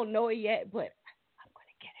he don't know it yet, but I'm going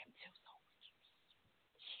to get him too.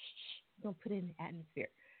 So I'm going to put it in the atmosphere.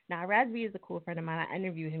 Now, Raspy is a cool friend of mine. I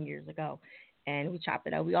interviewed him years ago, and we chopped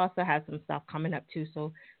it up. We also have some stuff coming up, too,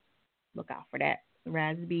 so look out for that.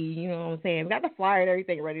 Raspy, you know what I'm saying? We got the flyer and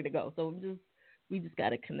everything ready to go, so we just got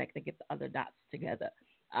to connect and get the other dots together.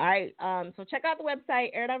 All right, so check out the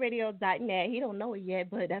website, AirToutradio.net. He don't know it yet,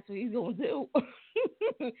 but that's what he's going to do.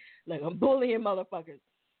 I'm bullying motherfuckers.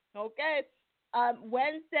 Okay,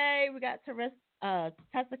 Wednesday, we got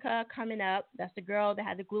Tessica coming up. That's the girl that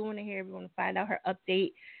had the glue in her hair. We want to find out her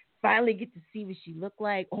update, finally get to see what she looked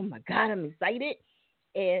like. Oh, my God, I'm excited.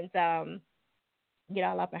 And get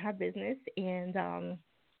all up in her business. And,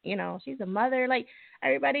 she's a mother.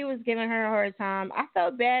 Everybody was giving her a hard time. I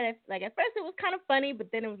felt bad. At first it was kind of funny, but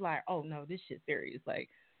then it was like, oh, no, this shit's serious.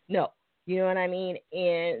 No, you know what I mean?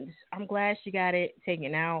 And I'm glad she got it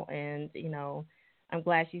taken out. And, I'm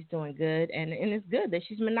glad she's doing good. And it's good that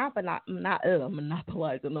she's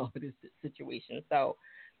monopolizing off of this situation. So,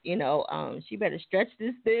 she better stretch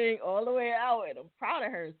this thing all the way out. And I'm proud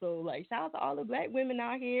of her. So, shout out to all the black women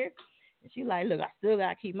out here. And she's like, look, I still got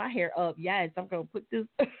to keep my hair up. Yes, I'm going to put this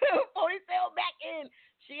ponytail back in.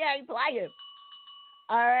 She ain't playing.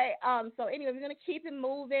 All right. So anyway, we're going to keep it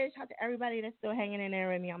moving. Shout out to everybody that's still hanging in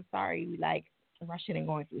there with me. I'm sorry we rushing and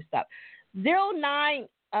going through stuff.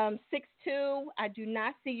 0962, I do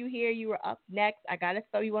not see you here. You are up next. I got to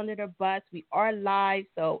throw you under the bus. We are live,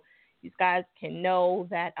 so you guys can know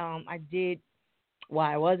that I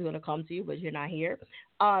was going to come to you, but you're not here.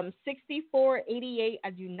 6488,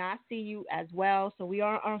 I do not see you as well. So we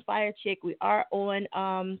are on Fiyachick. We are on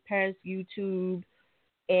Paris YouTube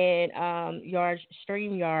and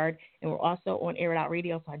StreamYard, and we're also on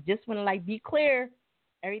AirToutradio. So I just want to be clear,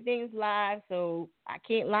 everything's live. So I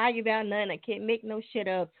can't lie about nothing. I can't make no shit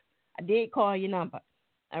up. I did call your number.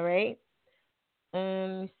 All right. Let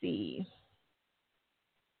me see.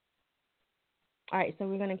 All right, so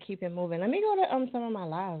we're gonna keep it moving. Let me go to some of my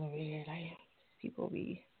lives over here. Like people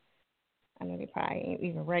be, I know they probably ain't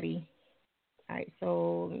even ready. All right,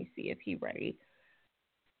 so let me see if he ready.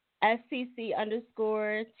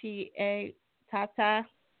 SCC_TA Tata,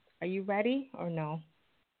 are you ready or no?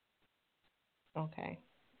 Okay,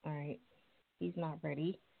 all right, he's not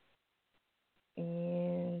ready.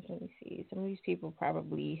 And let me see, some of these people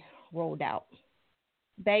probably rolled out.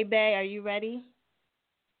 Baby, are you ready?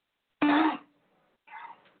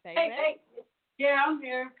 Baby? Hey. Yeah, I'm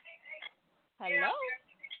here. Hello?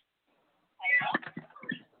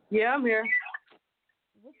 Yeah, I'm here.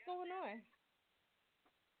 What's going on?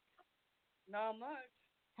 Not much.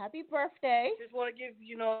 Happy birthday. Just want to give,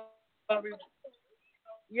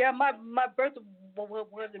 yeah, my birthday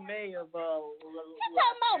was in May of, You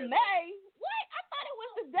talking about May? What? I thought it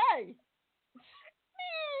was today.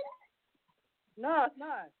 Man. No, it's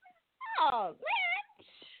not. Oh, man.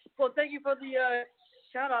 Well, thank you for the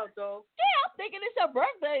shout out, though. Yeah, I'm thinking it's your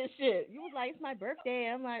birthday and shit. You was like, it's my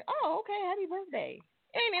birthday. I'm like, oh, okay, happy birthday.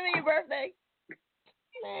 Ain't even your birthday.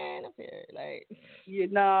 Man, up here, like. Yeah,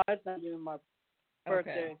 no, it's not even my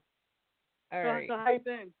birthday. Okay. All right. So how you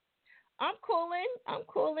been? I'm cooling.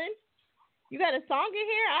 You got a song in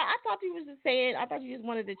here? I thought you was just saying, I thought you just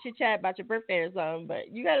wanted to chit chat about your birthday or something,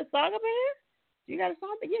 but you got a song up in here? You got a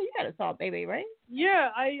song? Yeah, you got a song, baby, right? Yeah,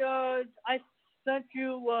 I sent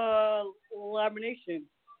you lamination.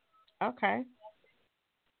 Okay.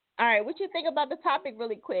 All right, what you think about the topic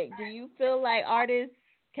really quick? Do you feel like artists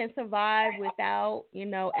can survive without,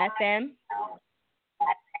 FM?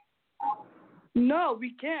 No,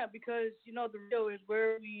 we can't because, the radio is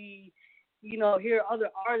where we, hear other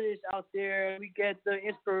artists out there. We get the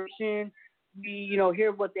inspiration. We,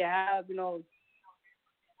 hear what they have, we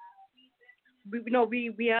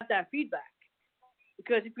have that feedback.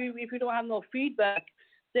 Because if we don't have no feedback,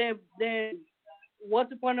 then what's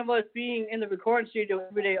the point of us being in the recording studio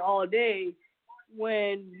every day, all day,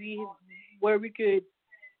 where we could,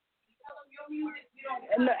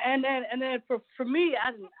 and then for me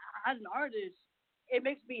as an artist, it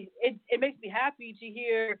makes me happy to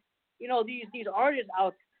hear these artists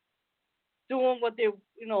out doing what they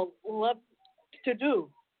love to do.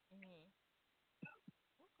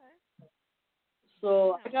 Okay.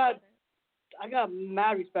 So I got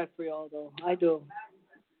mad respect for y'all though. I do. Okay. All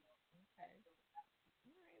right.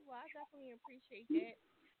 Well, I definitely appreciate that.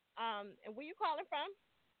 And where you calling from?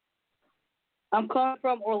 I'm calling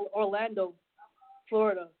from Orlando,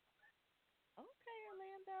 Florida. Okay,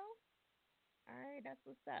 Orlando. All right, that's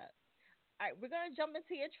what's up. All right, we're gonna jump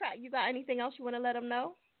into your track. You got anything else you want to let them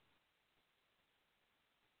know?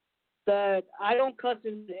 That I don't cuss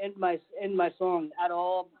in my song at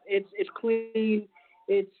all. It's clean.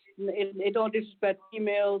 It don't disrespect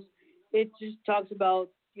females. It just talks about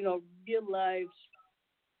real life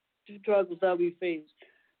struggles that we face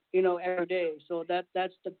every day. So that's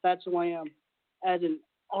who I am as an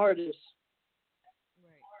artist.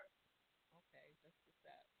 Right. Okay, that's what's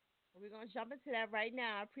up. Well, we're gonna jump into that right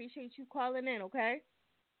now. I appreciate you calling in. Okay.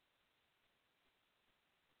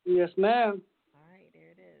 Yes, ma'am. All right, there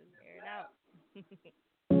it is. Air it out.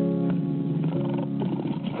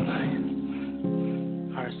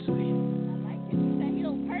 ARTSIT. I like it. You said you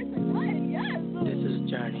don't curse and cut. Yes. This is a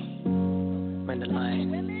journey. When the lion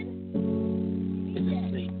is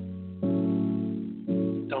asleep,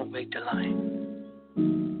 don't wake the lion.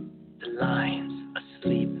 The lion's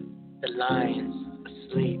asleep. The lion's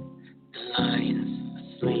asleep. The lion's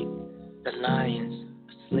asleep. The lion's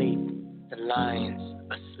asleep. The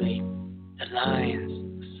lion's asleep. The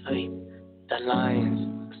lion's asleep. The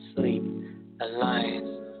lion's asleep. The lion's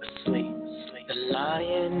asleep. The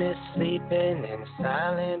lion is sleeping in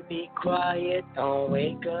silence. Be quiet, don't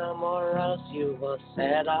wake him, or else you will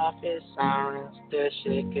set off his sirens. The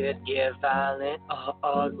shit could get violent or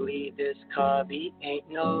ugly. This cubby ain't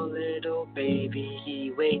no little baby.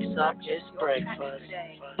 He wakes up, it's breakfast.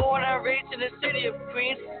 Born and raised in the city of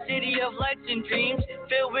Queens, city of lights and dreams,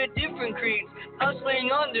 filled with different creeds, hustling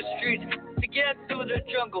on the streets to get through the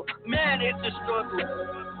jungle. Man, it's a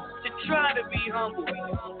struggle to try to be humble.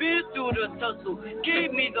 Been through the tussle,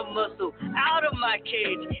 gave me the muscle, out of my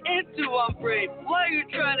cage, into I'm brave. Why you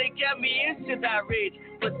trying to get me into that rage?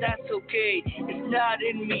 But that's okay, it's not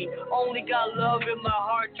in me. Only got love in my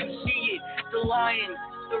heart, you see it. The lion,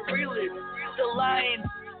 the realest, the lion,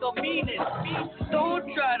 the meanest.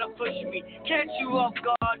 Don't try to push me, catch you off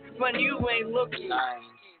guard when you ain't looking. The lion's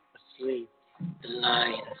asleep. The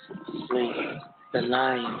lion's asleep. The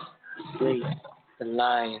lion's asleep. The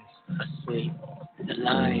lion's asleep. The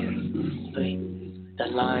lion's asleep. The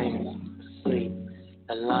lion's asleep.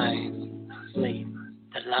 The lion's asleep.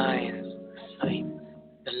 The lion's asleep.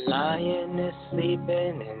 lion is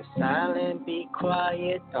sleeping in silent, be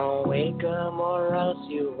quiet, don't wake him or else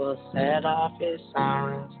you will set off his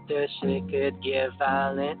sirens. The shit could get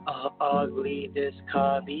violent or ugly, this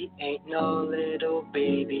cubby ain't no little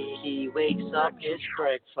baby, he wakes up, it's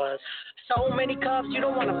breakfast. So many cubs, you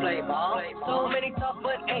don't wanna play ball. So many tough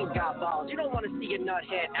but ain't got balls. You don't wanna see a nut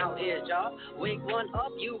head out here, y'all. Wake one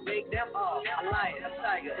up, you wake them all. A lion, a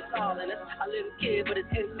tiger, it's all in us. A little kid, but his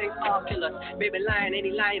instincts all killers. Baby lion ain't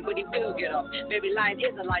he lying, but he will get up. Baby lion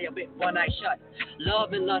is a liar with one eye shut.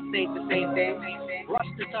 Love and lust ain't the same thing. Rush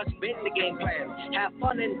to touch, been the game plan. Have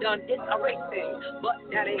fun and done, it's a race thing. But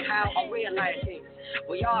that ain't how a real lion thinks.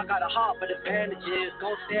 We all got a heart for the advantages.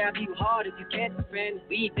 Gon' stab you hard if you can't defend.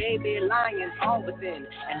 We baby lions all within.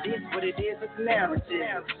 And this what it is, it's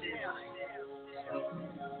narrative.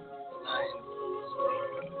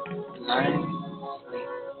 The lion sleep.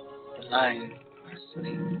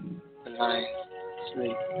 The lion sleep.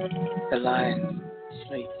 The lion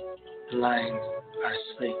sleep. The lions are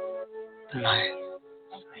asleep. The lions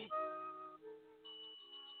sleep.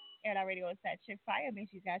 Air It Out Radio is that chick fire.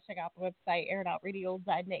 Make sure you guys check out the website,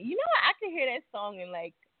 airittoutradio.net. You know what? I can hear that song in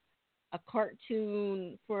like a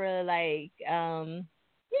cartoon for like,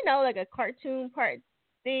 like a cartoon part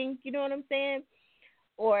thing. You know what I'm saying?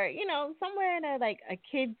 Or, somewhere in a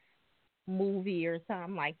kid's movie or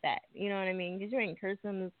something like that. You know what I mean? Because you're in cursive,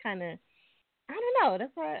 it's kind of, I don't know.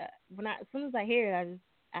 That's why as soon as I hear it,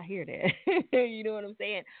 I hear that. You know what I'm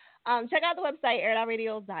saying? Check out the website,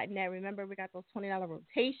 airitoutradio.net. Remember, we got those $20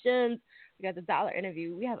 rotations. We got the $1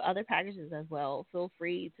 interview. We have other packages as well. Feel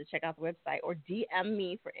free to check out the website or DM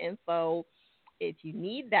me for info if you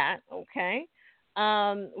need that, okay?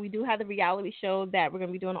 We do have the reality show that we're going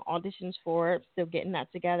to be doing auditions for. Still getting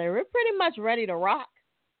that together. We're pretty much ready to rock.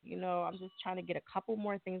 I'm just trying to get a couple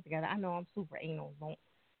more things together. I know I'm super anal. Don't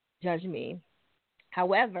judge me.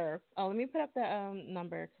 However, let me put up the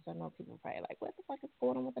number because I know people are probably like, what the fuck is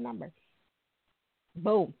going on with the number?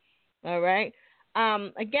 Boom. All right.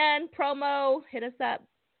 Again, promo, hit us up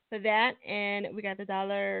for that. And we got the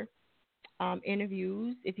 $1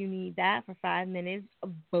 interviews if you need that for 5 minutes.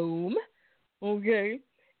 Boom. Okay.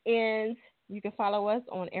 And you can follow us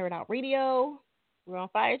on Air It Out Radio. We're on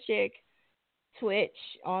Fiyachick, Twitch,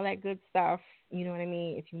 all that good stuff. You know what I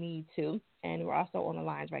mean? If you need to. And we're also on the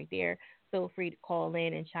lines right there. Feel free to call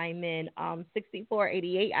in and chime in.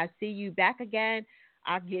 6488, I see you back again.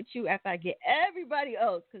 I'll get you after I get everybody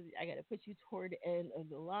else because I got to put you toward the end of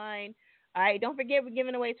the line. All right, don't forget we're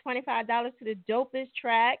giving away $25 to the dopest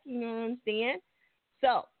track. You know what I'm saying?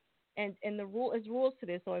 So, and the rules to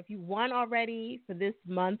this. So if you won already for this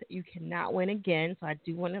month, you cannot win again. So I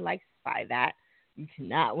do want to spy that. You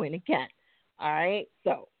cannot win again. All right?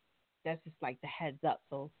 So that's just like the heads up.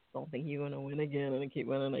 So don't think you're going to win again and keep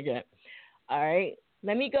winning again. All right.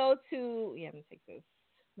 Let me go to, let me take this.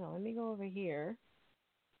 No, let me go over here.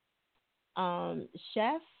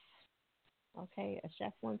 Chef. Okay, a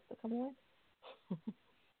chef wants to come on.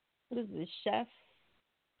 What is this? Chef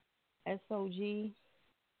SOG.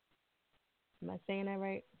 Am I saying that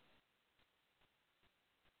right?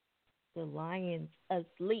 The lion's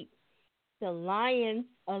asleep. The lion's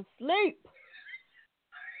asleep.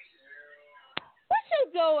 What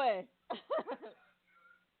you doing? What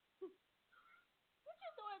you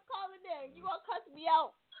doing calling in? You gonna cuss me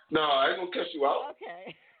out? No, I ain't gonna cuss you out.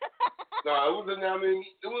 Okay. No, it was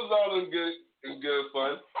all in good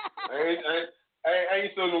fun. I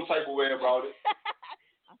ain't feeling no type of way about it.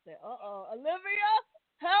 I said, Olivia,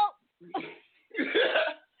 help. Help,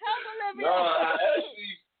 Olivia. No,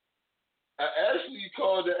 I actually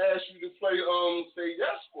called to ask you to play Say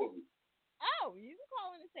Yes for me. Oh, you can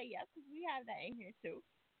call in and say yes because we have that in here too.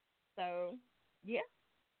 So, yeah,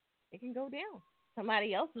 it can go down.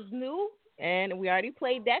 Somebody else is new, and we already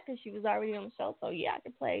played that because she was already on the show. So, yeah, I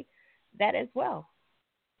can play that as well.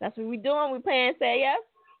 That's what we're doing. We're playing Say Yes?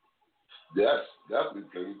 Yes, definitely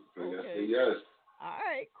play Say Yes. All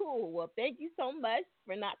right, cool. Well, thank you so much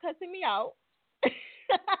for not cussing me out.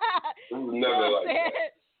 Never like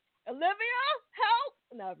that. Olivia, help!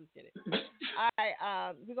 No, I'm just kidding. All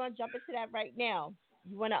right, we're gonna jump into that right now.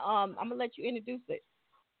 You wanna? I'm gonna let you introduce it.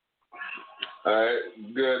 All right,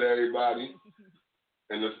 good everybody.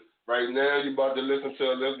 And right now you're about to listen to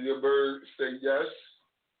Olivia Bird Say Yes.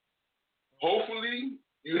 Hopefully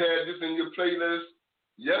you had this in your playlist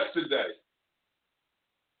yesterday.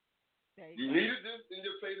 You needed this in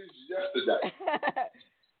your playlist yesterday.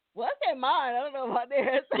 Well, it's in mine. I don't know about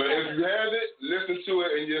theirs. But if you have it, listen to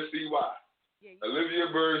it and you'll see why. Olivia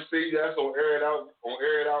Bird Say Yes on Air It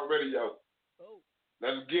Out Radio. Oh.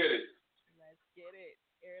 Let's get it. Let's get it.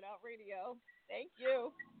 Air It Out Radio. Thank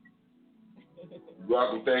you.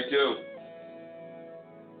 Welcome. Thank you.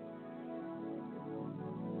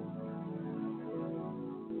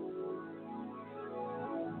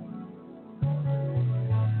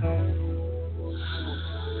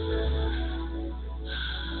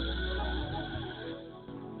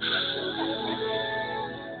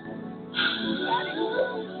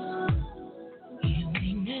 You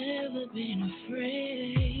ain't never been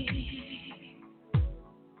afraid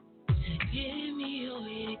to give me all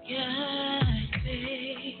you got,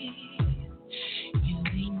 babe. You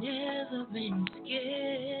ain't never been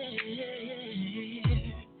scared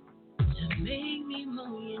to make me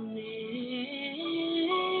moan your name.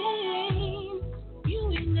 You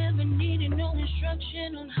ain't never needed no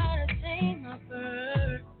instruction on how to tame my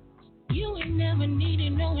bird. You ain't never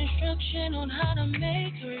needed no instruction on how to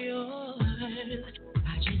make her yours.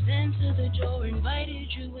 I just entered the door,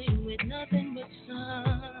 invited you in with nothing but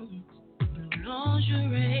sun. Blue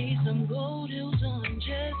lingerie, some gold heels on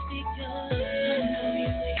just because. I know you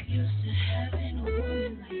ain't used to having a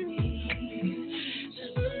woman like me. So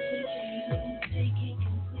you taking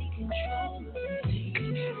complete control of me.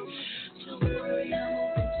 Don't worry, I'm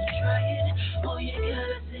open to try it. All you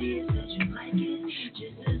gotta say is that you like it,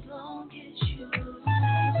 just as long as you like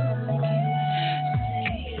it. Say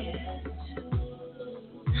yes to.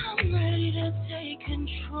 I'm ready to take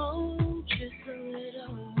control just a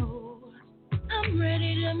little. I'm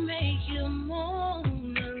ready to make you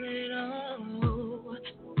moan a little.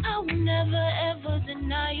 I will never ever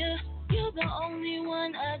deny you. You're the only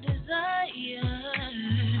one I desire.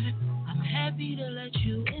 I'm happy to let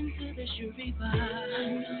you into the Shariba. I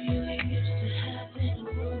know you ain't used to having a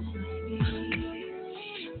woman like me.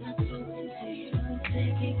 That's open to you,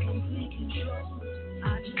 taking complete control. I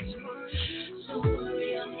just want you. Don't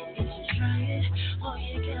worry, I'm open to try it. All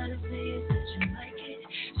you gotta say is that you like it,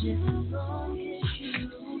 just as long as you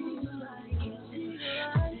like it.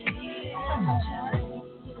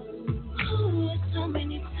 Oh, so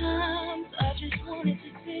many times I just wanted to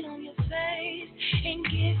sit on your face and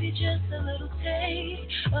give you just a little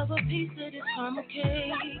taste of a piece of this caramel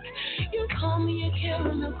cake. You call me a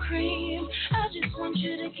caramel cream. I just want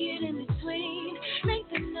you to get in between. Make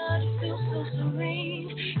the night feel so serene.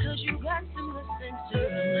 Cause you got to listen to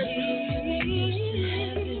me.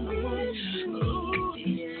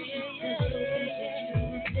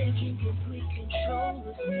 Taking complete control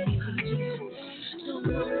of me. Don't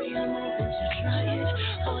worry, I'm open to try it.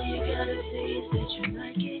 All you gotta say is that you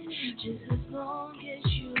like it, just as long as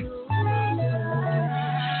you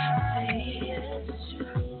say yes to.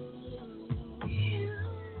 You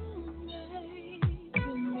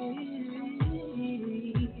make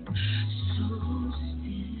me so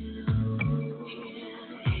still.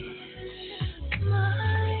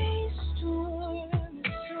 My storm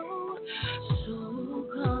is so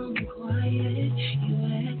calm and quiet. You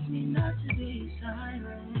ask me not to be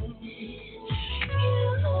silent. You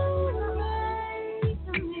write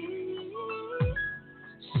to me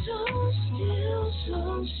so still, so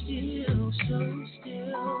still, so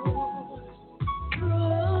still.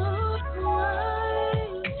 Brought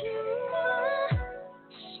right to my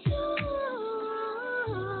soul.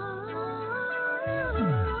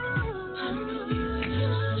 I know you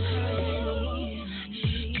used to hurt me.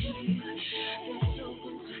 That's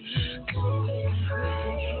open to you, so you can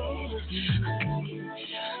control it. I know you like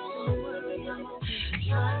that. Don't worry, I'm open to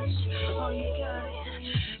try it. All you got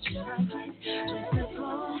is just like it, just as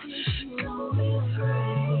long as you don't be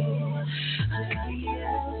afraid. I say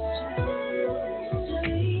yes to,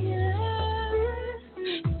 say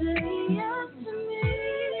yes to me,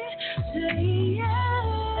 say yes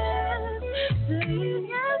to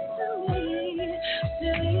me,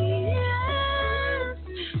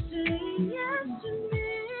 say yes to me,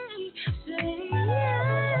 say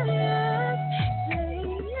yes, say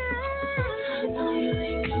yes. I know you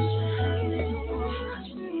ain't used to having a woman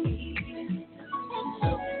like me. It's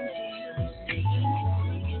open to you, taking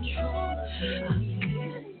complete control.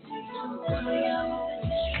 Don't worry, I'm open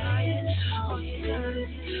to try it. All you gotta do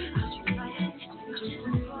is you like it, just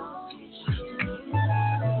as long as you say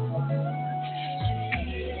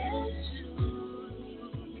yes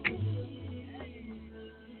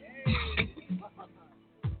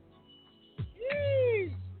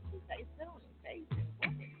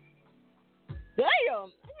Damn,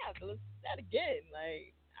 I have to listen to that again.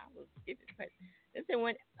 Like, I was skipping questions. Listen,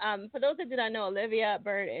 for those that do not know, Olivia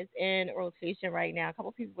Bird is in rotation right now. A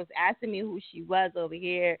couple people was asking me who she was over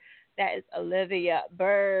here. That is Olivia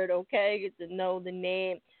Bird, okay? Get to know the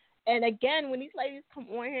name. And again, when these ladies come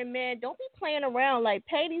on here, man, don't be playing around. Like,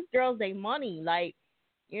 pay these girls their money. Like,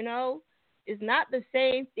 you know, it's not the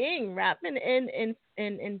same thing. Rapping and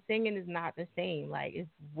singing is not the same. Like, it's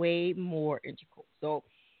way more integral. So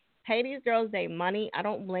pay these girls their money. I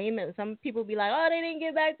don't blame them. Some people be like, oh, they didn't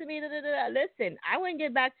get back to me. Da, da, da. Listen, I wouldn't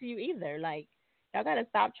get back to you either. Like, y'all got to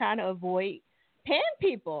stop trying to avoid paying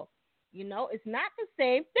people. You know, it's not the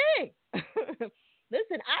same thing.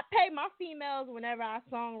 Listen, I pay my females whenever I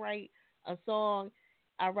songwrite a song.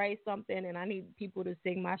 I write something and I need people to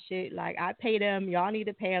sing my shit. Like, I pay them. Y'all need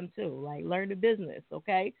to pay them too. Like, learn the business,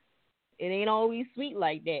 okay? It ain't always sweet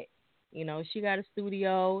like that. You know, she got a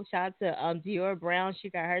studio. Shout out to Dior Brown.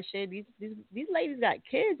 She got her shit. These ladies got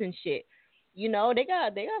kids and shit. You know, they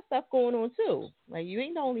got stuff going on too. Like, you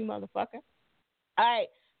ain't the only motherfucker. All right.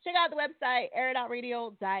 Check out the website,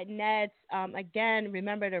 airitoutradio.net. Again,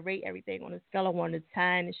 remember to rate everything on a scale of 1 to 10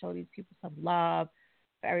 and show these people some love.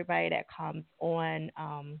 For everybody that comes on,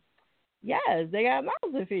 yes, they got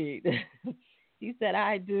mouths to feed. He said,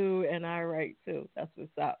 I do, and I write too. That's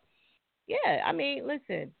what's up. Yeah, I mean,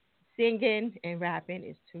 listen, singing and rapping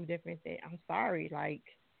is two different things. I'm sorry, like,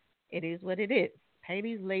 it is what it is. Pay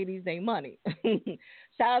these ladies their money.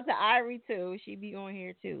 Shout out to Irie, too. She be on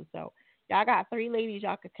here, too. So, y'all got 3 ladies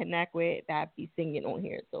y'all could connect with that be singing on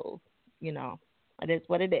here. So, you know, it is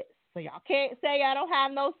what it is. So, y'all can't say I don't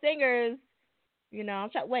have no singers. You know, I'm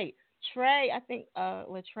trying. Wait, Trey. I think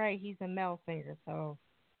with Trey, he's a male singer. So,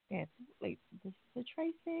 yeah. Wait, does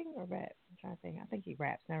Trey sing or rap? I'm trying to think. I think he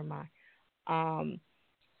raps. Never mind.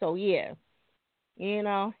 So yeah, you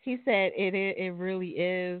know, he said it really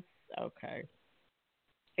is okay.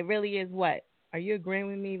 It really is what? Are you agreeing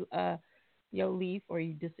with me, Yo Leaf, or are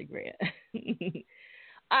you disagreeing?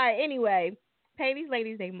 All right. Anyway. Pay these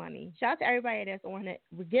ladies their money. Shout out to everybody that's on it.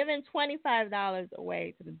 We're giving $25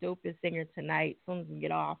 away to the dopest singer tonight. As soon as we get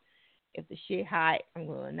off, if the shit hot, I'm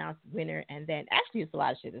going to announce the winner. And then, actually, it's a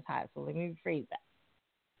lot of shit that's hot, so let me rephrase that.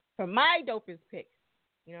 For my dopest pick,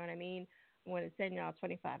 you know what I mean? I'm going to send y'all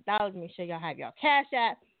 $25. Make sure y'all have y'all Cash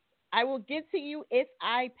App. I will get to you if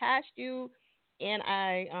I passed you and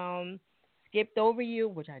I skipped over you,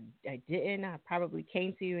 which I didn't. I probably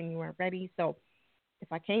came to you and you weren't ready. So,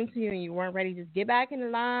 if I came to you and you weren't ready, just get back in the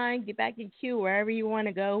line, get back in queue, wherever you want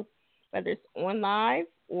to go, whether it's on live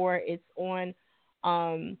or it's on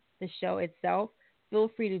the show itself. Feel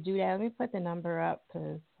free to do that. Let me put the number up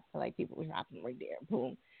because I feel like people were dropping right there.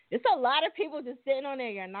 Boom. It's a lot of people just sitting on there.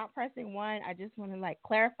 You're not pressing 1. I just want to,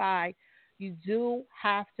 clarify. You do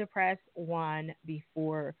have to press 1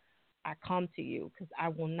 before I come to you because I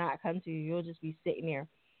will not come to you. You'll just be sitting there.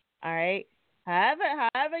 All right?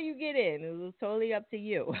 However you get in, it was totally up to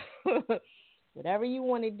you. Whatever you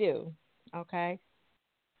want to do, okay?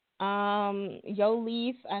 Yo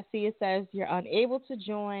Leaf, I see it says you're unable to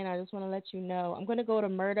join. I just want to let you know. I'm going to go to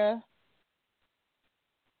Murder.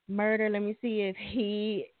 Let me see if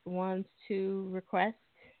he wants to request.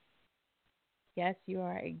 Yes, you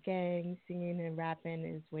are a gang. Singing and rapping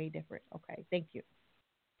is way different. Okay, thank you.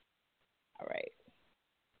 All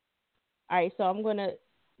right, so I'm going to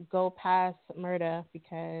go past Murder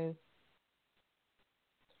because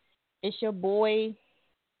it's your boy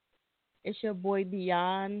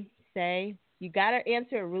Beyond Say. You gotta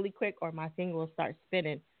answer it really quick or my thing will start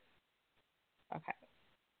spinning. Okay.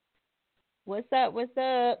 What's up?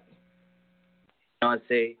 I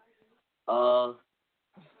say,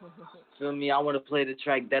 feel me, I wanna play the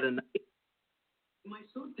track Dead of Night.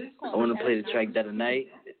 I wanna play the track Dead of Night.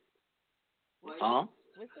 Huh?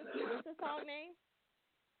 What's the song name?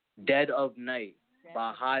 Dead of Night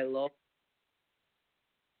by High Low.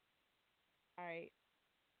 All right.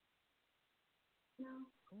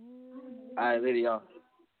 All right, later, y'all.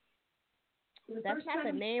 That's not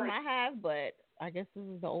the name I have, but I guess this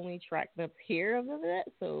is the only track that's here of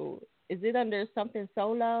it. So, is it under something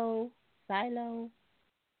silo? Oh,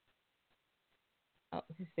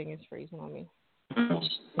 his thing is freezing on me.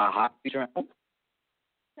 High feature. Okay.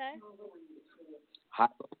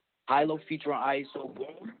 High Low feature on ISO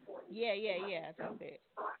Boom. Yeah. That's it.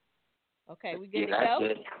 Okay, we good to that's go?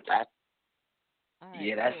 It. All right,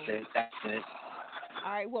 yeah, that's cool. it. That's it.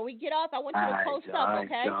 All right, when we get off, I want you to post up,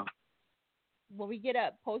 okay? When we get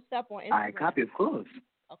up, post up on Instagram. All right, copy, of course.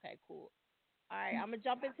 Okay, cool. All right, I'm going to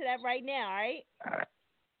jump into that right now, all right? All right.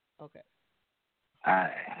 Okay. All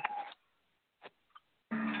right.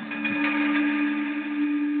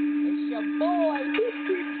 It's your boy.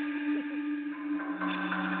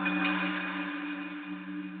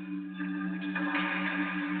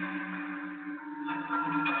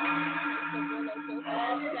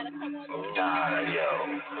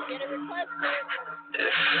 Get it requested.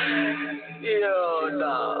 Yo,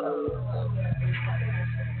 nah.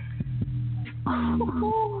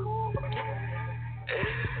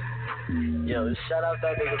 Yo, shout out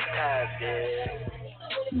that nigga Pat,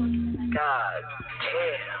 man. God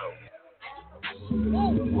damn.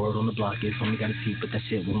 Word on the block is homie got his feet, but that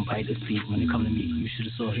shit won't bite his feet. When it come to me, you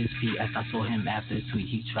should've saw his feet as I saw him after the tweet.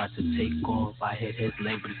 He tried to take off, I hit his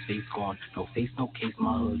leg, but his face gone. No face, no case,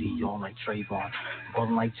 my hoodie on like Trayvon.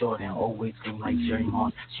 Ballin' like Jordan, always scream like Jerry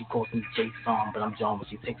Mon. She calls me Jason, but I'm John when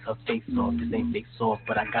she takes her face off. This ain't face off,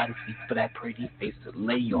 but I gotta speak for that pretty face to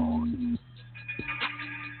lay on.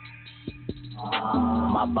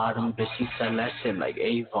 My bottom bitch, she sell that shit like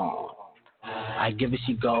Avon. I give it,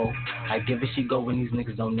 she go. I give it, she go when these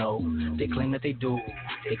niggas don't know. They claim that they do.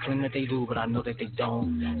 They claim that they do, but I know that they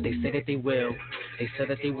don't. They say that they will. They say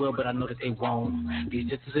that they will, but I know that they won't. These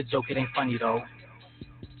just is a joke, it ain't funny though.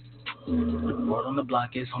 Word on the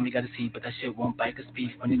block is homie got his heat, but that shit won't bite his beef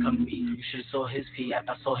when it come to me. You should've saw his feet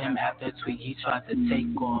after I saw him after a tweet. He tried to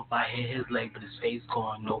take off, I hit his leg, but his face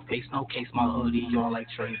gone. No face, no case, my hoodie on like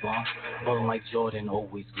Trayvon. Ballin' like Jordan,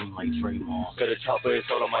 always green like Draymond. Got a chopper, it's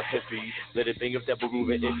all on my hippie. Let it bang if that boo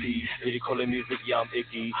moving iffy. Did he call it music? Yeah, I'm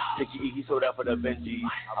icky. Ticky Iggy sold out for the Benji.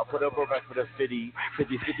 I put up a rack for the 50.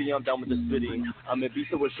 50, I'm down with the spitting. I'm in beast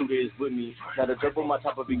with shooter is with me. Now the drip on my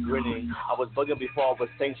top will be grinning. I was bugging before I was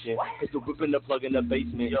sanctioned. It's the whipping the plug in the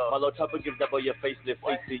basement. My little chopper gives up on your facelift.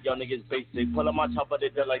 Face it, y'all niggas basic. Pull up my chopper, they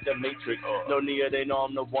did like the Matrix. No Nia, they know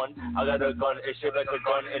I'm the one. I got a gun, it shit like a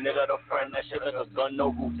gun. And they got a friend, that shit like a gun.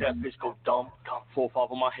 No roof, that bitch go dumb.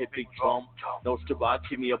 4-5 on my hip, big drum. No stripper, I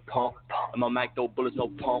keep me a pump. And my Mac, no bullets, no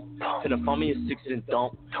pump. Finna find me a 6 and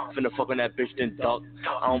dump. Finna fuck on that bitch, then duck.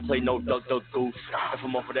 I don't play no duck, duck, goose. If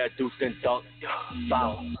I'm off of that deuce, then duck.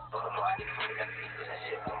 Bow.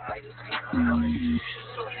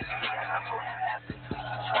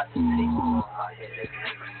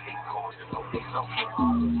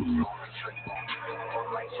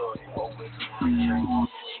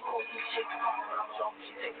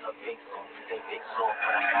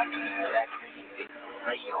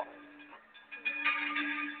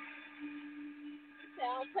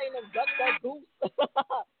 Sound play no duck goose.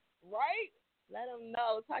 Right? Let them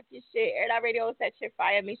know. Talk your shit. AirDotRadio, set shit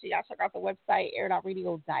fire. Make sure y'all check out the website,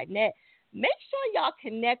 AirDotRadio.net. Make sure y'all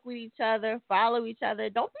connect with each other, follow each other.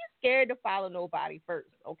 Don't be scared to follow nobody first,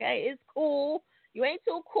 okay? It's cool. You ain't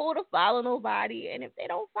too cool to follow nobody. And if they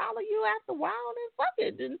don't follow you after a while, then fuck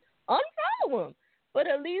it. Then unfollow them. But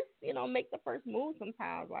at least, make the first move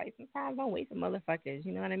sometimes. Like, sometimes don't wait for motherfuckers.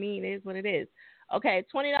 You know what I mean? It is what it is. Okay,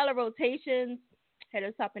 $20 rotations. Hit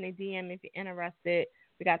us up in a DM if you're interested.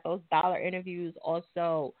 We got those dollar interviews.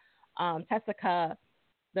 Also, Tessica,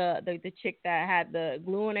 the chick that had the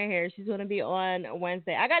glue in her hair, she's going to be on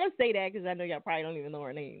Wednesday. I got to say that because I know y'all probably don't even know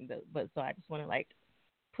her name. But so I just want to,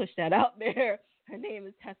 push that out there. Her name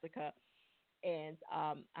is Tessica. And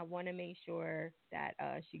I want to make sure that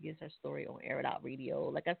she gets her story on Air It Out Radio.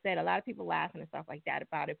 Like I said, a lot of people laughing and stuff like that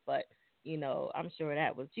about it. But, I'm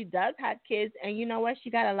sure she does have kids. And you know what? She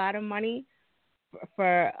got a lot of money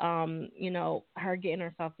for her getting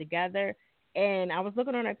herself together. And I was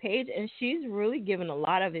looking on her page, and she's really giving a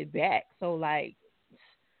lot of it back. So,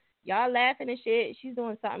 y'all laughing and shit. She's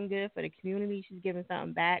doing something good for the community. She's giving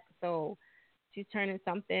something back. So she's turning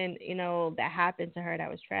something, that happened to her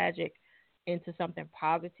that was tragic into something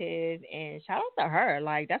positive. And shout out to her.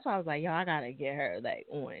 That's why I was like, yo, I got to get her,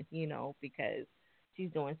 on, because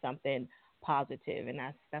she's doing something positive. And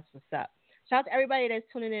that's what's up. Shout out to everybody that's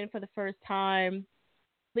tuning in for the first time.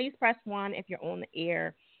 Please press 1 if you're on the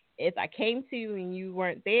air. If I came to you and you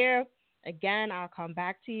weren't there, again, I'll come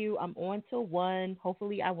back to you. I'm on till 1.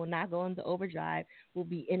 Hopefully, I will not go into overdrive. We'll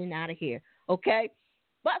be in and out of here. Okay?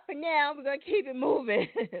 But for now, we're going to keep it moving.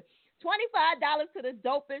 $25 to the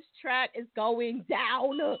dopest track is going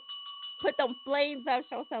down. Put them flames up.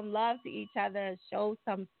 Show some love to each other. Show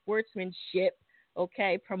some sportsmanship.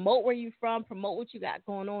 Okay? Promote where you're from. Promote what you got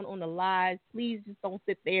going on the lives. Please just don't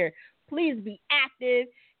sit there. Please be active.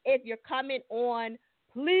 If you're coming on,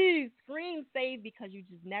 please screen save because you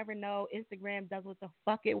just never know. Instagram does what the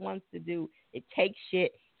fuck it wants to do. It takes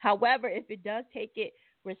shit. However, if it does take it,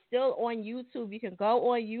 we're still on YouTube. You can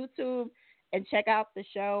go on YouTube and check out the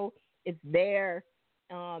show. It's there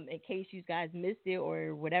in case you guys missed it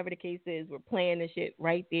or whatever the case is. We're playing the shit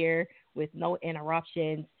right there with no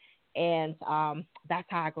interruptions. And that's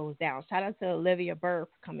how it goes down. Shout out to Olivia Burr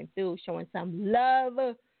coming through, showing some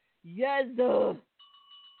love. Yes. Okay.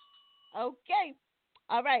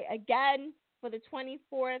 All right. Again, for the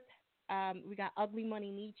 24th, we got Ugly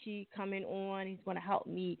Money Nietzsche coming on. He's going to help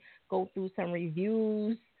me go through some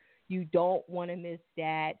reviews. You don't want to miss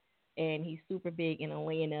that. And he's super big in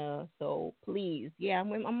Atlanta. So please,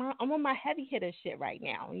 I'm on my heavy hitter shit right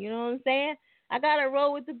now. You know what I'm saying? I got to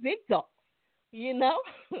roll with the big dogs. You know?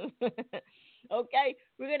 Okay,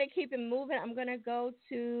 we're gonna keep it moving. I'm gonna go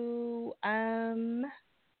to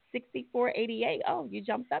 6488. Oh, you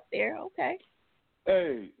jumped up there. Okay.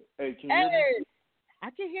 Hey, can you hear me?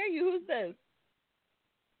 I can hear you. Who's this?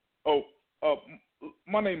 Oh,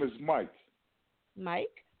 my name is Mike.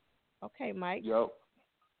 Mike? Okay, Mike. Yep.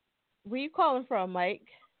 Where you calling from, Mike?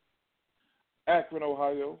 Akron,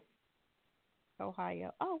 Ohio.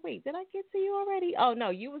 Ohio. Oh, wait, did I get to you already? Oh no,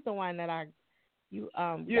 you was the one that I Yeah,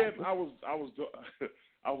 I was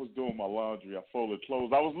I was doing my laundry. I folded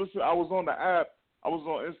clothes. I was listening. I was on the app. I was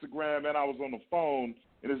on Instagram and I was on the phone.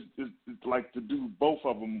 And it's like to do both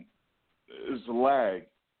of them is a lag.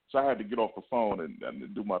 So I had to get off the phone and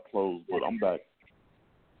do my clothes. But I'm back.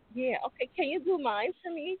 Yeah. Okay. Can you do mine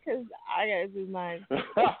for me? Cause I gotta do mine.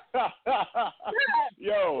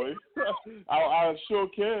 Yo, I sure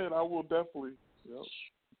can. I will definitely. Yep.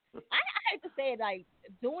 I hate to say it, like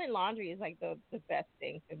doing laundry is like the best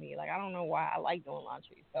thing for me. Like I don't know why I like doing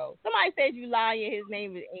laundry. So somebody says you lying, his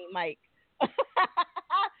name ain't Mike.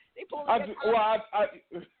 They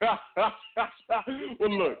well,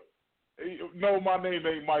 look, no, my name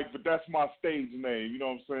ain't Mike, but that's my stage name. You know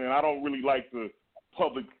what I'm saying? I don't really like to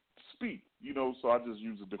public speak, you know, so I just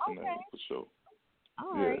use a different name for sure.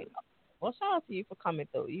 All right. Well, shout out to you for coming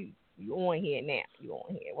through. You on here now. You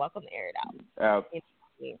on here. Welcome to Air It Out.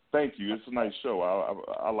 Thank you. It's a nice show.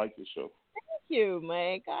 I like your show. Thank you,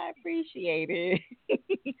 Mike. I appreciate it.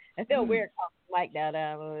 I feel weird calling Mike now.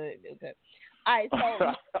 Okay. All right. So,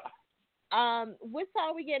 what song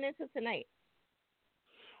are we getting into tonight?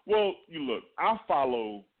 Well, you look. I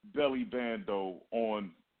follow Belly Bando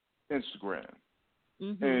on Instagram,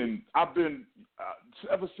 and I've been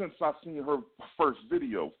ever since I seen her first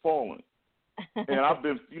video, Falling, and I've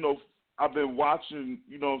been, I've been watching,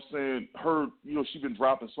 you know what I'm saying, her, she's been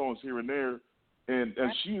dropping songs here and there, and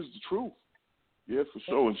she is the truth. Yeah, for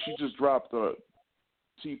sure. And she just dropped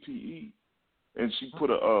TPE, and she put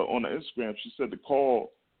on the Instagram, she said to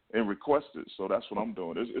call and request it. So that's what I'm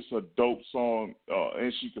doing. It's a dope song,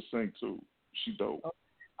 and she can sing too. She dope.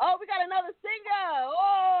 Oh, we got another singer.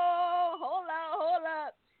 Oh, hold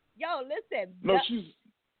up. Yo, listen. No, she's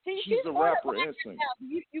a rapper and singer.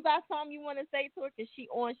 You got something you want to say to her? Because she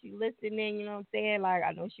listening, you know what I'm saying? Like,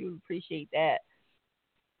 I know she would appreciate that.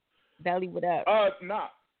 Belly, what up? Nah.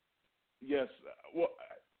 Yes. Well,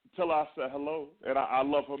 tell her I said hello, and I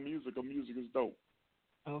love her music. Her music is dope.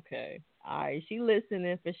 Okay. All right. She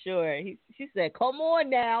listening for sure. She said, come on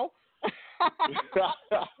now.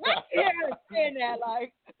 Let's hear her saying that,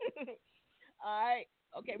 like. All right.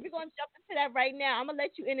 Okay, we're gonna jump into that right now. I'm gonna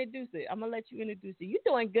let you introduce it. You're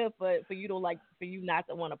doing good for you not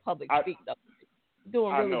to want to public speak though. You're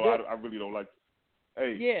doing really good. I really don't like.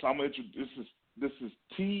 Hey, yeah. So I'm gonna introduce this is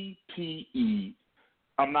TPE.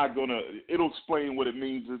 I'm not gonna. It'll explain what it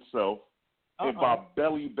means itself. And by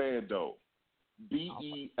Belly Bando,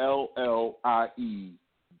 BELLIE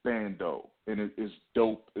Bando, and it is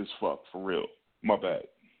dope as fuck for real. My bad.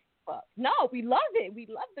 No, we love it. We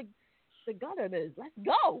love the gun of this. Let's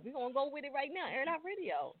go. We're gonna go with it right now. Air It Out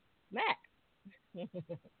Radio. Smack.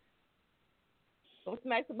 Go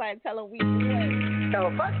smack somebody and tell them we play. So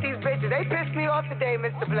fuck these bitches. They pissed me off today,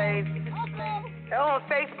 Mr. Blaze. They're on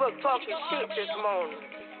Facebook talking shit this morning.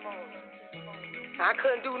 I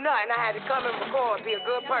couldn't do nothing. I had to come and record, be a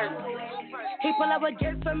good person. He pull up a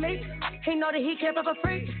gift for me. He know that he can't have a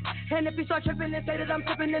freak. And if he start tripping and say that I'm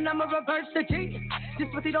tripping, then I'ma reverse the G. This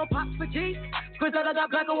pussy don't pop for G. Griselda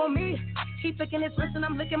got black on me. He flicking his wrist and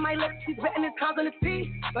I'm licking my lips. He's betting his cons on his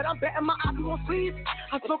feet. But I'm betting my eyes won't squeeze.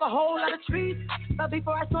 I smoke a whole lot of trees. But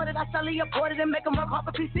before I started, I suddenly aborted and make him work hard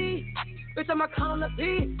for PC. Bitch, I'm a clown of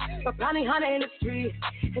P. But bounty hunter in the street.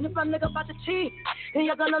 And if a nigga about to cheat, then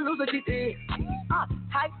you're gonna lose a GD.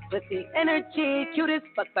 Hype with the energy. Cute as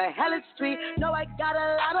fuck for hella street. No, I got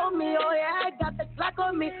a lot on me. Oh yeah, I got the Glock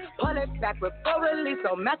on me. Pull it back before release.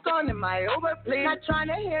 So mask on in my over, please. Not trying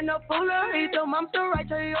to hear no foolery. So mom's the right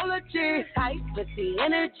eulogy. Hype with the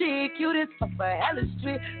energy. Cute as fuck for hella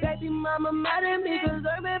street. Baby mama mad at me cause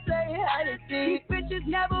I've been playing hide and seek. These bitches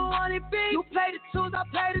never wanted beef. You play the twos, I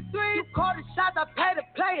play the threes. You call the shots, I play the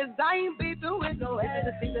players. I ain't beefing with no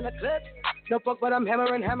hesitancy in the clip. No fuck, but I'm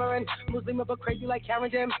hammering. Muslim but crazy like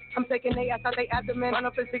Karen Jim. I'm taking they ass out they abdomen. Run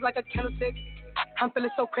up and stick like a candlestick. I'm feeling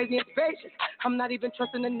so crazy and spacious. I'm not even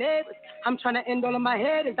trusting the neighbors. I'm trying to end all of my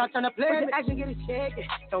head and stop trying to play it. Action get it shaking.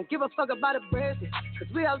 Don't give a fuck about the business. Cause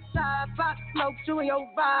we outside, pop smoke, chewing your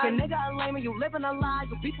vibe. Your nigga a lame and you living a lie.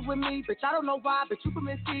 You beefing with me, bitch, I don't know why. But you from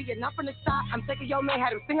NC and I'm from the side. I'm taking your man,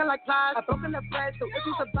 had him singing like plies. I broken the bread, so if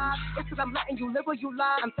you survive, it's cause I'm letting you live where you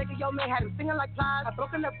lie. I'm taking your man, had him singing like plies. I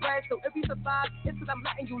broken the bread, so if you survive, it's cause I'm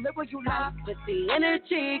letting you live where you lie. But the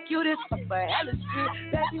energy, cute as fuck for Alice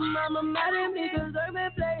Street. Baby mama mad at me cause I've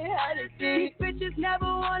been playing hide and seek. These bitches never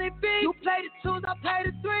wanted beef. You play the twos, I play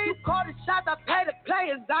the threes. You call the shots, I play the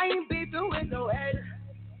players. I ain't beefing with no haters.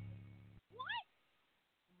 What?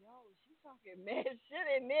 Yo, she talking mad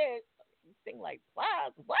shit in there. You sing like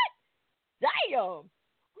plies. What? Damn.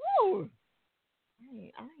 Ooh.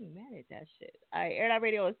 I ain't mad at that shit. All right, Air Out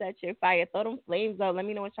Radio is that shit fire. Throw them flames up. Let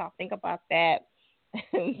me know what y'all think about that.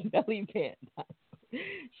 Belly band.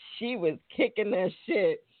 She was kicking that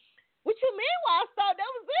shit. What you mean while I stopped?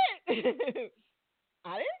 That was it.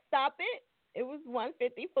 I didn't stop it. It was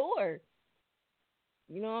 154.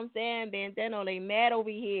 You know what I'm saying? Bandano, they mad over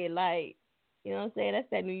here. Like, you know what I'm saying? That's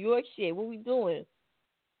that New York shit. What we doing?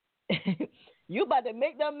 You about to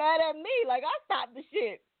make them mad at me. Like, I stopped the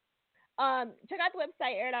shit. Check out the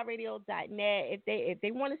website, airitoutradio.net. If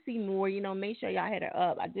they want to see more, you know, make sure y'all hit her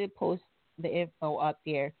up. I did post the info up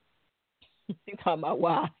there. You talking about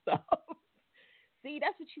why I stopped. See,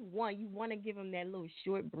 that's what you want. You want to give them that little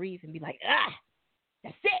short brief and be like,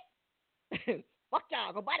 that's it. Fuck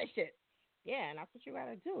y'all, go buy the shit. Yeah, and that's what you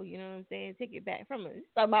gotta do. You know what I'm saying? Take it back from it. This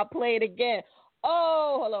time I play it again.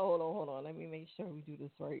 Oh, hold on. Let me make sure we do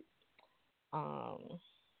this right.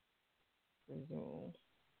 Resume.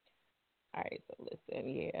 All right, so listen,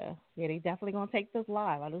 yeah, they definitely gonna take this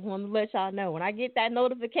live. I just want to let y'all know when I get that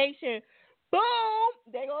notification, boom,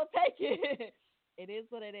 they gonna take it. It is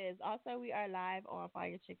what it is. Also, we are live on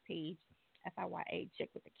Fiyachick page, FIYA Chick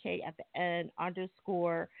with the K at the end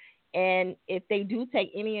 _ And if they do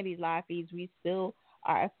take any of these live feeds, we still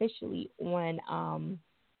are officially on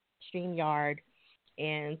StreamYard.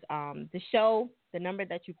 And the show, the number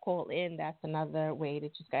that you call in, that's another way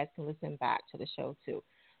that you guys can listen back to the show too.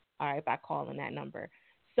 All right, by calling that number.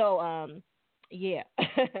 So, yeah,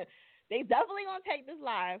 they definitely gonna take this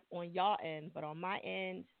live on y'all end, but on my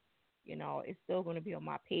end, you know, it's still gonna be on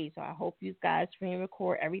my page. So I hope you guys screen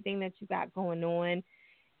record everything that you got going on,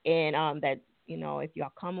 and that, you know, if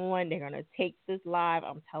y'all come on, they're gonna take this live.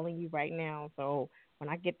 I'm telling you right now. So when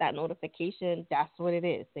I get that notification, that's what it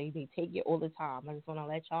is. They take it all the time. I just want to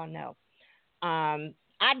let y'all know.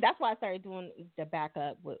 That's why I started doing the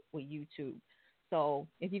backup with YouTube. So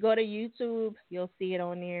if you go to YouTube, you'll see it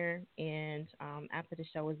on there. And after the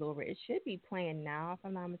show is over, it should be playing now, if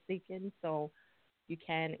I'm not mistaken. So you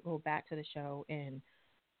can go back to the show and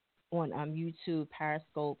on YouTube,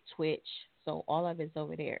 Periscope, Twitch. So all of it's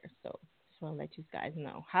over there. So just want to let you guys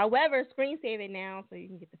know. However, screen save it now so you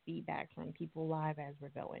can get the feedback from people live as we're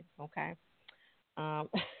going. Okay.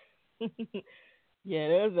 Yeah,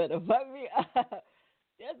 there's better fuck me up.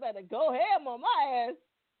 There's better go ham on my ass.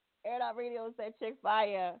 Air Out Radio said Chick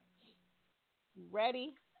Fire. You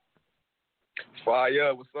ready?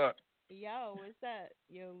 Fire, what's up? Yo, what's up?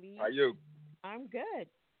 Yo, Lee. How you? I'm good.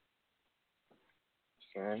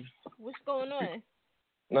 Son. What's going on?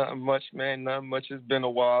 Nothing much, man. Nothing much. It's been a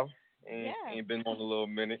while. Ain't been on a little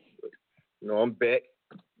minute. But, you know, I'm back.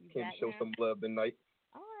 Came to show some love tonight.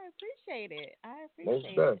 Oh, I appreciate it. Most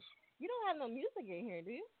best. You don't have no music in here,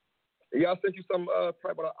 do you? Yeah, I sent you some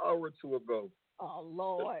probably about an hour or two ago. Oh,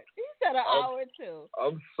 Lord. You said an hour or two.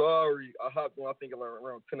 I'm sorry. I hopped on, I think,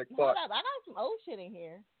 around 10 o'clock. Hold up. I got some old shit in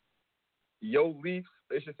here. Yo, Leafs,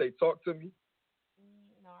 they should say, talk to me.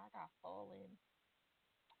 No, I got Fallen.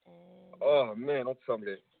 And oh, man, don't tell me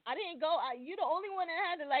that. I didn't go. You the only one that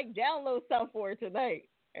had to, like, download stuff for it tonight.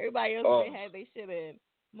 Everybody else had their shit in.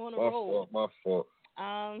 I'm on a roll. My fault.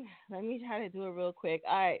 Let me try to do it real quick.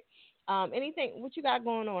 All right. Anything, what you got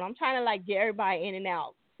going on? I'm trying to, like, get everybody in and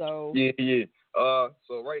out. So Yeah.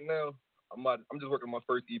 So right now, I'm just working on my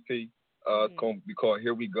first EP. It's going to be called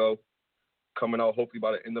Here We Go. Coming out hopefully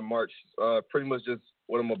by the end of March. Pretty much just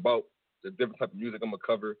what I'm about, the different type of music I'm going to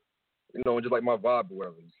cover. You know, just like my vibe or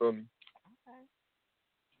whatever. You feel me? Okay.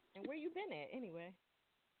 And where you been at anyway?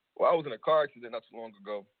 Well, I was in a car accident not too long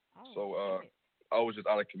ago. Oh, I was just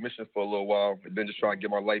out of commission for a little while and then just trying to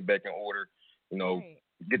get my life back in order, you know,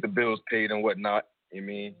 get the bills paid and whatnot. You know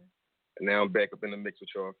what I mean? And now I'm back up in the mix with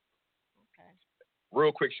y'all. Okay.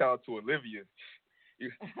 Real quick shout out to Olivia.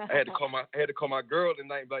 I had to call my girl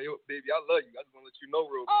tonight and be like, yo, baby, I love you. I just want to let you know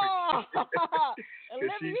real quick.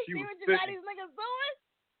 Olivia, you see what you got these niggas doing?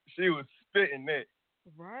 She was spitting that.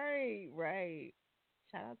 Right.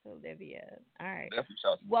 Shout out to Olivia. All right. Definitely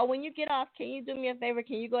shout out. Well, when you get off, can you do me a favor?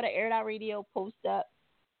 Can you go to Air It Out Radio, post up,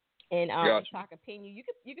 and so I can pin you.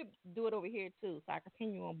 You could do it over here too, so I can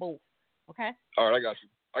pin you on both. Okay. All right, I got you.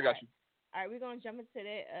 All right, we're gonna jump into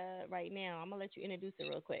that right now. I'm gonna let you introduce it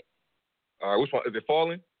real quick. All right, which one is it?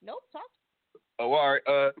 Falling? Nope, talk. Oh, all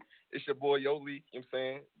right. It's your boy Yoli. You know what I'm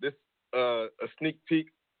saying? This a sneak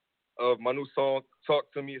peek of my new song,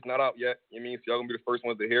 Talk to Me. It's not out yet. You know what I mean? So y'all gonna be the first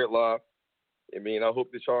ones to hear it live. I mean, I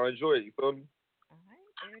hope that y'all enjoy it. You feel me? All right,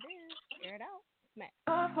 there it is. Air it out. Smack.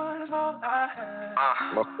 My fault,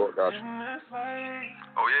 got you.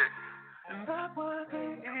 Oh yeah. Come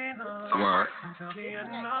on.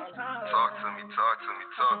 Talk to me.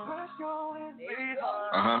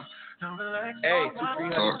 Hey,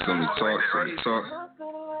 talk.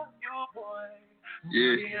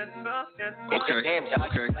 Yeah. Okay.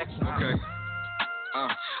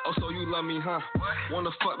 Oh, so you love me, huh?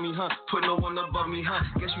 Wanna fuck me, huh? Put no one above me, huh?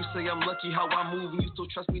 Guess you say I'm lucky how I move and you still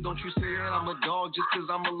trust me. Don't you say that I'm a dog just cause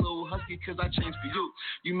I'm a little husky cause I changed for you.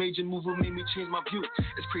 You made your move and made me change my view.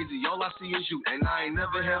 It's crazy, all I see is you and I ain't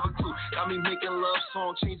never have a clue. Got me making love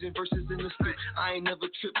songs, changing verses in the script. I ain't never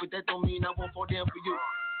tripped, but that don't mean I won't fall down for you.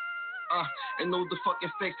 And know the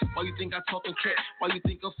fucking facts. Why you think I talkin' cat? Why you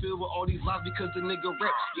think I'm filled with all these lies? Because the nigga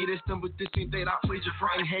rap. Yeah, that's them, but this ain't that. I played your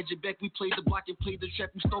front and had your back. We played the block and played the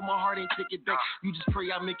trap. You stole my heart, ain't take it back. You just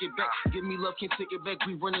pray I make it back. Give me love, can't take it back.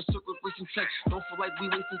 We running circles, racing tracks. Don't feel like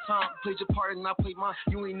we wasting time. Played your part and I played mine.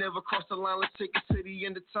 You ain't never crossed the line. Let's take it to the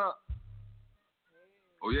end of time.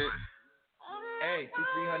 Oh yeah. Hey,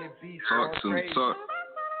 300 beats. Talk to me. Talk.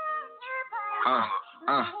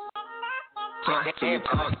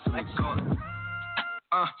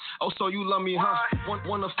 Oh, so you love me, huh?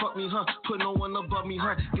 Wanna fuck me, huh? Put no one above me,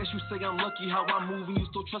 huh? Guess you say I'm lucky how I move and you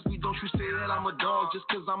still trust me. Don't you say that I'm a dog just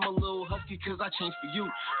cause I'm a little husky cause I changed for you.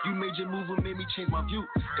 You made your move and made me change my view.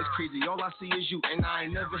 It's crazy, all I see is you and I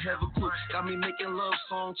ain't never have a clue. Got me making love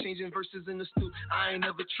songs, changing verses in the stew. I ain't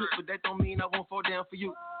never tripped, but that don't mean I won't fall down for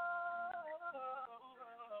you.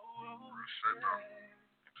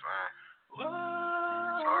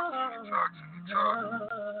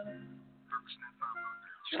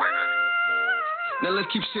 Now let's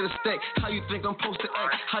keep shit a stack. How you think I'm supposed to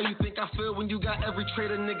act? How you think I feel when you got every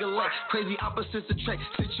trait a nigga like? Crazy opposites attract.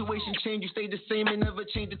 Situation change, you stay the same and never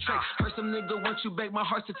change the track. Heard some nigga want you back, my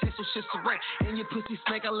heart's a taste, so shit's a wreck. And your pussy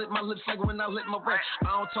smack, I lit my lips like when I lit my rap.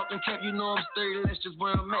 I don't talk in cap, you know I'm sturdy, that's just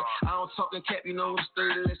where I'm at. I don't talk in cap, you know I'm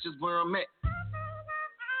sturdy, that's just where I'm at.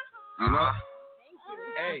 You know?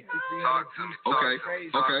 Hey, Okay.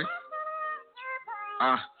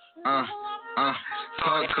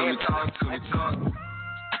 Talk to me.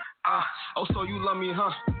 Oh, so you love me,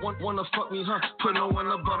 huh? Wanna fuck me, huh? Put no one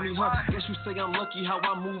above me, huh? Guess you say I'm lucky how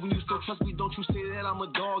I move and you still trust me. Don't you say that I'm a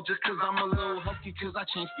dog just cause I'm a little husky cause I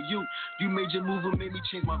changed for you. You made your move and made me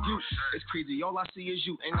change my view. It's crazy, all I see is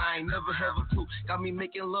you and I ain't never have a clue. Got me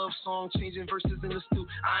making love songs, changing verses in the stew.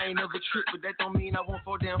 I ain't never tripped, but that don't mean I won't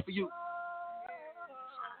fall down for you.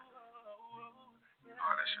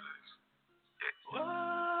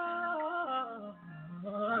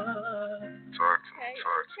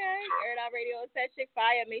 Air It Out Radio Fiyachick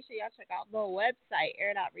Fire. Make sure y'all check out the website,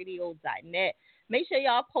 airitoutradio.net. Make sure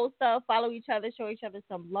y'all post up, follow each other, show each other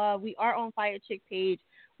some love. We are on Fiyachick page.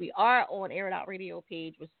 We are on Air It Out Radio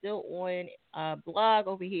page. We're still on blog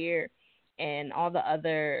over here and all the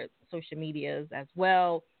other social medias as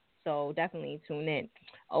well. So definitely tune in.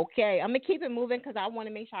 Okay, I'm going to keep it moving because I want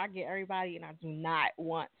to make sure I get everybody and I do not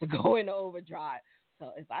want to go into overdrive.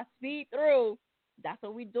 So if I speed through, that's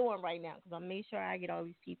what we're doing right now because I'm making sure I get all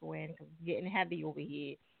these people in because it's getting heavy over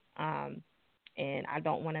here. And I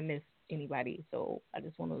don't want to miss anybody. So I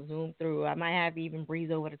just want to zoom through. I might have to even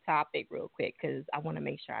breeze over the topic real quick because I want to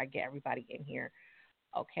make sure I get everybody in here.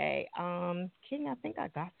 Okay. King, I think I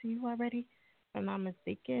got to you already. If I'm not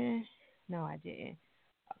mistaken. No, I didn't.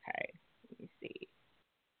 Okay. Let me see.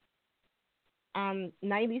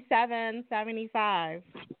 9775.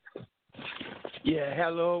 Yeah,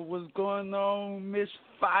 hello. What's going on, Miss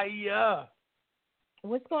Fire?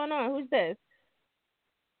 What's going on? Who's this?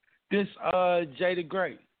 This Jada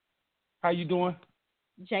Gray. How you doing?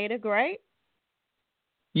 Jada Gray?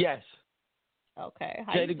 Yes. Okay.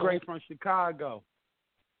 How Jada Gray from Chicago.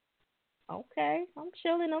 Okay. I'm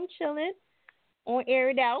chilling. On Air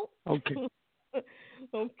It Out. Okay.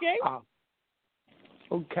 Okay.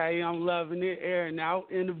 Okay, I'm loving it. Airing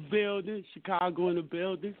out in the building. Chicago in the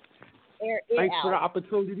building. Air it Thanks out. for the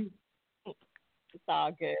opportunity. It's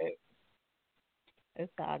all good.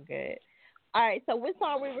 All right, so what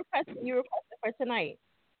song you requested for tonight?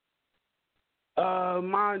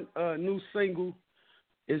 My new single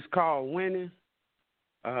is called Winning.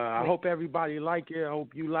 I hope everybody like it. I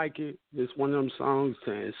hope you like it. It's one of them songs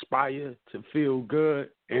to inspire, to feel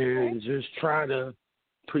good, and just try to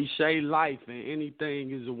appreciate life. And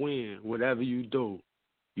anything is a win. Whatever you do,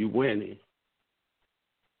 you winning.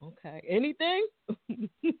 Okay. Anything? I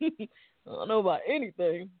don't know about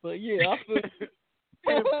anything, but yeah, I feel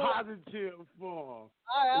in positive form.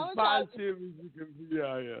 All right, as positive as you can be.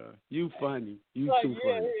 Yeah. You funny. You too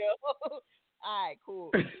funny. Yeah. All right,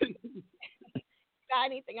 cool. Got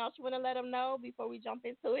anything else you want to let them know before we jump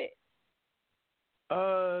into it?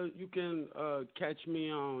 You can catch me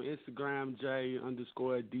on Instagram,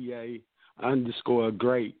 J_DA_great.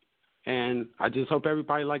 And I just hope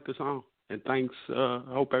everybody liked the song. And thanks. I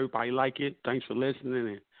hope everybody like it. Thanks for listening.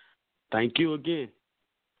 And thank you again.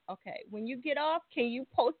 Okay. When you get off, can you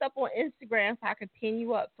post up on Instagram so I can pin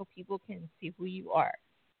you up so people can see who you are?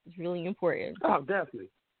 It's really important. Oh, definitely.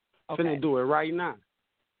 Okay. Finna do it right now.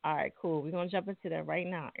 All right, cool. We're going to jump into that right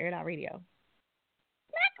now. Airitoutradio.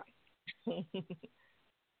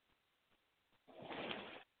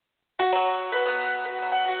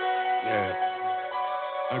 Yeah.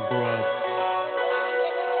 I grew up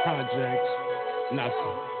projects,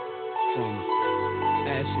 nothing. From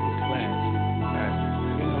ash to class.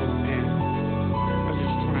 You know, and I'm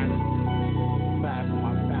just trying to provide for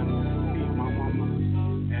my family, feed my mama.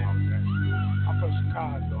 And I'm from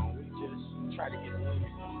Chicago, and we just try to get winning.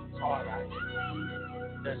 It's hard out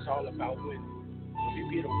here. That's all about winning. If you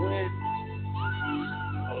get a win,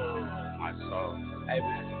 oh, my soul. Hey,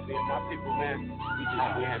 man, me and my people, man, we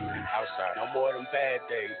just win, man, outside. No more of them bad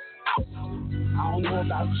days. I don't know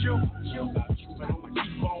about you, but I'ma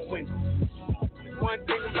keep on winning. One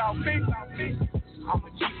thing about me, I'ma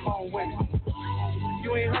keep on winning.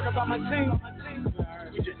 You ain't heard about my team?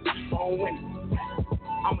 We just keep on winning.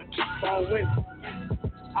 I'ma keep on winning.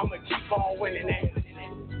 I'ma keep on winning.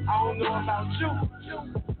 I don't know about you,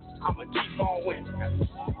 I'ma keep on winning.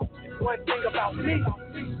 One thing about me,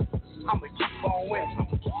 I'ma keep on winning.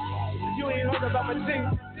 You ain't heard about my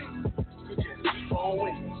team? We just keep on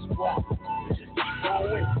winning. We just keep on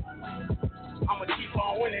winning. I'ma keep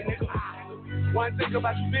on winning, nigga. One thing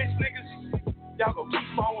about you bitch niggas, y'all gon'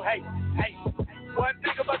 keep on hating. Hey. One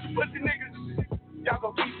thing about you pussy niggas, y'all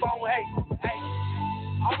gon' keep on hating. Hey.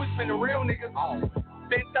 Always been a real nigga.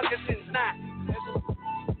 Been thuggin' since 9.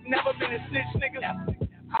 Never been a snitch, nigga. I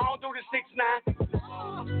don't do the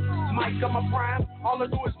 6'9". Might come a prime. All I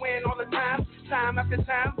do is win all the time. Time after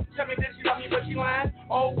time. Tell me that she love me, but she lying.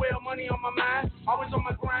 Oh, well, money on my mind. Always on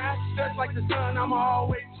my grind. Just like the sun, I'ma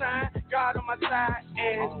always shine. God on my side.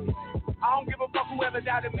 And I don't give a fuck whoever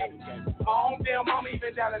doubted me. My own damn mama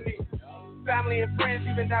even doubted me. Family and friends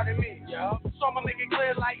even doubted me. So I'ma make it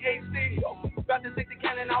clear like AC. About to take the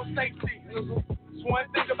cannon out safety. One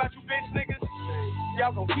thing about you bitch niggas,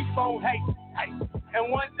 y'all gon' keep on hating. Hey. And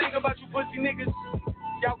one thing about you pussy niggas,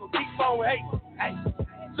 y'all gon' keep on hating. Hey.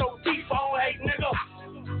 So keep on hating, nigga.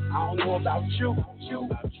 I don't know about you,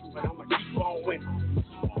 but I'ma keep on winning.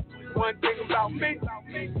 One thing about me,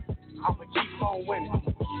 I'ma keep on winning.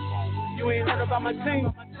 You ain't heard about my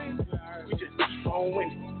team? We just keep on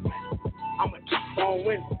winning. I'ma keep on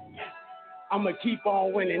winning. I'ma keep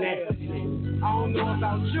on winning. I don't know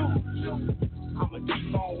about you, I'ma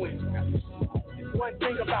keep on winning. One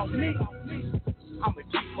thing about me, I'ma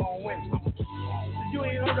keep on winning. You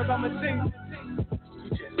ain't heard about my team? We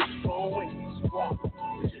just keep on winning.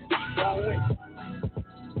 We just keep on winning.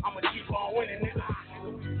 I'ma keep on winning, nigga.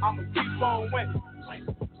 I'ma keep on winning.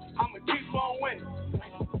 I'ma keep on winning.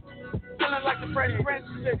 Feeling like the Fresh Prince,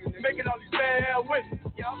 making all these bad wins.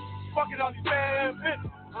 Fucking all these bad bitches.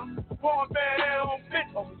 Born bad on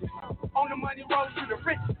bitch. On the money road to the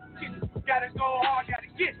rich. Gotta go hard, gotta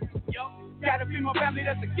get it. Gotta be my family,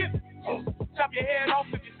 that's a gift. Chop your head off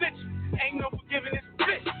if you bitch. Ain't no forgiving this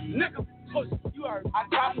bitch. Nigga, pussy, you heard. I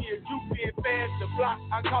got me a juice and fed the block.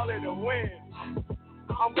 I call it a win.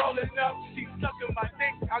 I'm rolling up, she sucking my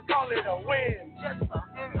dick. I call it a win.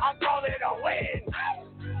 I call it a win.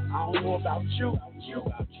 I don't know about you,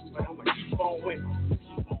 but I'ma keep on winning.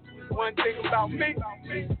 One thing about me,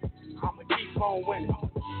 I'ma keep on winning.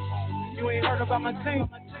 You ain't heard about my team?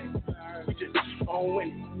 We just keep on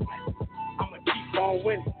winning. I'ma keep on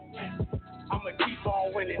winning. I'ma keep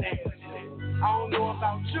on winning. I don't know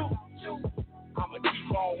about you, I'ma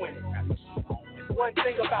keep on winning. One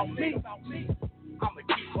thing about me, I'ma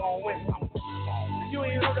keep on winning. You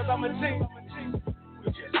ain't heard about my team?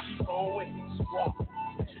 We just keep on winning.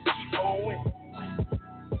 We just keep on winning.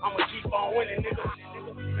 I'ma keep on winning, nigga.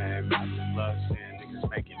 Man, I just love seeing niggas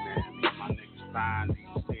make it, man. Me and my niggas find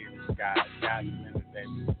these seeing the sky. Got you in the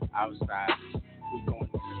baby outside. We going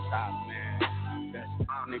to the top, man. That's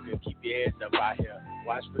nigga, keep your heads up out here.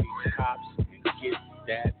 Watch for these cops and get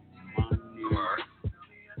that money.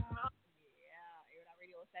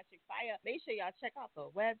 Fire. Make sure y'all check out the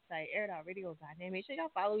website, Airitoutradio.net. Make sure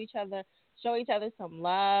y'all follow each other, show each other some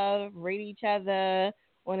love, rate each other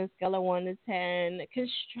on a scale of 1 to 10.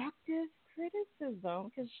 Constructive criticism.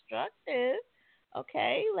 Constructive.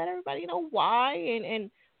 Okay, let everybody know why and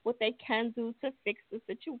what they can do to fix the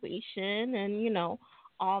situation and, you know,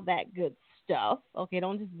 all that good stuff. Okay,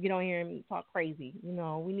 don't just get on here and talk crazy. You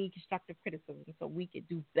know, we need constructive criticism so we can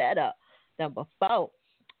do better than before.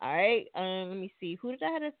 All right, let me see. Who did I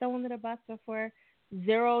have to throw under the bus before?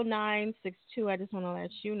 0962. I just want to let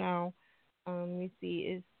you know. Let me see.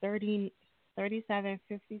 Is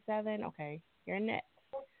 3757? Okay, you're next.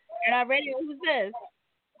 You're not ready. Who's this?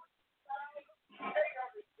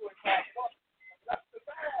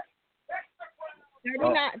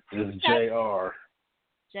 This is JR.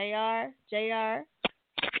 JR.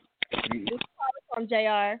 This is from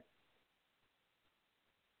JR.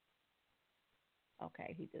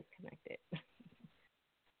 Okay, he disconnected.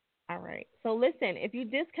 All right. So listen, if you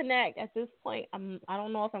disconnect at this point, I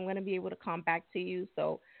don't know if I'm going to be able to come back to you.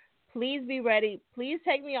 So please be ready. Please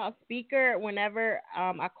take me off speaker whenever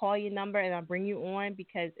I call your number and I bring you on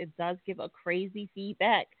because it does give a crazy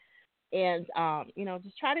feedback. And, you know,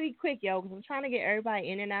 just try to be quick, yo, because I'm trying to get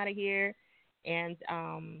everybody in and out of here. And,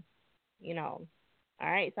 you know,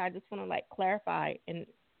 all right. So I just want to, like, clarify. And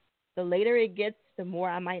the later it gets, the more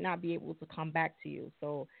I might not be able to come back to you.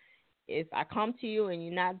 So if I come to you and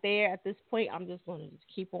you're not there at this point, I'm just going to just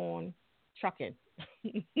keep on trucking.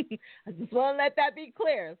 I just want to let that be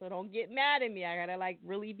clear. So don't get mad at me. I got to, like,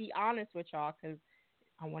 really be honest with y'all because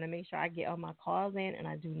I want to make sure I get all my calls in, and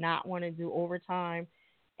I do not want to do overtime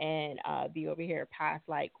and be over here past,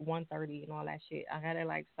 like, 1:30 and all that shit. I got to,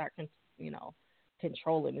 like, start,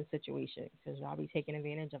 controlling the situation because y'all be taking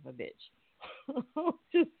advantage of a bitch.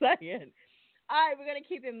 Just saying. All right, we're going to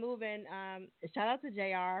keep it moving. Shout out to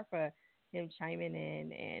JR for him chiming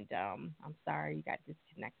in, and I'm sorry you got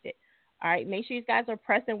disconnected. All right, make sure you guys are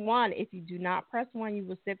pressing 1. If you do not press 1, you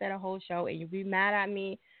will sit there the whole show, and you'll be mad at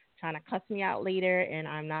me, trying to cuss me out later, and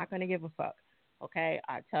I'm not going to give a fuck. Okay?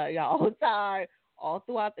 I tell y'all all the time, all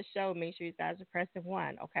throughout the show, make sure you guys are pressing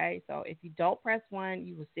 1. Okay? So if you don't press 1,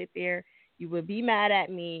 you will sit there. You will be mad at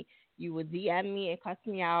me. You will DM me and cuss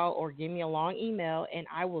me out or give me a long email, and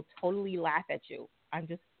I will totally laugh at you. And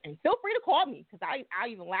feel free to call me because I'll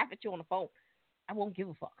even laugh at you on the phone. I won't give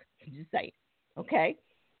a fuck. Just say it. Okay?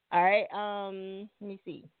 All right. Let me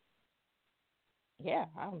see. Yeah,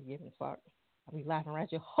 I don't give a fuck. I'll be laughing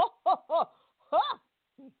at you. Ha, ha, ha, ha.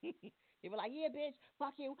 They were like, yeah, bitch,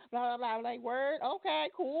 fuck you, blah, blah, blah. I'm like, word? Okay,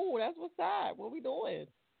 cool. That's what's up. What we doing?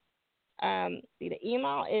 See, the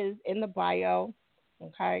email is in the bio.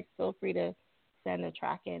 Okay, feel free to send the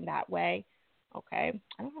track in that way. Okay,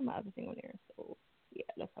 I don't have my other thing on there, so yeah,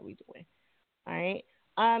 that's how we doing. All right.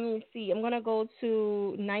 Let's see. I'm gonna go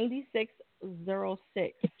to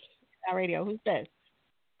 9606 radio. Who's this?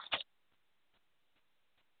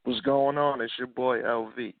 What's going on? It's your boy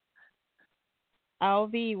LV.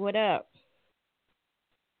 LV, what up?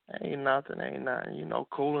 Ain't nothing. You know,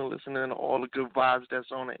 cool and listening to all the good vibes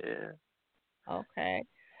that's on the air. Okay.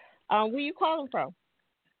 Where you calling from?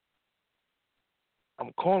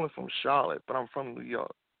 I'm calling from Charlotte, but I'm from New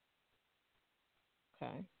York.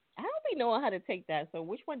 Okay. I don't be knowing how to take that. So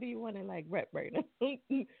which one do you want to like rep right now?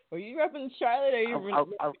 Are you repping Charlotte or you?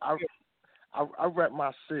 I rep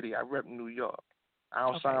my city. I rep New York. I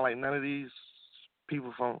don't sound like none of these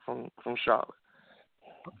people from Charlotte.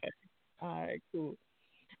 Okay. All right. Cool.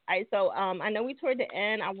 All right. So I know we toward the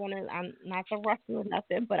end. I'm not to rush you or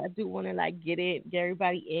nothing, but I do want to like get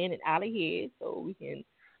everybody in and out of here so we can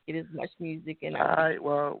get as much music and. All right.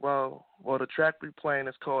 Well, the track we playing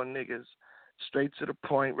is called Niggas. Straight to the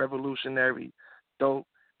point, revolutionary, dope.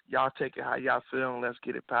 Y'all take it how y'all feel and let's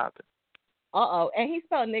get it popping. And he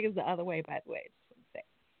spelled niggas the other way, by the way.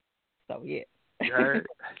 So yeah. You heard?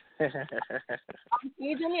 Can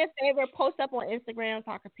you do me a favor? Post up on Instagram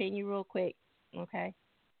so I can ping you real quick. Okay.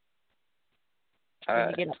 All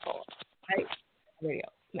right. All right. There you go.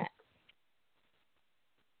 Smack.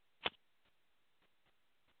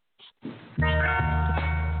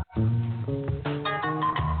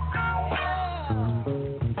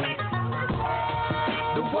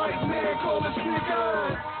 The white man call us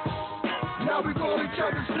niggas. Now we call each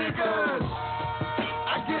other niggas.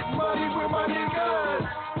 I get money with my niggas.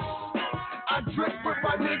 I drink with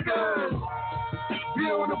my niggas. Be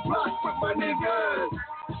on the block with my niggas.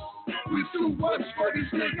 We too much for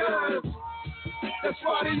these niggas. That's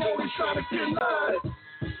why they always trying to kill us.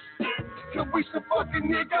 Cause we some fucking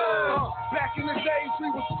niggas. Back in the days, we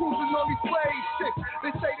was cruising on these slave shit.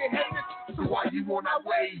 They say they hate us, so why you on our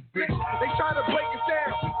way, bitch? They try to break us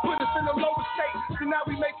down, put us in the lower state. So now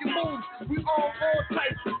we making moves, we on all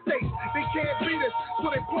types of states. They can't beat us, so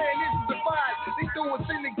their plan is to divide. They threw us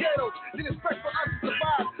in the ghetto, then expect for us to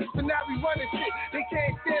survive. So now we running shit, they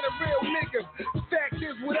can't stand a real nigga. Fact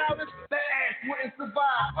is, without us, that ass wouldn't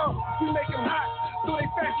survive. We make them hot, so they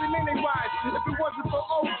fashion in they rise. If it wasn't for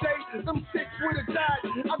OJ, them chicks would've died.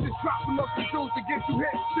 I'm just dropping off some juice to get you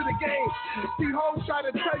hit to the game. See, hoes try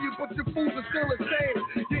to tell you, but your fools are still the same.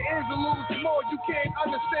 Your ears a little small, you can't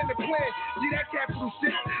understand the plan. Yeah, that capital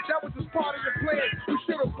shit, that was just part of the plan. We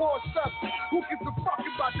should've bossed up. Who gives a fuck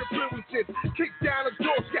about your privileges? Kick down the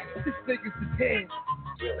door, yeah, this nigga's the hand.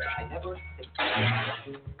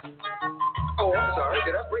 Oh, I'm sorry,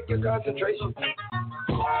 did I break your concentration?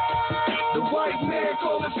 The white man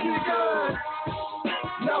call us niggas.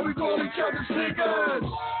 Now we call each other niggas.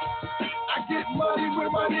 I get money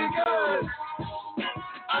with my niggas.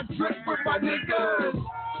 I drink with my niggas.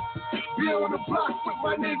 Be on the block with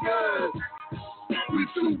my niggas. We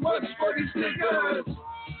too much for these niggas.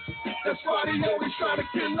 That's why they always try to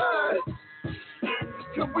kill us.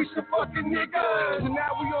 Cause we some fucking niggas. And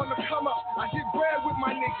now we on the come up. I get bread with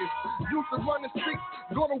my niggas. Used to run the streets,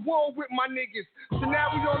 go to war with my niggas. So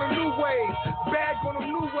now we on a new wave. Bag on a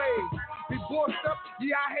new wave. We bossed up,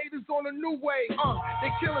 yeah, our haters on a new wave.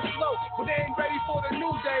 They kill us slow, but they ain't ready for the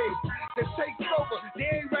new days. That takes over, they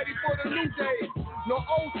ain't ready for the new days. No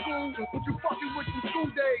old school, but you fucking with some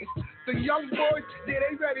school days. The young boys, yeah,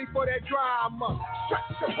 they ready for that drama.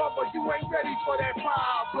 Stretch the bubble, you ain't ready for that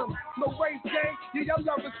problem. No race gang, yeah, y'all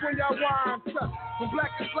love us when y'all wind up. When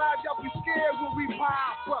black is live, y'all be scared when we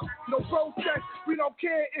pop up. No protest, we don't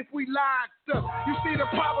care if we locked up. You see, the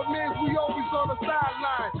problem is we always on the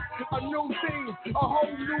sideline. A new team, a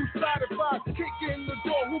whole new side of us. Kick in the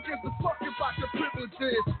door, who gives a fuck about the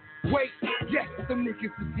privileges? Wait, yes, the niggas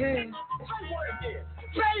is in.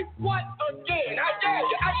 Say what again? I dare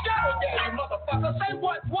you. I gotta dare you, motherfucker. Say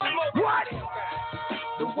what one more time. What?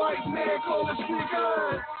 The white man call us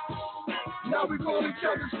niggas. Now we call each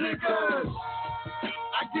other niggas.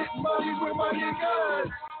 I get money with my niggas.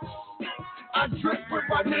 I drink with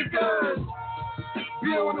my niggas. Be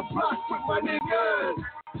on the block with my niggas.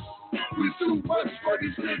 We too much for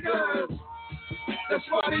these niggas. That's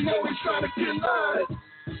why they always trying to kill us.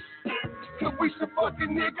 Cause we some fucking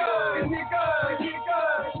niggas. Niggas.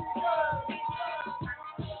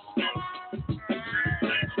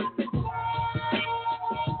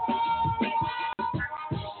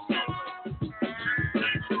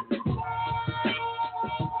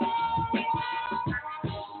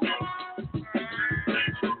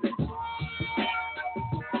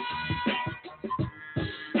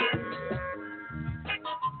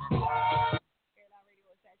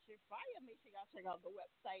 Check out the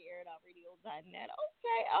website, AirToutradio.net.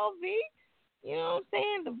 Okay, LV. You know what I'm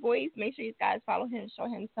saying? The voice. Make sure you guys follow him. Show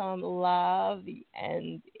him some love. The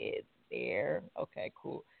end is there. Okay,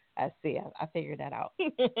 cool. I see. I figured that out.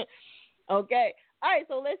 Okay. All right.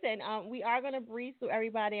 So listen, we are going to breeze through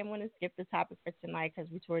everybody. I'm going to skip the topic for tonight because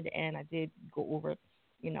we toward the end. I did go over,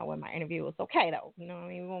 when my interview was okay, though. You know what I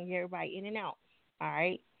mean? We won't get everybody in and out. All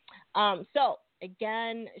right. So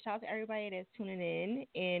again, shout out to everybody that's tuning in,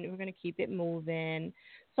 and we're going to keep it moving.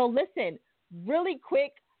 So listen, really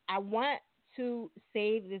quick, I want to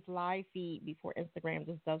save this live feed before Instagram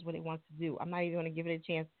just does what it wants to do. I'm not even going to give it a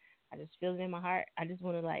chance. I just feel it in my heart. I just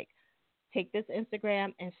want to take this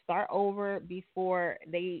Instagram and start over before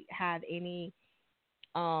they have any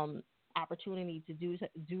opportunity to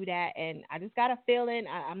do that. And I just got a feeling.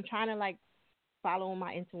 I'm trying to follow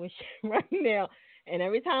my intuition right now. And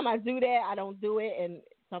every time I do that, I don't do it, and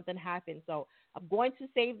something happens. So I'm going to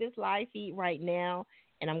save this live feed right now,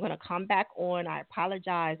 and I'm going to come back on. I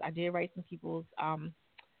apologize. I did write some people's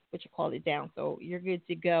down, so you're good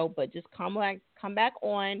to go. But just come back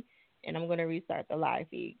on, and I'm going to restart the live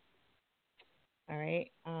feed. All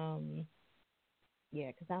right.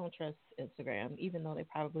 Yeah, because I don't trust Instagram, even though they're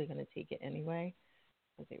probably going to take it anyway,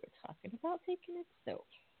 because they were talking about taking it. So,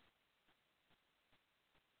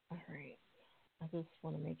 all right. I just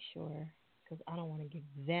want to make sure, because I don't want to give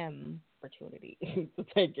them opportunity to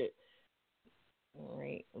take it. All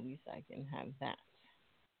right, at least I can have that.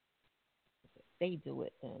 If they do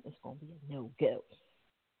it, then it's going to be a no-go.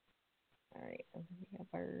 All right, we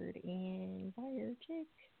got Bird and Fiyachick.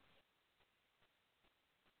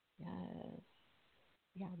 Yes.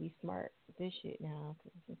 You gotta be smart with this shit now,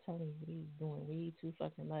 because I'm telling you, he's doing way too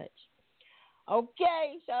fucking much.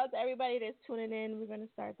 Okay, shout out to everybody that's tuning in. We're going to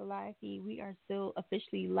start the live feed. We are still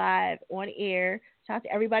officially live on air. Shout out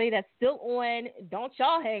to everybody that's still on. Don't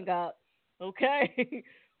y'all hang up, okay?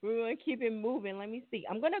 We're going to keep it moving. Let me see.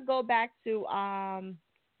 I'm going to go back to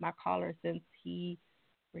my caller since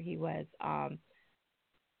where he was.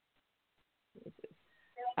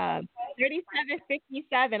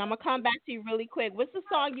 3757. I'm going to come back to you really quick. What's the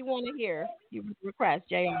song you want to hear? You request,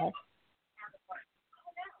 JR.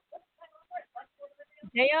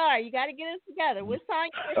 JR, you got to get us together. What song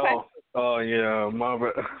you request? Oh yeah, my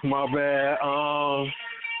bad.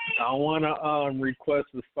 I want to request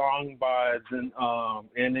a song by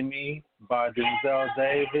Enemy by Denzel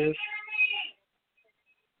Davis.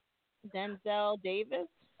 Denzel Davis?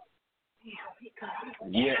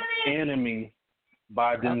 Yeah, Enemy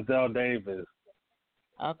by Denzel Davis.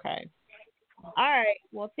 Okay. All right.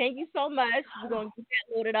 Well, thank you so much. We're going to get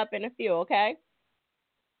that loaded up in a few, okay?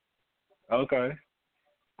 Okay.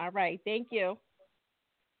 All right. Thank you.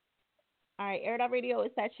 All right. AirToutradio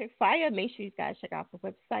is that Chick Fire. Make sure you guys check out the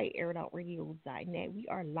website, AirToutradio.net. We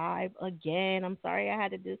are live again. I'm sorry I had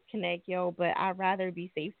to disconnect, but I'd rather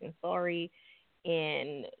be safe than sorry.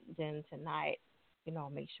 And then tonight,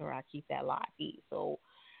 make sure I keep that live feed. So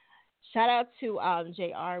shout out to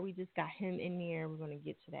JR. We just got him in there. We're going to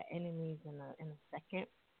get to that enemies in a second.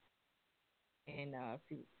 And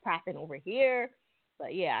see what's popping over here.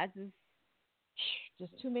 But yeah,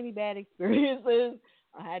 just too many bad experiences.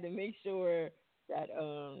 I had to make sure that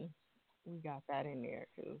we got that in there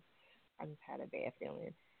because I just had a bad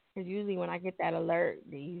feeling. Because usually when I get that alert,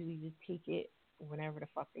 they usually just take it whenever the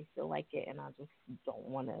fuck they feel like it, and I just don't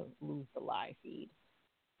want to lose the live feed.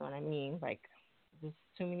 You know what I mean? Like, just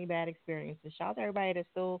too many bad experiences. Shout out to everybody that's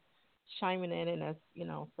still chiming in and us,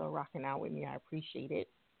 still rocking out with me. I appreciate it.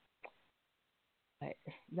 But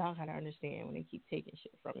y'all gotta understand when they keep taking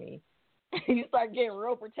shit from me, you start getting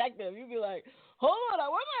real protective. You be like, hold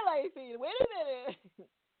on, where's my life feed? Wait a minute.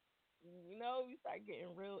 You start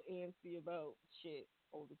getting real antsy about shit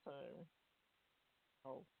all the time.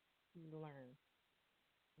 So you learn.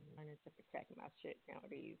 I'm learning to protect my shit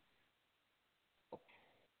nowadays.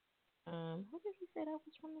 Who did he say that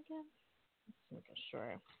was from again? Let's make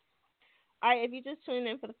sure. All right, if you just tuned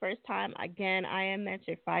in for the first time, again, I am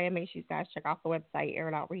Magic Fire. Make sure you guys check out the website,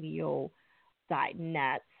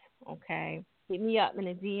 AirToutradio.net. Okay, hit me up in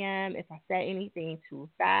a DM if I said anything too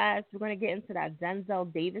fast. We're gonna get into that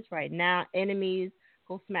Denzel Davis right now. Enemies,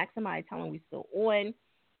 go smack somebody, tell them we still on.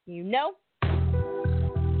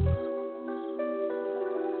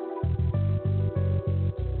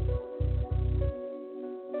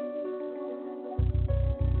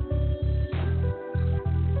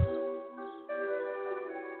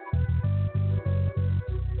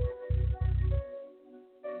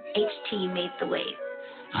 HT made the wave.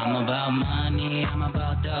 I'm about money, I'm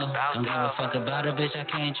about dough. Don't give a fuck about a bitch, I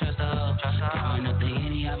can't trust a hoe. Pouring up the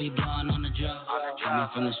Henny, I be blowing on the drug. Coming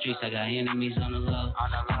from the streets, I got enemies on the low.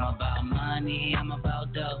 I'm about money, I'm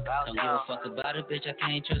about dough. Don't give a fuck about a bitch, I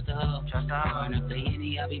can't trust a hoe. Pouring up the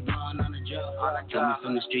Henny, I be blowing on the drug. Coming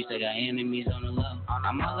from the streets, I got enemies on the low.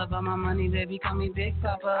 I'm all about my money, baby, call me Big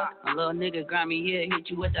Papa. A little nigga grind me, yeah, hit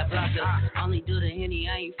you with that blocker. Only do the Henny,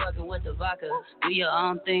 I ain't fucking with the vodka. Do your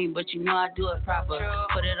own thing, but I do it proper.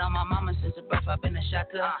 Put it on my mama since the birth, I've been a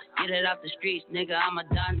shocker. Get it off the streets, nigga, I'm a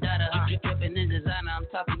Don Dada. Drippin' in designer, I'm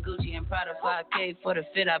talking Gucci and Prada. 5K for the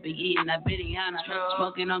fit, I be eating that Bidiana.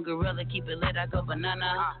 Smoking on Gorilla, keep it lit, I go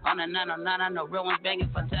banana. On a nana, no real ones banging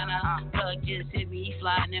Fontana. Plug just hit me, he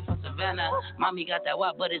flying in from Savannah. Mommy got that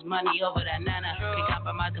wop, but it's money over that nana. Can't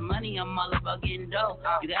compromise the money, I'm all about getting dough.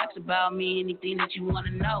 You can ask about me, anything that you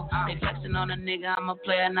wanna know. They flexing on a nigga, I'm a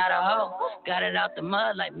player, not a hoe. Got it out the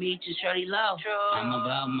mud like me, just shorty low. I'm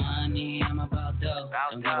about money, I'm about dough.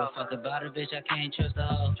 Don't give a fuck about a bitch, I can't trust a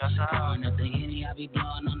hoe. Pouring up the Henny, I be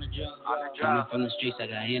blowing on the drug. Coming from the streets, I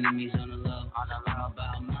got enemies on the low. I'm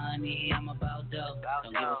about money, I'm about dough.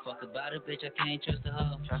 Don't give a fuck about a bitch, I can't trust a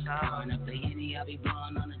hoe. Pouring up the Henny, I be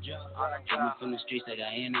blowing on the drug. Coming from the streets, I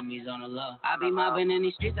got enemies on the low. I be mobbing in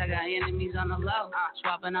these streets, I got enemies on the low.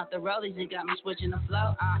 Swapping out the rollies, it got me switching the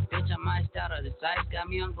flow. Bitch, I might start or the size got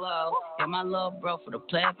me on glow. Get my little bro for the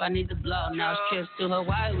play if I need to blow. Now it's trips to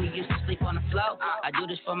Hawaii, we used to sleep on the floor. I do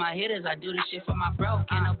this for my hitters, I do this shit for my bro.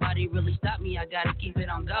 Can't nobody really stop me, I gotta keep it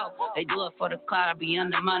on go. They do it for the cloud, I be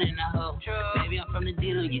under money in the hoe. Baby, I'm from the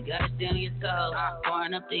Dino, you gotta stay on your toes.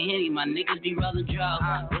 Pouring up the Henny, my niggas be rolling drugs.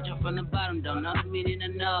 Bitch, I'm from the bottom, don't know the meaning to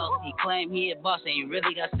know. He claim he a boss, ain't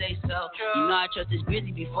really gotta say so. You know I trust this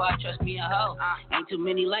busy before I trust me a hoe. Ain't too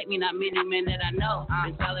many like me, not many men that I know.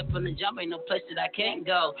 Been solid from the jump, ain't no place that I can't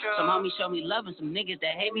go. Some homies always show me love and some niggas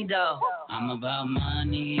that hate me though. I'm about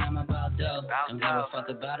money, I'm about dough. Don't give a fuck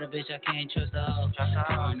about a bitch, I can't trust a hoe.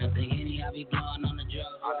 Pouring up the Henny, I be blowing on the drug.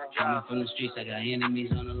 Coming from the streets, I got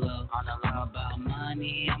enemies on the low. I'm about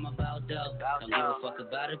money, I'm about dough. Don't give a fuck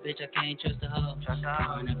about a bitch, I can't trust a hoe.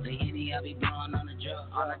 Pouring up the Henny, I be blowing on the drug.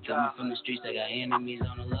 Coming from the streets, I got enemies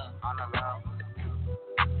on the low.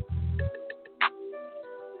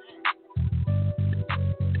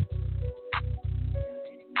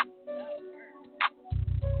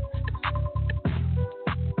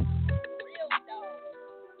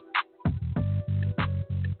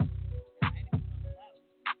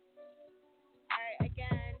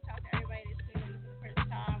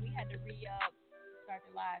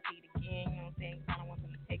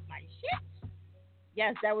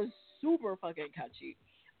 Yes, that was super fucking catchy.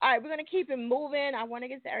 All right, we're going to keep it moving. I want to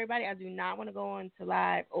get to everybody. I do not want to go into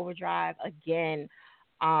live overdrive again.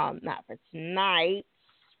 Not for tonight.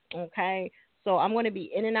 Okay? So I'm going to be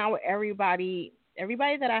in and out with everybody.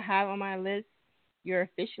 Everybody that I have on my list, you're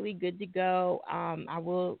officially good to go. I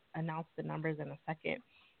will announce the numbers in a second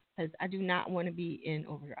because I do not want to be in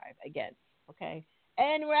overdrive again. Okay?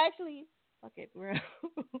 And we're actually... Fuck it, we're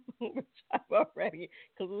overdrive already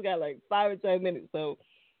because we got like 5 or 10 minutes. So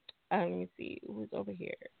let me see who's over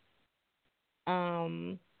here.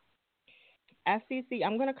 FCC,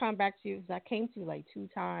 I'm gonna come back to you because I came to you like 2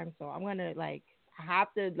 times, so I'm gonna I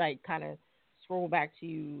have to kind of scroll back to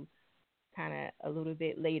you kind of a little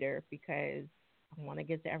bit later because I want to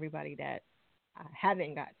get to everybody that I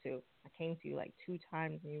haven't got to. I came to you like 2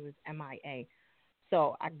 times and you was MIA,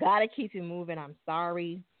 so I gotta keep it moving. I'm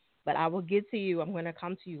sorry. But I will get to you. I'm going to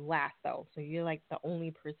come to you last, though. So you're like the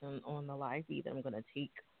only person on the live feed that I'm going to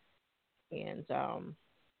take. And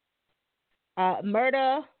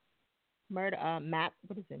Matt,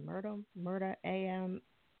 what is it? Murder, AMKF,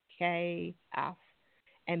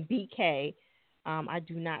 and BK. I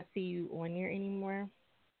do not see you on here anymore.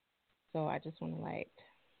 So I just want to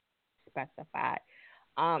specify.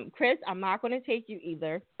 Chris, I'm not going to take you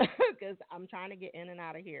either because I'm trying to get in and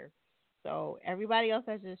out of here. So everybody else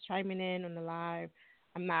that's just chiming in on the live,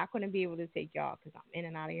 I'm not going to be able to take y'all because I'm in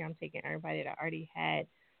and out of here. I'm taking everybody that I already had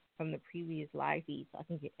from the previous live feed so I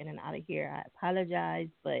can get in and out of here. I apologize,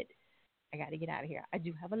 but I got to get out of here. I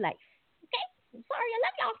do have a life. Okay? I'm sorry. I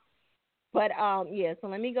love y'all. But, yeah, so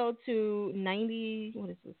let me go to 90,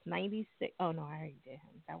 what is this, 96. Oh, no, I already did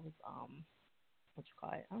him. That was, what you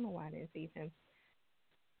call it? I don't know why I didn't save him.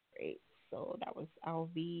 Great. So that was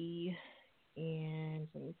LV. And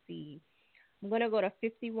let me see. I'm going to go to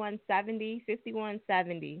 5170.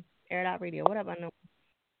 5170. AirToutradio. What up, I know?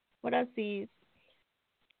 What up, C's?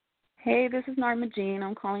 Hey, this is Norma Jean.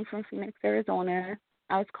 I'm calling from Phoenix, Arizona.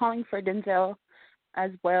 I was calling for Denzel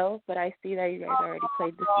as well, but I see that you guys already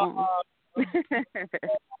played the song.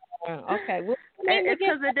 Okay. It's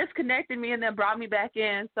because it disconnected me and then brought me back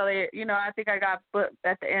in. So, I think I got booked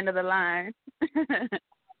at the end of the line.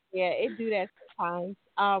 Yeah, it do that sometimes.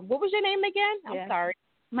 What was your name again? I'm sorry.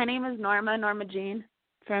 My name is Norma Jean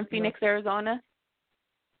from Phoenix, Arizona.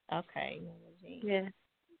 Okay, Norma Jean. Yeah.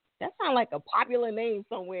 That sounds like a popular name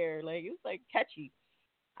somewhere. It's catchy.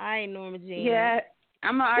 I ain't Norma Jean. Yeah,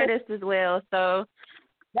 I'm an artist as well, so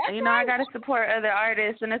right. I got to support other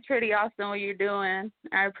artists, and it's pretty awesome what you're doing.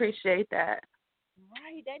 I appreciate that.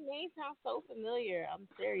 Right, that name sounds so familiar. I'm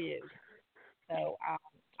serious. So, all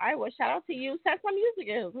right, well, shout out to you. Send some music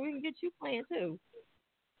in so we can get you playing too.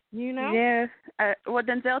 Yeah.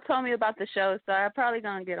 Denzel told me about the show, so I'm probably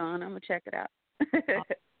going to get on. I'm going to check it out.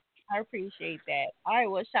 I appreciate that. All right,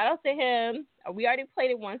 well, shout out to him. We already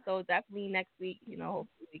played it once, so definitely next week,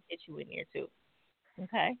 hopefully we get you in here too.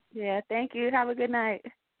 Okay? Yeah, thank you. Have a good night.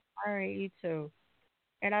 All right, you too.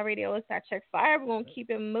 And our radio is at Check Fire. We're going to keep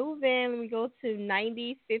it moving. We go to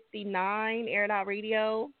 9059,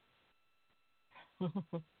 AirToutradio.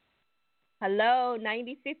 Hello,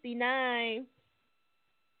 9059.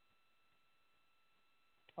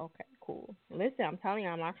 Okay, cool. Listen, I'm telling you,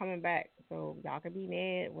 I'm not coming back. So y'all can be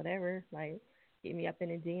mad, whatever. Get me up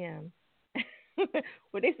in a DM.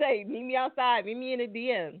 What they say, meet me outside, meet me in a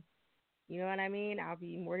DM. You know what I mean? I'll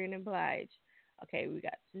be more than obliged. Okay, we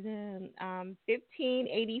got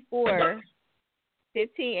 1584.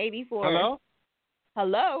 1584. Hello?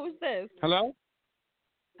 Hello, who's this? Hello?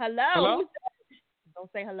 Hello? Who's this? Don't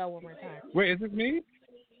say hello one more time. Wait, is this me?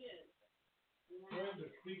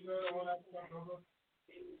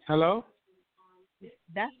 Hello?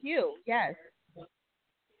 That's you, yes.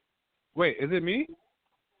 Wait, is it me?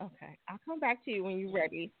 Okay, I'll come back to you when you're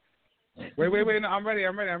ready. Wait, no, I'm ready.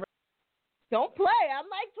 Don't play. I'm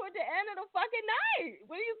toward the end of the fucking night.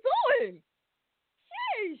 What are you doing?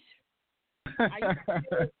 Sheesh.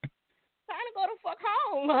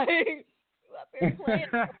 on? Like, you up here playing?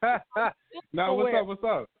 Nah, what's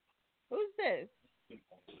up? Who's this?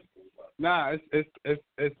 Nah,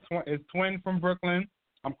 it's Twin from Brooklyn.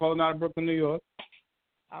 I'm calling out of Brooklyn, New York.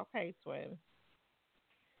 Okay, Twin.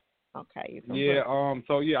 Okay, you from Yeah. Brooklyn.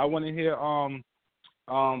 So yeah, I want to hear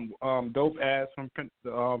Dope Ass from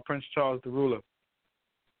Prince Charles the Ruler.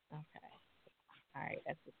 Okay. All right,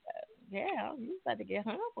 that's what's up. Yeah, you about to get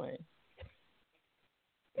hung up on.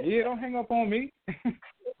 Yeah, don't hang up on me.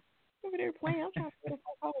 Over there playing. I'm trying to get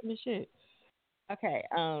home and shit. Okay,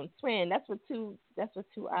 Twin. That's with two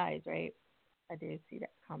eyes, right? I did see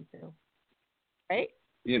that come through. Right?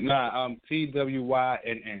 Yeah, nah.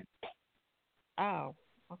 TWYNN. Oh,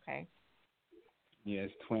 okay. Yeah,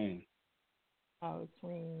 it's Twin. Oh,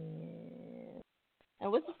 Twin.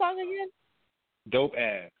 And what's the song again? Dope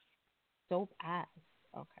Ass. Dope Ass.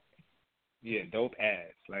 Okay. Yeah, Dope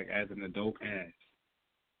Ass, like as in the dope ass.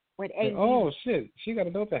 With A. Oh shit, she got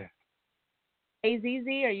a dope ass. AZZ?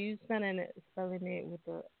 Are you spelling it with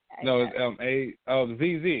the? No, it's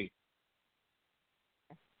ZZ.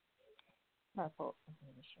 Purple.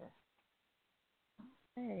 I'm sure.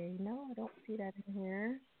 Hey, no, I don't see that in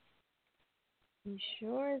here. You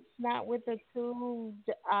sure it's not with the two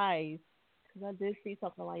eyes? Because I did see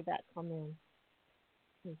something like that come in.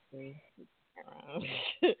 Let's see.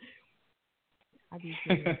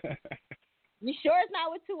 You sure it's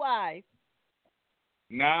not with two eyes?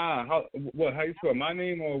 Nah, how you spell my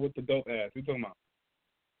name or with the dope ass? We talking about?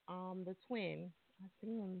 The twin. I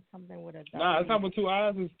seen something with a W. Nah, it's not with two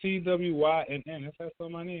eyes. It's TWYNN. That's how I spell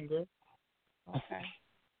my name, girl. Okay.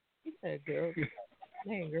 You said girl.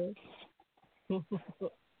 Name, girl.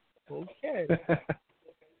 Okay.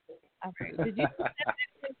 Did you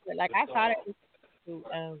like? I thought it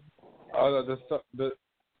was.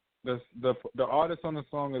 The artist on the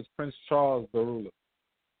song is Prince Charles the Ruler.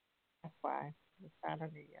 That's why it's not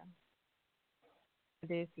under you. I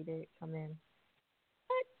did see that come in.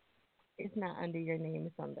 But it's not under your name.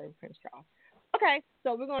 It's under Prince Charles. Okay,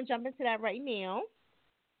 so we're gonna jump into that right now.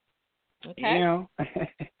 Okay. Yeah.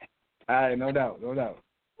 All right, no doubt.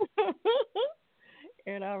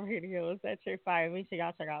 AirDotRadio is at your fire. Make sure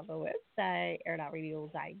y'all check out the website,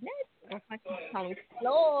 AirDotRadio.net. Or fucking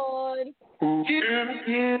Lord.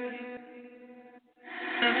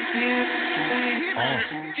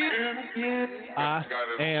 I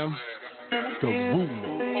am the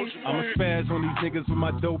ruler. I'ma spaz on these niggas with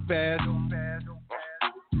my dope ass.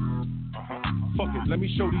 Fuck it, let me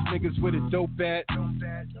show these niggas where the dope at.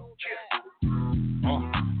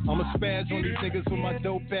 I'ma spaz on these niggas with my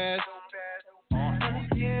dope ass.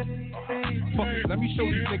 Fuck it, let me show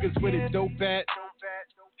these niggas where the dope at.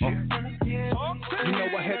 You know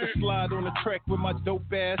I had to slide on the track with my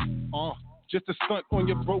dope ass. Just a stunt on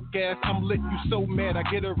your broke ass. I'm lit, you so mad. I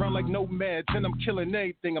get around like nomads, and I'm killing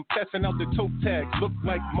everything. I'm passing out the toe tags. Look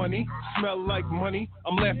like money, smell like money.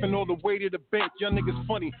 I'm laughing all the way to the bank. Y'all niggas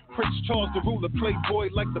funny. Prince Charles the Ruler, playboy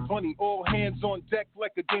like the bunny. All hands on deck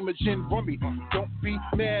like a game of gin rummy. Don't be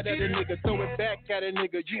mad at a nigga, throw it back at a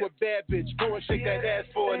nigga. You a bad bitch, go and shake that ass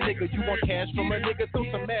for a nigga. You want cash from a nigga, throw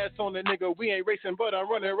some ass on a nigga. We ain't racing, but I'm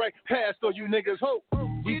running right past all you niggas. Ho,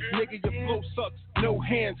 weak nigga, your flow sucks. No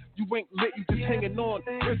hands, you ain't lit, you just hanging on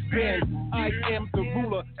wristband. I am the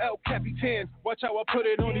ruler, El Capitan. Watch how I put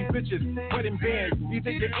it on these bitches. Wedding band,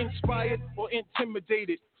 either you're inspired or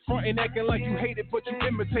intimidated. Frontin' acting like you hate it, but you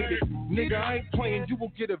imitate it. Nigga, I ain't playing, you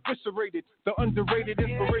will get eviscerated. The underrated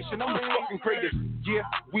inspiration, I'm the fucking greatest. Yeah,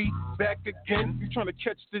 we back again. You tryna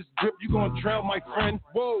catch this drip, you gonna drown, my friend.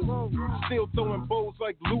 Whoa, still throwing bowls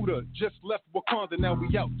like Luda. Just left Wakanda, now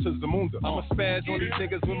we out to Zamunda. I'ma spaz on these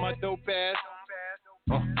niggas with my dope ass.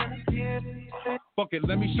 Fuck it,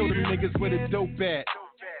 let me show them niggas where the dope at.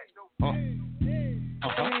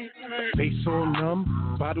 Face on numb,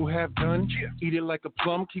 bottle half done. Eat it like a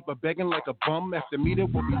plum, keep her begging like a bum. After me there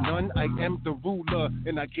will be none. I am the ruler,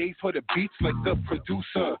 and I gave her the beats like the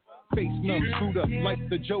producer. Face numb, screwed up like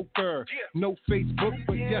the Joker. No Facebook,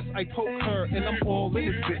 but yes, I poke her. And I'm all in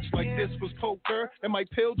this bitch like this was poker. And my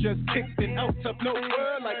pill just kicked it out of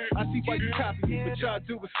nowhere. Like, I see why you copy me, but y'all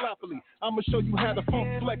do it sloppily. I'ma show you how to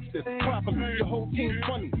funk flex this properly. Your whole team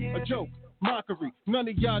funny, a joke. Mockery, none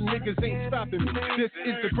of y'all niggas ain't stopping me. This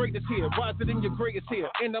is the greatest here, wiser than your greatest here.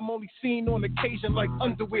 And I'm only seen on occasion like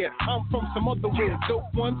underwear. I'm from some otherwhere,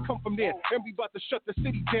 dope ones come from there. And we about to shut the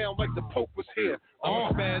city down like the Pope was here.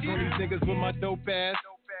 I'm spaz on these niggas with my dope ass.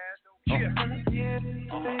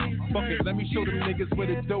 Fuck it, let me show them niggas where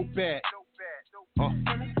the dope at.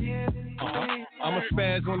 I'ma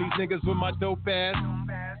spaz on these niggas with my dope ass.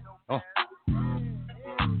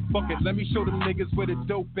 Fuck it, let me show them niggas where the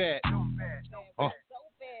dope at.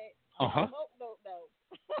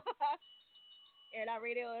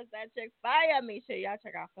 Radio is that chick fire. Make sure y'all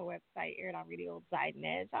check out the website,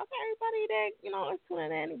 AirToutradio.net. Shout out to everybody that, is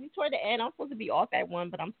tuning in. We toward the end. I'm supposed to be off at 1,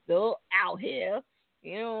 but I'm still out here.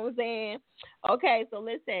 You know what I'm saying? Okay, so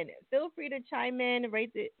listen. Feel free to chime in.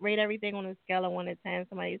 Rate everything on a scale of 1 to 10.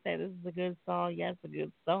 Somebody said this is a good song. Yes, a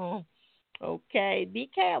good song. Okay.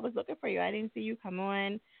 BK, I was looking for you. I didn't see you come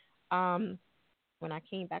on. When I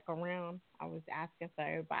came back around, I was asking for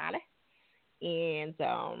everybody. And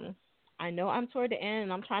I know I'm toward the end,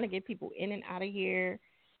 and I'm trying to get people in and out of here.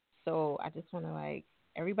 So I just want to,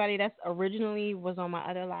 everybody that's originally was on my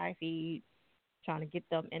other live feed, trying to get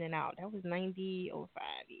them in and out. That was 90:05,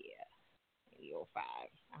 yeah. 90:05. I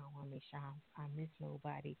don't want to make sure I miss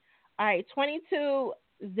nobody. All right,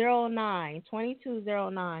 2209.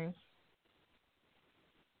 2209.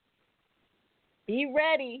 Be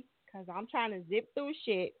ready, because I'm trying to zip through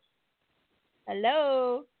shit.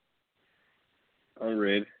 Hello? I'm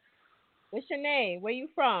ready. What's your name? Where you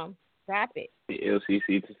from? Drop it.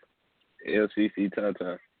 LCC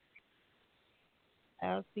Tata.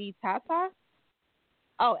 LC Tata?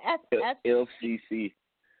 Oh, LCC.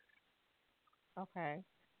 Okay.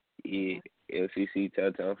 Yeah, LCC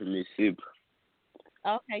Tata. I'm from Mississippi.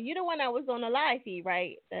 Okay, you the one that was on the live feed,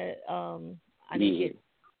 right? That I didn't get.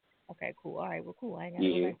 Okay, cool. All right, well, cool. I ain't got to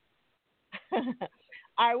go back.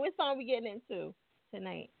 All right, what song we getting into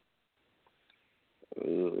tonight?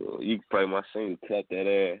 You can play my single, Clap That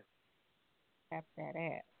Ass. Clap That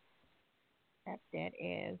Ass. Clap That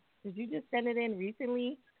Ass. Did you just send it in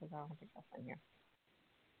recently? Because I don't think that's on here.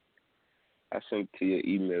 I sent it to your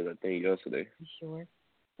email, I think, yesterday. You sure?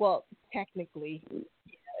 Well, technically, yeah,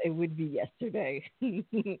 it would be yesterday.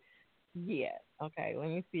 Yeah. Okay, let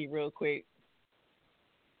me see real quick.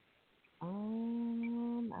 I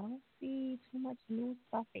don't see too much new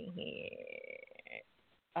stuff in here.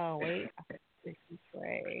 Oh, wait. This is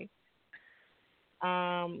great.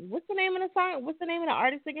 What's the name of the song? What's the name of the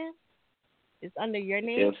artist again? It's under your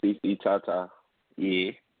name? LCC Tata.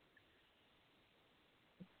 Yeah.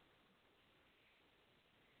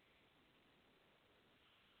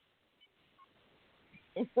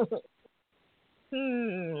 Come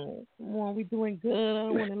on, we doing good. I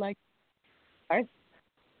don't want to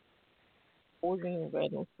Organ and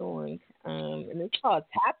Red and Story. And it's called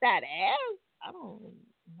Tap That Ass? I don't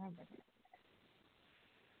remember that.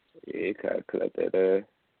 Yeah, it kind of Clap That Ass.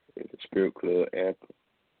 It's a Spirit Club anthem.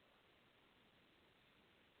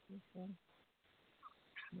 Okay.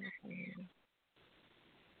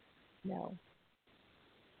 No.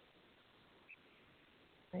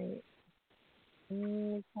 Right.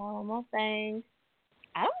 Call my thing.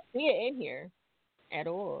 I don't see it in here at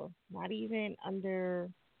all. Not even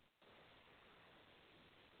under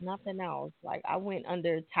nothing else. Like I went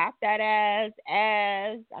under Tap That Ass,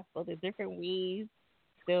 I spelled it different ways.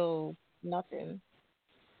 Still nothing.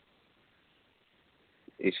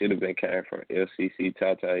 It should have been coming from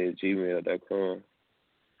lcctata@gmail.com.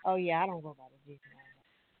 Oh yeah, I don't go by the Gmail. I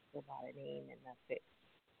go by the name and that's it.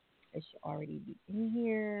 It should already be in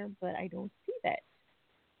here, but I don't see that.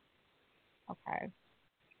 Okay.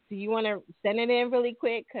 Do you want to send it in really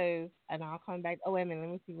quick? And I'll come back. Oh, wait a minute.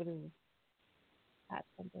 Let me see what is this. That's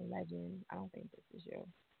something legend. I don't think this is you.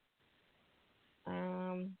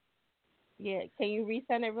 Yeah. Can you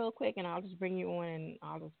resend it real quick, and I'll just bring you on and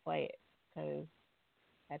I'll just play it. Because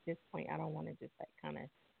at this point, I don't want to just kind of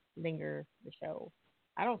linger the show.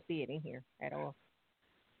 I don't see it in here at all.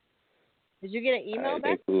 Did you get an email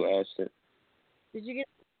back? Cool. Did you get?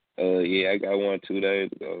 Yeah, I got one 2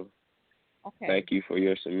 days ago. Okay. Thank you for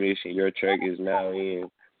your submission. Your track is now in.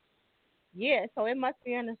 Yeah, so it must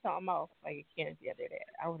be under something else. Like it can't be under that.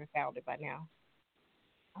 I would have found it by now.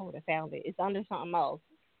 It's under something else.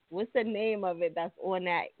 What's the name of it that's on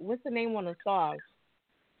that? What's the name on the song?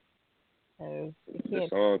 The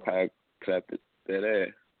song called Clap That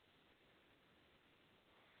Ass.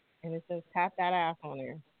 And it says Tap That Ass on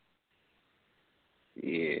there.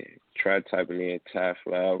 Yeah, try typing in Ty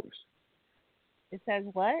Flowers. It says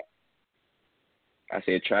what? I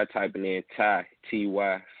said try typing in Ty,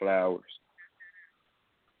 T-Y, Flowers.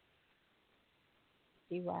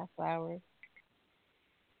 T-Y, Flowers.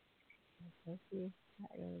 Let's see.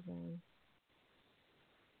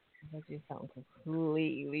 That's just something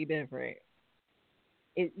completely different.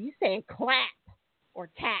 You saying clap or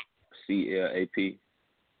tap? CLAP.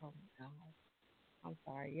 Oh, my God. I'm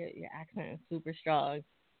sorry. Your accent is super strong.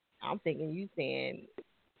 I'm thinking you saying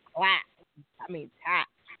clap. I mean tap.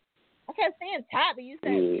 I kept saying tap, but you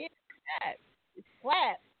said tap. It's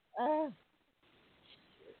clap. All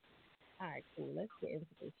right, cool. Let's get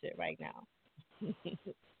into this shit right now.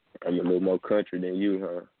 I'm a little more country than you,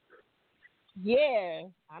 huh? Yeah,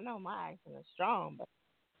 I know my accent is strong, but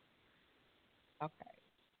Okay.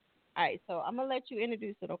 All right, so I'm going to let you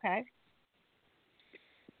introduce it, okay?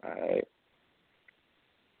 All right.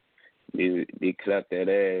 Be Clap That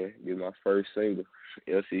Ass. Be my first single.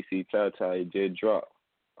 LCC Tata just dropped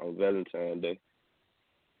on Valentine's Day.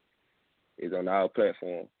 It's on our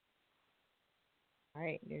platform. All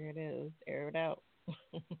right, there it is. Air it out.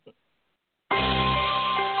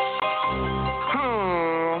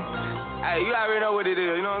 Hey, you already know what it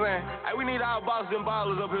is, you know what I'm saying? Hey, we need our bosses and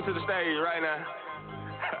ballers up here to the stage right now.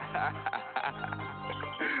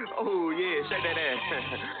 Oh, yeah, shake that ass.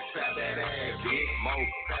 Clap that ass, big Mo.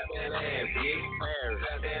 Clap that ass, big Paris.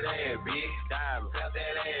 Clap that ass, big Diamond. Clap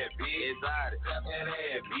that ass, big Exotic. Clap that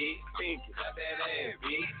ass, big Pinky. Clap that ass,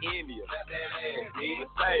 big India. Clap that ass, big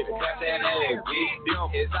Mercedes. Clap that ass, big Dim.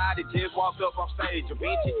 Exotic just walked up on stage. A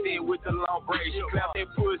bitch she sit with the long braids. She clapped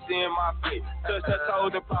that pussy in my face. Touched her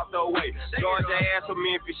toes and popped her away. Georgia ass a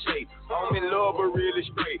Memphis shape. I'm in love but really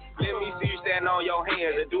straight. Let me see you stand on your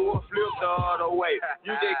hands and do a flip the other way.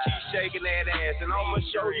 You just keep shaking that ass and I'ma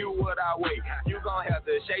show you what I weigh. You gon' have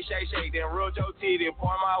to shake, shake, shake, then roll your titty and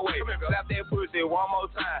point my way. Slap that pussy one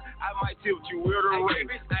more time. I might tilt you with a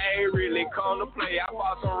ring. I ain't really come to play. I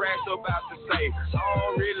bought some racks about to say. I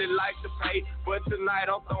don't really like to pay, but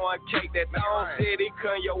tonight I'm throwing cake. That Thorn City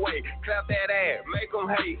come your way. Clap that ass, make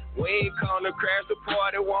them hate. We ain't come to crash the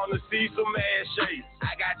party, wanna see some ass shake.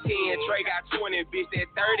 I got 10, Trey got 20, bitch, that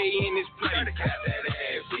 30 in this place. Clap that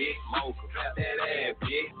ass, big Mocha. Clap that ass,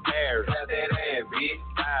 big Paris. Clap that ass, big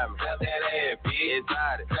Diamond. Clap that ass, big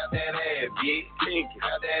Exotic. Clap that ass, big Pinky.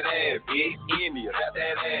 Clap that ass, big India. Clap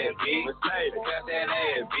that ass, big Mercedes. Clap that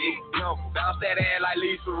ass, big Jumper. Bounce that ass like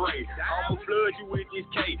Lisa Ray. I'ma flood you with this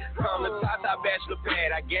cake. Come to Tata Bachelor Pad.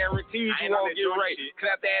 I guarantee you won't get raped.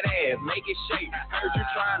 Clap that ass, make it shake. Heard you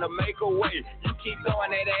trying to make a way. You keep throwing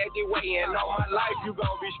that ass your way, and all my life you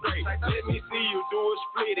gon' be straight. Let me see you do a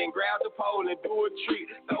split and grab the pole and do a trick.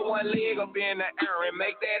 Throw one leg up in the air and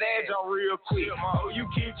make that ass jump real quick. Oh, you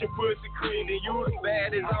keep your pussy clean, then you the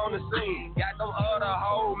baddest on the scene. Got them other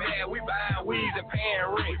hoes mad, we buying weeds and paying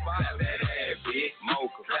rent. Clap that ass, big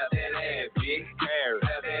Mocha. Clap that ass, big Paris.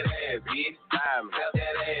 Clap that ass, big Diamond. Clap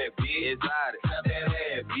that ass, big Exotic. Clap that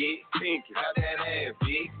ass, big Pinky. Clap that ass,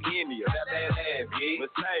 big India. Clap that ass, big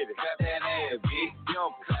Mercedes. Clap that ass, big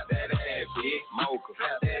Jumper. Clap that ass, big Mocha.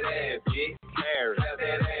 Clap that ass, big Paris. Clap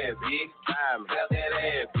that ass, big Diamond. Clap that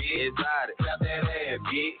ass, big Exotic. Clap that ass,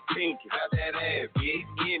 big Pinky. Clap that ass, big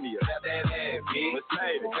India. Clap that ass, big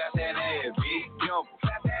Mercedes. Clap that ass, big Jumper.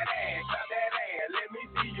 Clap that ass, clap that ass. Let me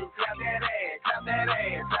see you clap that ass. Clap that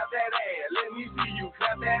ass, clap that ass. Let me see you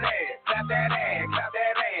clap that ass. Clap that ass, clap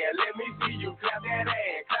that ass. Let me see you clap that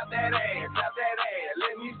ass. Clap that ass, clap that ass.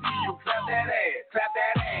 Let me see you clap that ass. Clap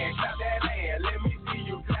that ass, clap that ass. Let me see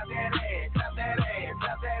you clap that ass. Clap that ass, clap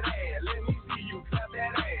that ass. Let me see you clap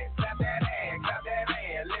that ass. Clap that ass, clap that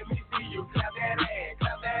ass. Let me see you clap that ass.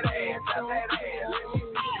 Clap that ass, clap that ass. Let me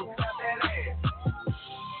see you clap that ass.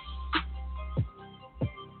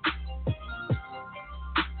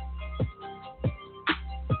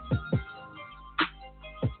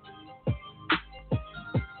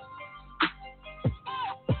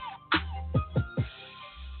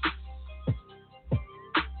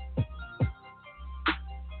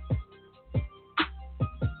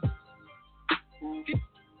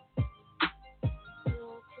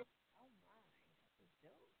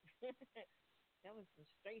 That was some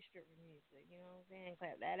straight stripper music, you know what I'm saying?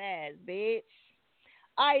 Clap that ass, bitch.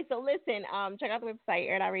 All right, so listen, check out the website,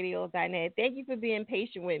 AirDotRadio.net. Thank you for being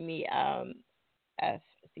patient with me,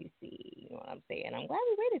 FCC. You know what I'm saying? I'm glad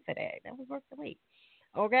we waited for that. That was worth the wait.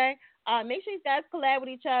 Okay? Make sure you guys collab with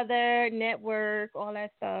each other, network, all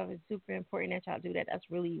that stuff. It's super important that y'all do that. That's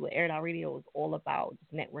really what Air Dot Radio is all about,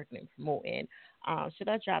 just networking and promoting. Should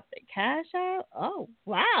I drop the cash out? Oh,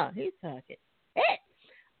 wow. He's talking. It.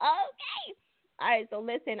 Okay. All right, so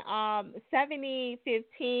listen,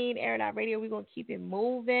 7015 Air Dot Radio, we're going to keep it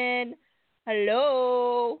moving.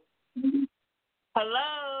 Hello.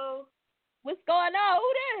 Hello. What's going on?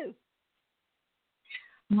 Who this?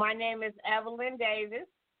 My name is Evelyn Davis.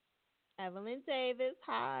 Evelyn Davis,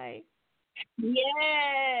 hi.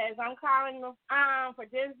 Yes, I'm calling for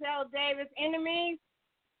Denzel Davis Enemies.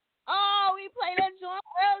 Oh, we played that joint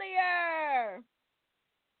earlier.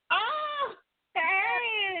 Oh,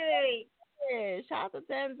 hey. Yeah, shout out to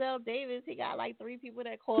Denzel Davis. He got like 3 people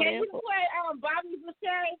that called in. Can you play Bobby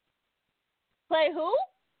Boucher? Play who?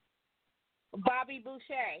 Bobby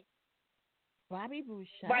Boucher. Bobby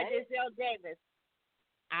Boucher? By Denzel Davis.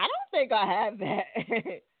 I don't think I have that.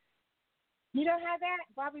 You don't have that?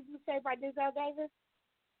 Bobby Boucher by Denzel Davis?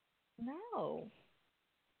 No.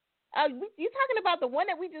 You talking about the one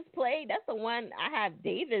that we just played? That's the one I have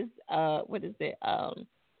Davis. What is it?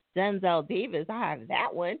 Denzel Davis. I have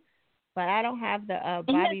that one, but I don't have the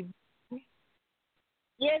Bobby.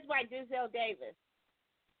 Yes, by Denzel Davis.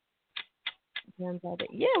 Denzel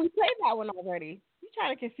Davis. Yeah, we played that one already. You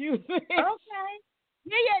trying to confuse me? Okay.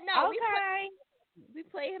 Yeah, no. Okay. We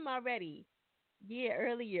played him already. Yeah,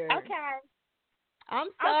 earlier. Okay. I'm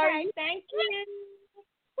sorry. Okay, thank you.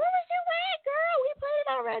 Where was you at, girl? We played it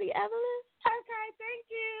already, Evelyn. Okay, thank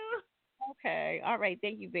you. Okay. All right.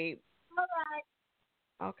 Thank you, babe. All right.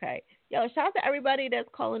 Okay. Yo, shout out to everybody that's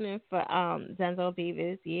calling in for Denzel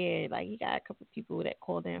Davis. Yeah, like he got a couple people that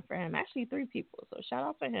called in for him. Actually 3 people. So shout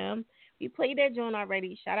out for him. We played that joint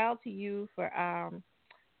already. Shout out to you for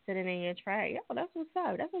sitting in your track. Yo, that's what's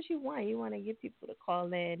up. That's what you want. You want to get people to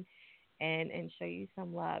call in and show you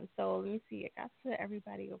some love. So let me see. I got to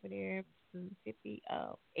everybody over there.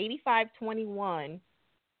 8521.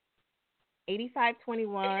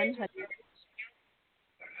 8521.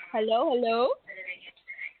 Hello.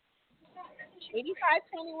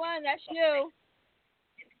 8521, that's you.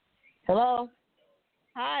 Hello.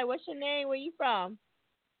 Hi, what's your name? Where you from?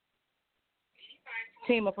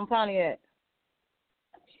 Tima from Pontiac.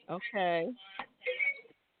 Okay.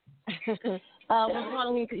 I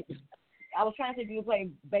was trying to see if you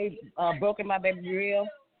could play Broken by Baby Real.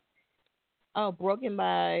 Oh, Broken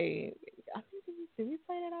by... I think did we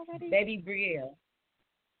play that already? Baby Brielle.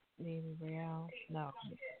 Baby Brielle. No.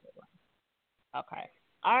 Okay.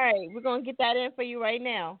 All right. We're going to get that in for you right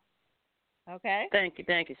now. Okay? Thank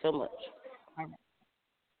you so much. All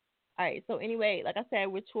right. So anyway, like I said,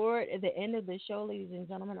 we're toward the end of the show, ladies and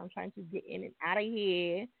gentlemen. I'm trying to get in and out of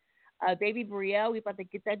here. Baby Brielle, we about to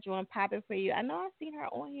get that joint popping for you. I know I've seen her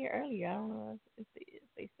on here earlier. I don't know if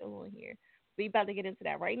they still on here. We about to get into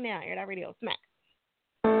that right now. Air That Radio Smack.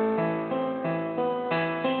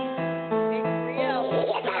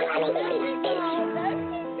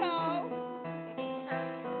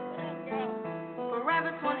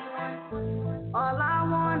 Forever 21. All I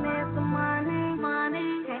want is some money.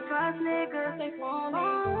 Can't trust niggas, they phony.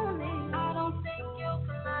 I don't think you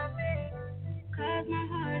can love me, 'cause my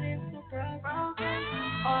heart is so broken.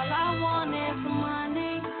 All I want is some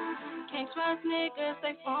money. Can't trust niggas,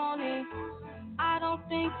 they phony. I don't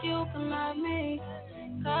think you can love me,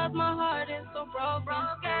 'cause my heart is so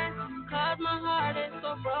broken. 'Cause my heart is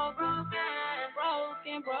so broken.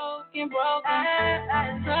 Broken.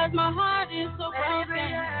 'Cause my heart is so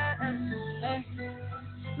broken.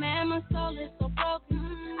 Man, my soul is so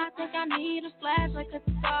broken. I think I need a flashlight at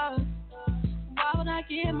the stars. Why would I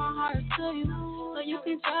give my heart to you, so you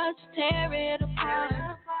can just tear it apart?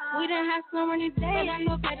 We done had so many days, that's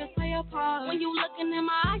okay to play apart. When you looking in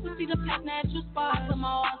my eyes, you see the passion that you spark. I put my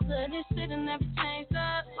all to this shit and never changed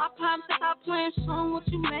up. My pop said stop playing, show 'em what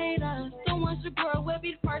you made of. The ones you grew up with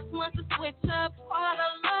be the first ones to switch up. All the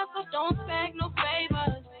love, so don't expect no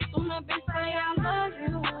favors. Soon the bitch say I love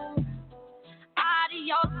you.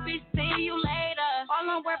 Adios, bitch, see you later. All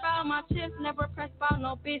I'm worried about my chips, never pressed about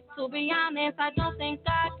no bitch. To be honest, I don't think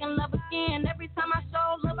I can love again. Every time I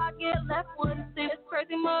show love, I get left with a stiff.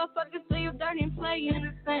 Crazy motherfuckers say you dirty and play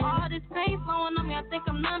innocent. All this pain flowing on me, I think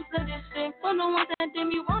I'm numb to this shit. For the ones that did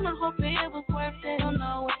me wrong, I hope it was worth it. Don't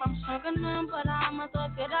know if I'm strong enough, but I'ma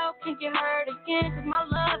thug it out. Can't get hurt again, 'cause my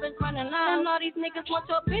love is running out. And all these niggas want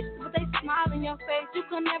your bitch, but they smile in your face. You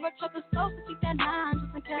can never trust a soul, so keep that 9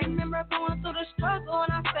 just in case. Remember going through the struggle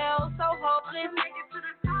and I felt so hopeless. Make it to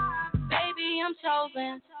the top, baby, I'm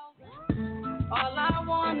chosen. All I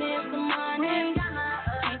want is the money.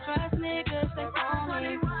 Can't trust niggas, they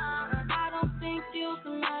phony. I don't think you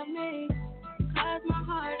can love me, 'cause my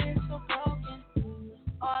heart is so broken.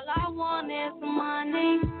 All I want is the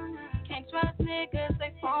money. Can't trust niggas,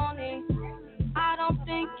 they phony. I don't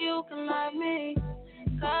think you can love me,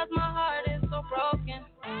 'cause my heart is so broken.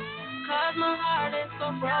 'Cause my heart is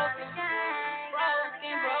so broken.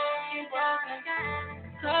 Broken.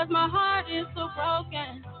 'Cause my heart is so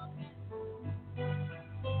broken.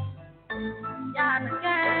 Y'all the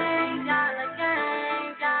gang.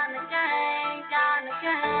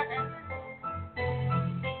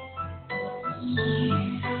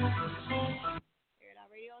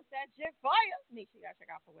 Radio Set Shit Fire. Make sure y'all check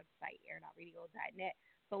out our website, AirToutradio.net.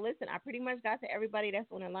 So listen, I pretty much got to everybody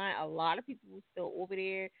that's on the line. A lot of people were still over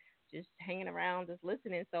there just hanging around, just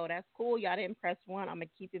listening. So that's cool. Y'all didn't press one. I'm going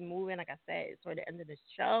to keep it moving. Like I said, it's toward the end of the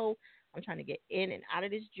show. I'm trying to get in and out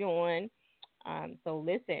of this joint. So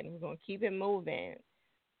listen, we're going to keep it moving.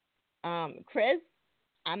 Chris,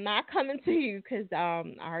 I'm not coming to you because I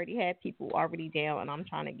already had people already down, and I'm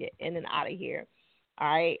trying to get in and out of here. All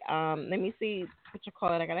right. Let me see what you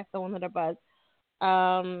call it. I got to throw under the bus.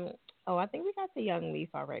 I think we got to Young Leaf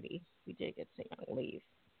already. We did get to Young Leaf.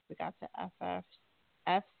 We got to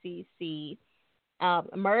FCC.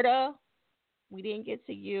 Murda, we didn't get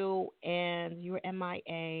to you, and you were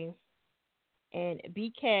MIA. And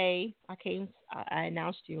BK, I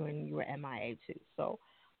announced you, and you were MIA too. So,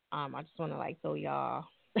 I just want to like throw y'all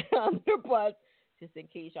under the bus just in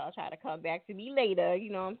case y'all try to come back to me later.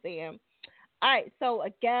 You know what I'm saying? All right. So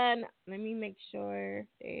again, let me make sure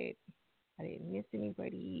that I didn't miss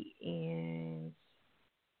anybody. And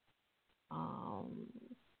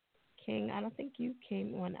King, I don't think you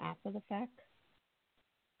came on after the fact.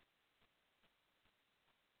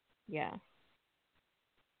 Yeah.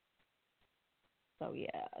 So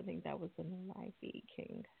yeah, I think that was in the live feed,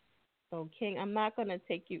 King. So King, I'm not gonna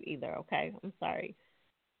take you either. Okay, I'm sorry.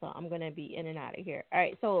 So I'm gonna be in and out of here. All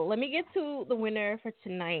right. So let me get to the winner for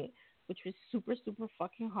tonight, which was super, super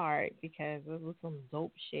fucking hard because it was some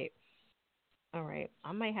dope shit. All right.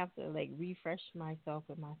 I might have to like refresh myself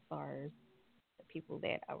with my stars, the people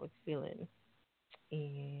that I was feeling.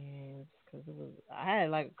 And because I had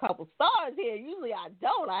like a couple stars here. Usually I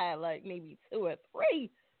don't. I had like maybe 2 or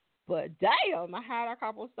 3. But damn, I had a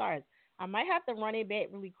couple stars. I might have to run it back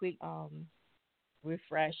really quick,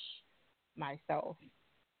 refresh myself.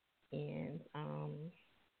 And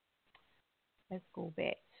let's go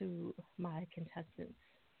back to my contestants.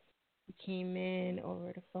 You came in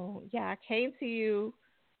over the phone. Yeah, I came to you.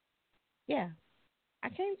 Yeah, I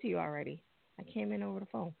came to you already. I came in over the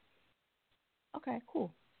phone. Okay,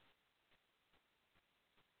 cool.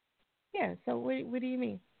 Yeah, so what do you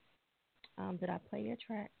mean? Did I play your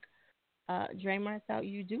track? Dre Marcel,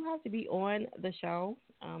 you do have to be on the show.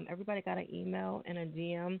 Everybody got an email and a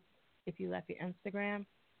DM if you left your Instagram.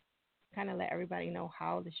 Kind of let everybody know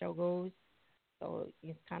how the show goes. So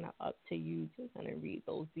it's kind of up to you to kind of read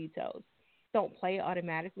those details. Don't play it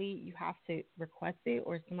automatically. You have to request it,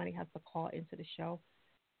 or somebody has to call into the show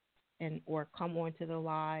or come on to the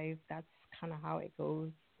live. That's kind of how it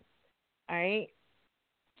goes. All right.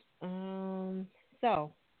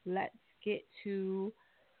 So let's get to.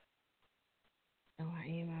 Oh,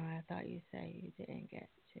 I thought you said you didn't get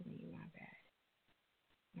to me. My bad.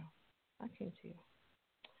 No, I came to you.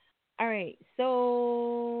 All right,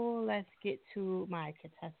 so let's get to my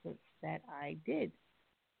contestants that I did.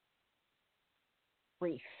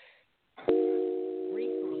 Briefly.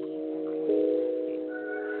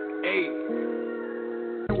 Hey,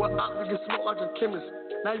 you were out to get smoked like a chemist.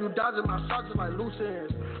 Now you dodging my shots just like loose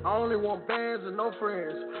ends. I only want bands and no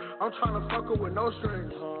friends. I'm trying to fuck her with no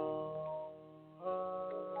strings.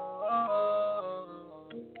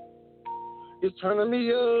 It's turning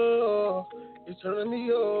me up. It's turning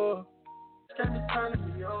me up. Can't be turning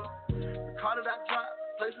me up. The car that I drive,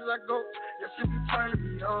 places I go, yeah, shit be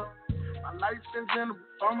turning me up. My life's in general,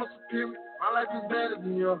 almost superior. My life is better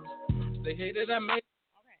than yours. They hate that I made.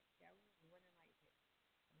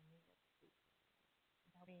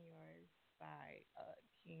 Yours by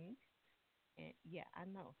King. And yeah, I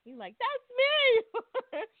know. He's like, that's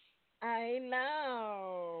me. I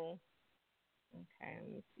know. Okay,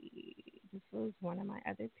 let me see. This was one of my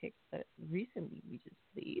other picks that recently we just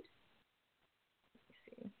played. Let me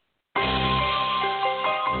see.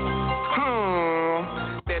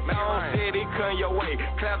 That dog said he come your way.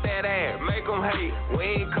 Clap that ass, make them hate.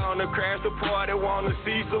 We ain't come to crash the party, wanna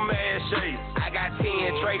see some ass shake. I got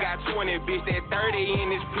 10, Trey got 20, bitch, that 30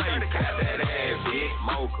 in this place. Clap that ass, bitch.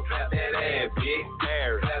 Mocha. Clap that ass, bitch.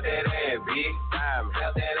 Paris. Clap that ass, bitch. Diamond.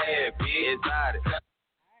 Clap that ass, bitch. Exotic.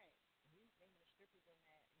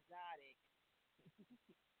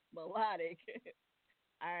 Melodic.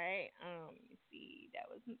 All right. Let me see. That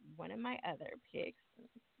was one of my other picks. Let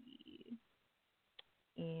me see.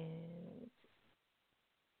 And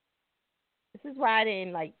this is why I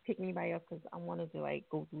didn't like pick anybody else because I wanted to like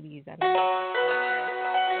go through these. I know.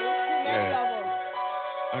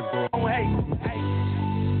 Hey,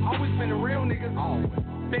 always been a real nigga.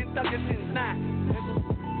 Been thugging since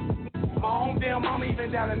 9. My own damn mama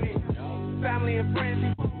even down to me. Family and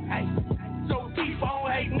friends. Hey, so deep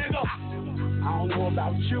on hate, nigga. I don't know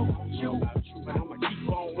about you, but I'ma keep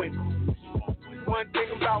on winning. One thing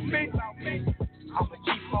about me, I'ma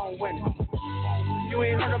keep on winning. You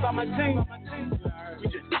ain't heard about my team? We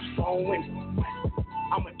just keep on winning.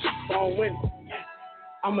 I'ma keep on winning.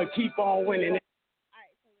 I'ma keep on winning.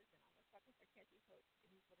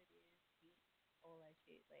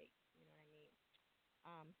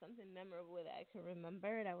 Something memorable that I can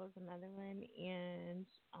remember. That was another one, and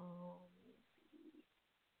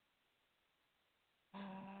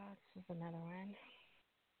this is another one.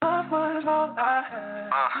 Love was all I had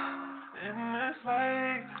in this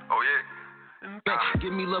life. Oh yeah.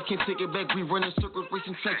 Give me love, can't take it back. We running circles,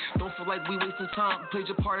 racing tech. Don't feel like we wasting time. Played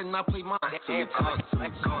your part and I played mine. So you talk.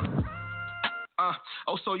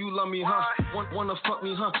 Oh, so you love me, huh? Wanna fuck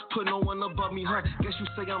me, huh? Put no one above me, huh? Guess you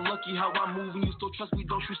say I'm lucky how I move and you still trust me.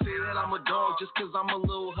 Don't you say that I'm a dog just cause I'm a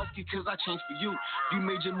little husky cause I changed for you. You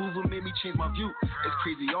made your move and made me change my view. It's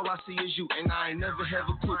crazy, all I see is you and I ain't never have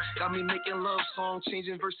a clue. Got me making love songs,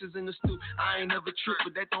 changing verses in the stew. I ain't never tripped,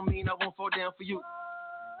 but that don't mean I won't fall down for you.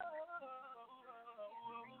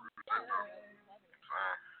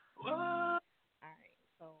 Alright,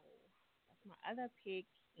 so that's my other pick,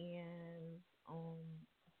 and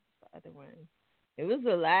the other one. It was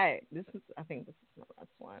a lot. I think this is my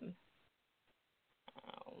last one.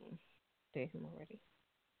 Did him already?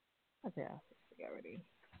 I did already.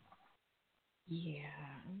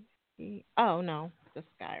 Yeah. Oh no, this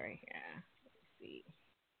guy right here. Let's see.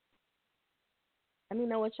 Let me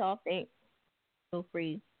know what y'all think. Feel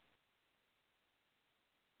free.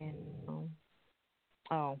 And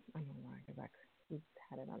I know why, because I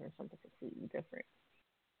had it under something completely different.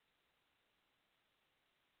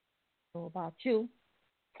 So about you,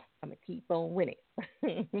 I'm gonna keep on winning.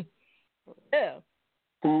 Yeah.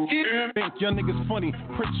 Think young niggas funny.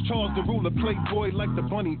 Prince Charles the ruler, playboy like the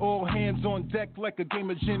bunny. All hands on deck like a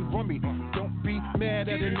game of gin rummy. Don't be mad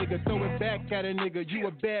at a nigga, throw it back at a nigga. You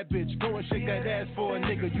a bad bitch, go and shake that ass for a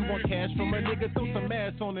nigga. You want cash from a nigga, throw some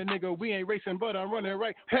ass on a nigga. We ain't racing, but I'm running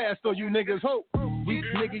right past all you niggas. Ho, weak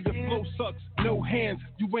nigga, your flow sucks. No hands,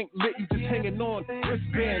 you ain't lit, you just hanging on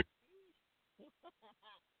wristband.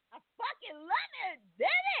 I fucking love it, did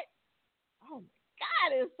it? Oh my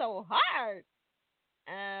God, it's so hard.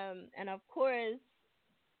 And of course,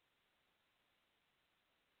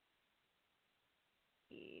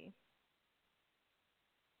 if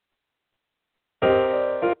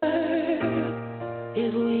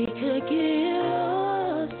we could get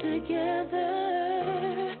lost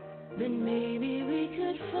together, then maybe we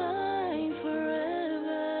could find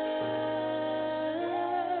forever.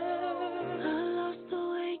 I lost the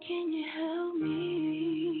way, can you help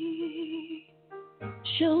me?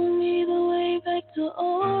 Show me the way back to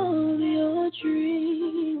all your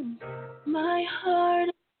dreams. My heart.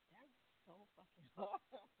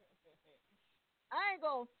 I ain't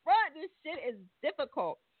gonna front. This shit is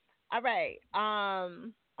difficult. All right.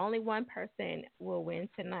 Only one person will win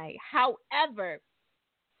tonight. However,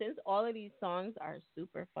 since all of these songs are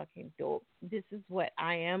super fucking dope, this is what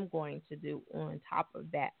I am going to do on top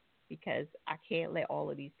of that, because I can't let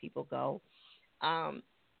all of these people go. I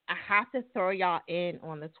have to throw y'all in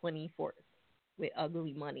on the 24th with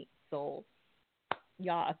Ugly Money. So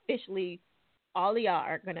y'all officially, all of y'all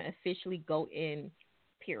are going to officially go in,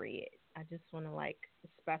 period. I just want to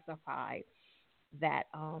specify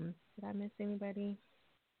that. Did I miss anybody?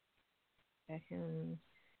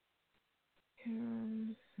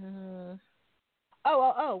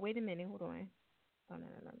 Oh, wait a minute. Hold on. Oh, no.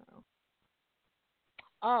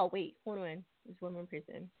 Oh, wait. Hold on. There's one more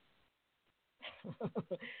person.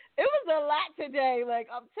 It was a lot today.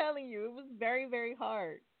 I'm telling you, it was very, very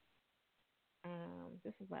hard.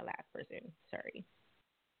 This is my last person. Sorry.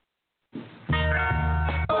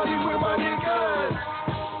 Party with my niggas.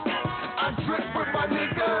 I drink with my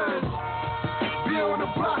niggas. Be on the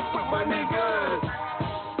block with my niggas.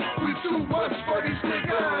 We too much for these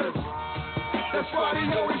niggas. That's why they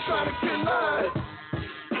always try to kill us.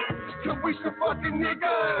 Cause we some fucking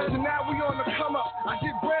niggas. So now we on the come up. I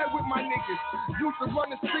get bread with my niggas. Used to run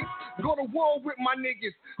the streets, go to war with my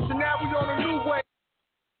niggas. So now we on a new way.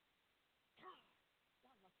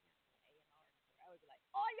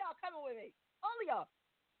 All y'all coming with me. All of y'all.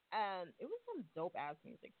 It was some dope ass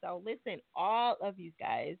music. So listen, all of you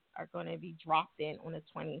guys are gonna be dropped in on the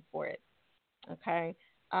 24th. Okay.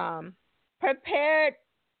 Prepared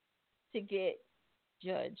to get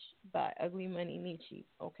judged by Ugly Money Nietzsche.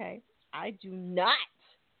 Okay. I do not.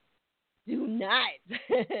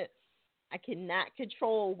 I cannot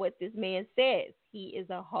control what this man says. He is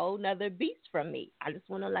a whole nother beast from me. I just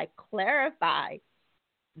want to clarify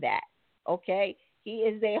that. Okay. He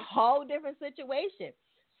is a whole different situation.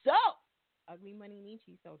 So, Ugly Money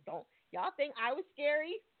Nietzsche. So don't y'all think I was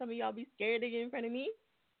scary? Some of y'all be scared to get in front of me.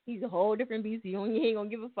 He's a whole different beast. He ain't gonna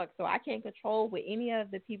give a fuck. So I can't control what any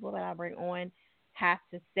of the people that I bring on have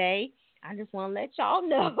to say. I just want to let y'all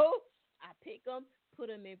know. I pick them, put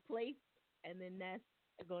them in place, and then that's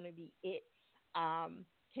gonna be it.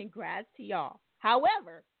 Congrats to y'all.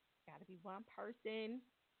 However, gotta be one person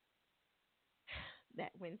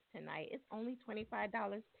that wins tonight. It's only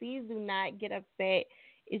 $25. Please do not get upset.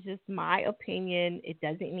 It's just my opinion. It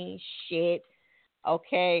doesn't mean shit.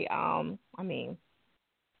 Okay. I mean,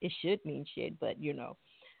 it should mean shit, but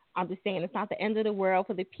I'm just saying it's not the end of the world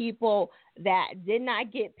for the people that did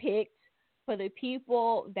not get picked. For the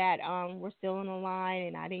people that were still on the line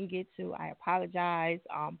and I didn't get to, I apologize.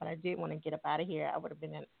 But I did want to get up out of here. I would have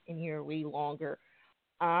been in here way longer.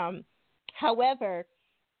 However,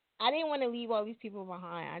 I didn't want to leave all these people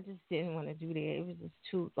behind. I just didn't want to do that. It was just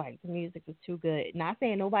too, like, the music was too good. Not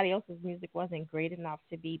saying nobody else's music wasn't great enough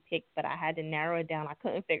to be picked, but I had to narrow it down. I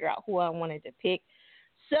couldn't figure out who I wanted to pick.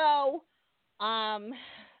 So,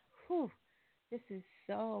 this is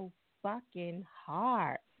so fucking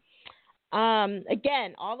hard.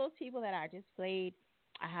 Again, all those people that I just played,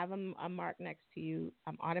 I have a mark next to you.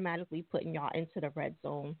 I'm automatically putting y'all into the red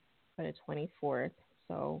zone for the 24th.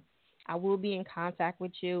 So I will be in contact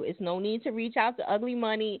with you. It's no need to reach out to Ugly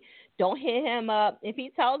Money. Don't hit him up. If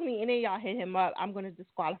he tells me any of y'all hit him up, I'm going to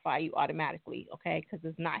disqualify you automatically, okay? Because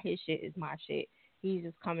it's not his shit, it's my shit. He's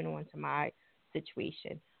just coming on to my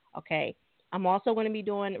situation, okay? I'm also going to be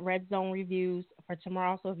doing red zone reviews for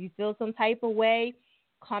tomorrow. So if you feel some type of way,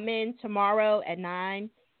 come in tomorrow at 9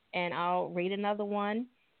 and I'll rate another one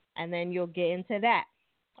and then you'll get into that.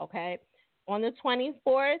 Okay. On the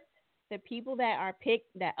 24th, the people that are picked,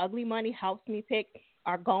 that Ugly Money helps me pick,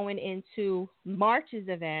 are going into March's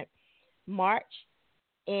event, March.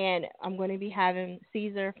 And I'm going to be having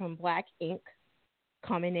Caesar from Black Ink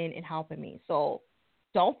coming in and helping me. So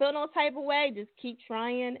don't feel no type of way. Just keep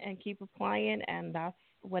trying and keep applying. And that's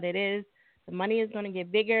what it is. The money is going to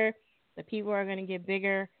get bigger. The people are going to get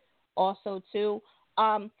bigger also, too.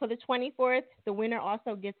 For the 24th, the winner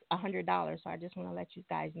also gets $100. So I just want to let you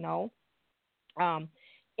guys know.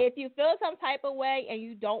 If you feel some type of way and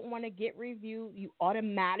you don't want to get reviewed, you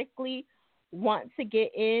automatically want to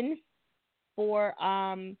get in for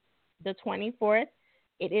the 24th.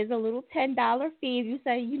 It is a little $10 fee. If you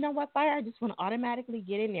say, you know what, Fire, I just want to automatically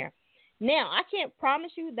get in there. Now, I can't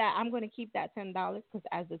promise you that I'm going to keep that $10 because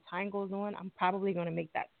as the time goes on, I'm probably going to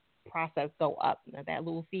make that process go up, that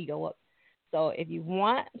little fee go up. So if you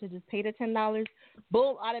want to just pay the $10,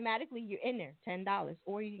 boom, automatically you're in there, $10.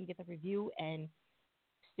 Or you can get the review and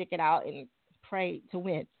stick it out and pray to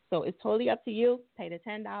win. So it's totally up to you. Pay the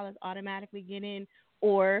 $10, automatically get in,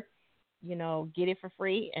 or, you know, get it for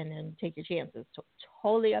free and then take your chances.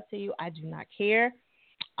 Totally up to you. I do not care.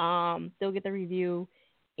 Still get the review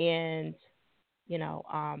and, you know,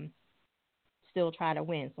 still try to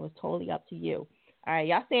win. So it's totally up to you. All right,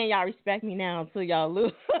 y'all saying y'all respect me now until y'all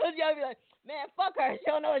lose. Y'all be like, man, fuck her. She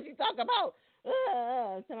don't know what she talking about.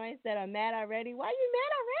 Somebody said, I'm mad already. Why you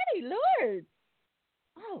mad already, Lord?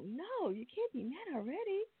 Oh, no, you can't be mad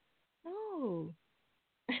already. No.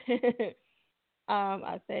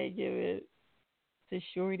 I say give it to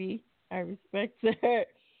Shorty. I respect her.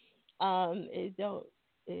 It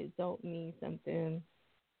don't mean something.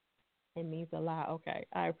 It means a lot. Okay,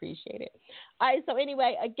 I appreciate it. All right, so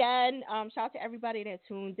anyway, again, shout out to everybody that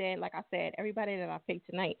tuned in. Like I said, everybody that I picked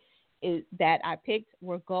tonight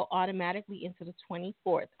will go automatically into the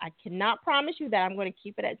 24th. I cannot promise you that I'm going to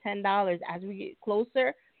keep it at $10 as we get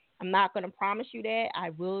closer. I'm not going to promise you that. I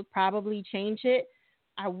will probably change it.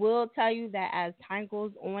 I will tell you that as time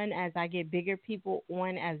goes on, as I get bigger people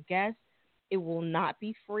on as guests, it will not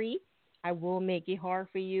be free. I will make it hard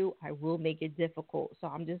for you. I will make it difficult. So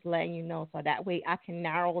I'm just letting you know so that way I can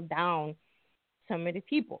narrow down some of the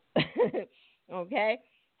people. Okay?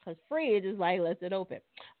 Because free is just like, let's it open.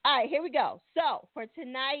 All right, here we go. So for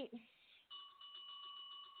tonight,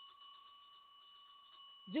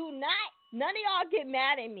 none of y'all get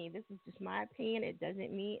mad at me. This is just my opinion. It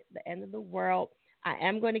doesn't mean the end of the world. I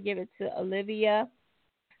am going to give it to Olivia.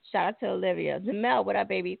 Shout out to Olivia. Jamel, what up,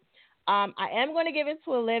 baby? I am going to give it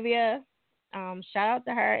to Olivia. Shout out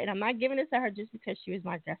to her. And I'm not giving it to her just because she was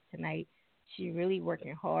my guest tonight. She's really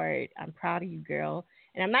working hard. I'm proud of you, girl.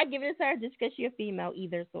 And I'm not giving it to her just because she's a female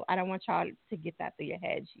either. So I don't want y'all to get that through your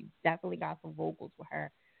head. She definitely got some vocals with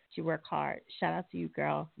her. She worked hard. Shout out to you,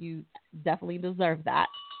 girl. You definitely deserve that.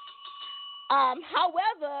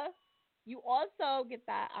 However, you also get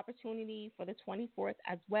that opportunity for the 24th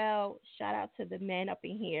as well. Shout out to the men up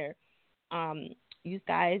in here. You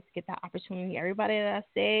guys get that opportunity. Everybody that I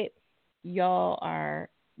said, y'all are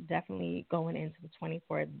definitely going into the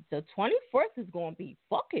 24th. The 24th is going to be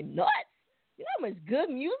fucking nuts. You know how much good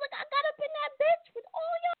music I got up in that bitch with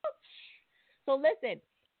all y'all? So listen,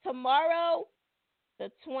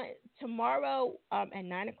 tomorrow at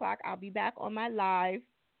 9 o'clock, I'll be back on my live.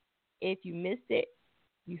 If you missed it,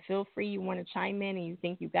 you feel free, you want to chime in and you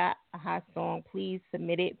think you got a hot song, please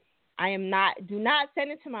submit it. Do not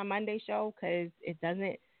send it to my Monday show because it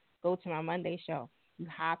doesn't go to my Monday show. You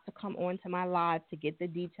have to come on to my live to get the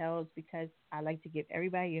details because I like to give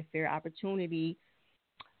everybody a fair opportunity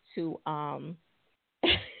to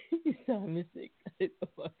You sound mystic. Shut the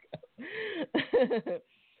fuck up.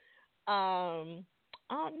 No,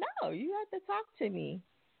 you have to talk to me.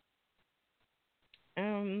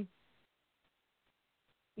 Young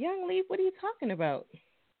Leaf, what are you talking about?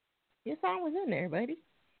 Your song was in there, buddy.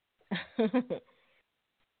 Didn't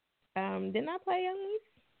I play Young Leaf?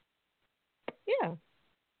 Yeah.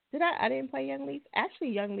 Did I? I didn't play Young Leaf. Actually,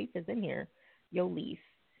 Young Leaf is in here. Yo Leaf.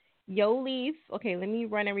 Yo Leaf. Okay, let me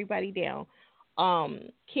run everybody down.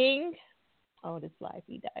 King. Oh, this live,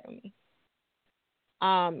 he died on me.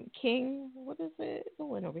 King, what is it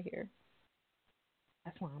doing over here?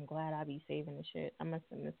 That's why I'm glad I be saving the shit. I must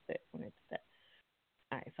have missed it when it's that.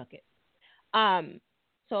 All right, fuck it.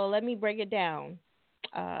 So let me break it down.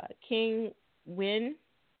 King, Win,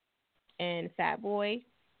 and Fat Boy.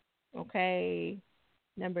 Okay.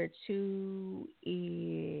 Number 2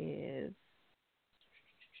 is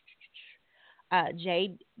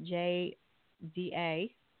JDA.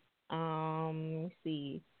 Let's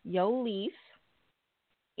see. Yo Leaf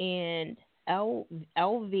and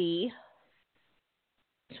LV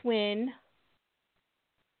Twin,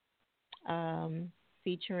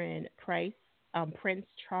 featuring Prince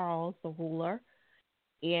Charles the Ruler,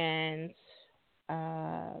 and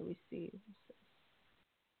let's see.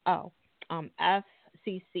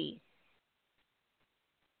 FCC.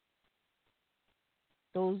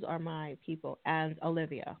 Those are my people, and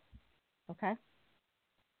Olivia. Okay.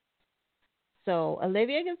 So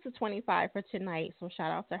Olivia gets a 25 for tonight. So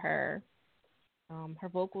shout out to her. Her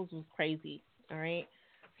vocals was crazy. All right.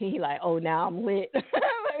 He like, oh, now I'm lit. Like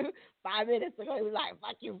 5 minutes ago, he was like,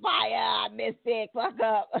 fuck you, fire. I missed it. Fuck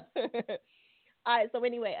up. All right. So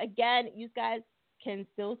anyway, again, you guys can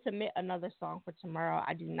still submit another song for tomorrow.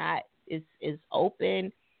 I do not. It's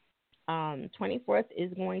open. 24th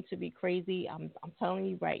is going to be crazy. I'm telling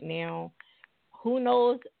you right now. Who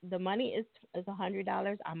knows? The money is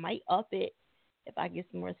 $100. I might up it if I get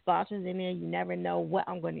some more sponsors in there. You never know what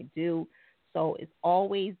I'm going to do. So it's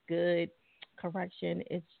always good. Correction,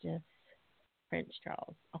 it's just Prince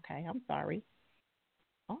Charles. Okay, I'm sorry.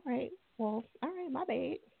 All right. Well, all right, my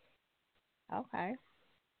bad. Okay.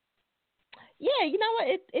 Yeah, you know what?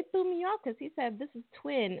 It threw me off because he said this is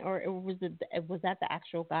Twin, or was that the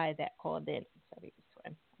actual guy that called in? He said he was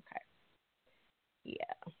Twin. Okay.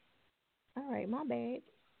 Yeah. All right, my bad.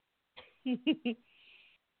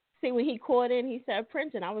 See, when he called in, he said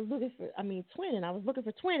Prince, and I was looking for, Twin, and I was looking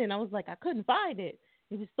for Twin, and I was like, I couldn't find it.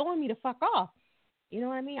 He was throwing me the fuck off. You know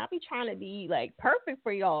what I mean? I be trying to be, like, perfect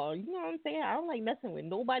for y'all. You know what I'm saying? I don't like messing with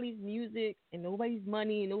nobody's music and nobody's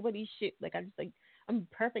money and nobody's shit. Like, I'm a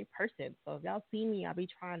perfect person. So if y'all see me, I'll be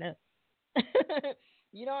trying to,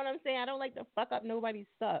 you know what I'm saying? I don't like to fuck up nobody's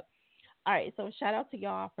stuff. All right, so shout out to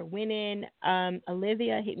y'all for winning.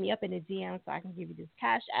 Olivia, hit me up in the DM so I can give you this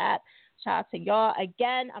cash app. Shout out to y'all.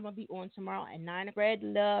 Again, I'm going to be on tomorrow at 9 o'clock.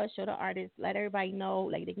 Show the artists. Let everybody know,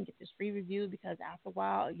 like, they can get this free review because after a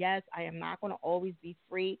while, yes, I am not going to always be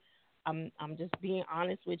free. I'm just being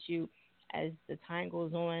honest with you. As the time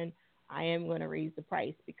goes on, I am going to raise the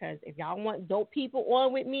price because if y'all want dope people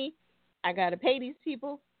on with me, I got to pay these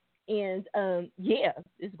people. And, yeah,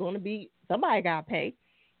 it's going to be somebody got to pay.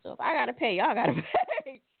 So if I got to pay, y'all got to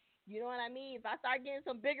pay. You know what I mean? If I start getting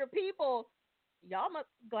some bigger people, y'all must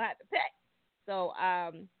go have to pay. So,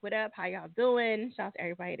 what up? How y'all doing? Shout out to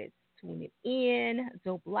everybody that's tuning in.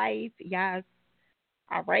 Dope Life. Yes.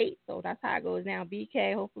 All right. So that's how it goes now.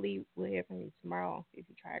 BK, hopefully we'll hear from you tomorrow if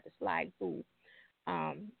you try to slide through.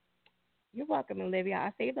 You're welcome, Olivia.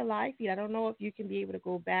 I saved the live feed. I don't know if you can be able to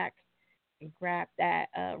go back and grab that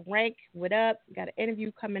rank. What up? We got an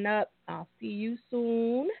interview coming up. I'll see you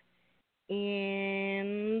soon.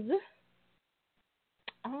 And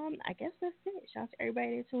I guess that's it. Shout out to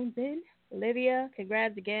everybody that tunes in. Olivia,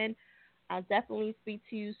 congrats again. I'll definitely speak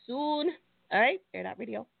to you soon. All right,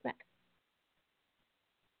 AirToutradio back.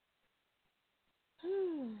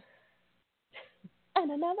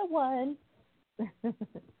 And another one.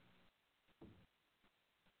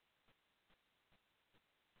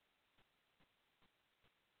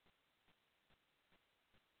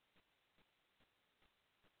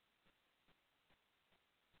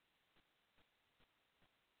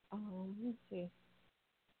 Let's see.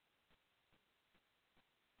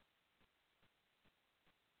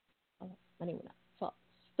 Oh, anyway, so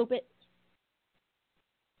stupid.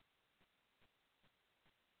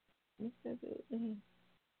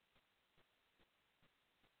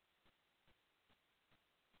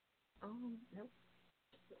 Nope.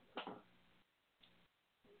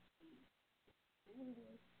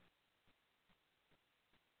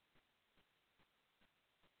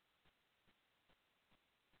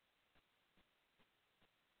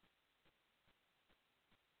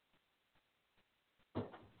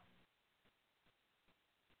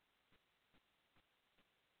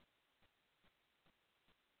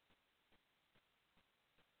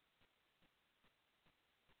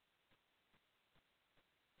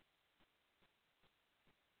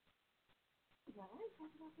 like, I ain't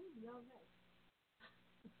talking about baby all night.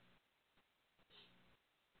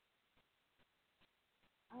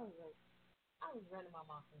 I was running my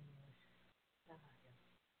mouth anyway. That's how I go.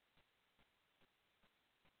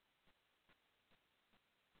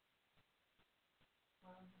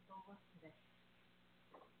 Go what's today?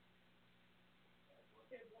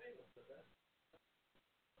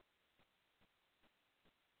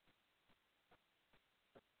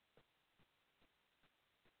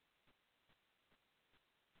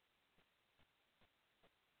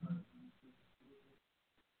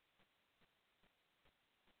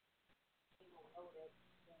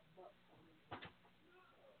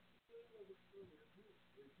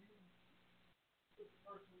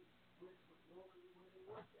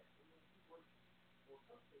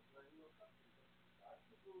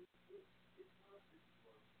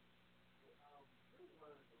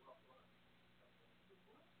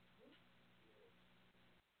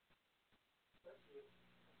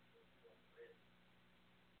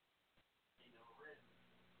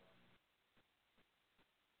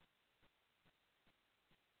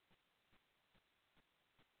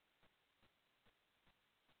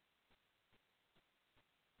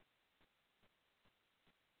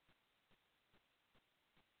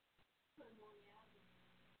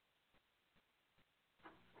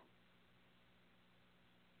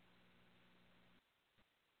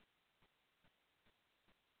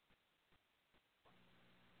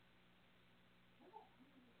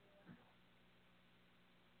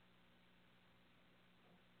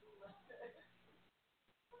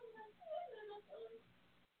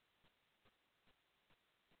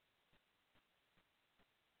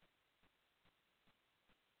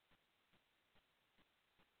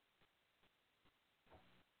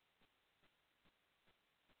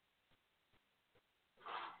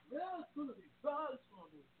 Yeah, it's gonna be bad. It's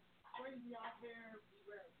gonna be crazy out here. Be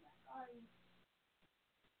wearing black eyes.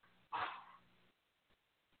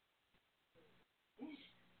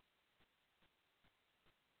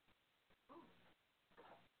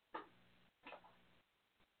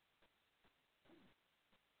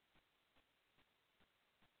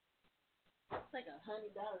 It's like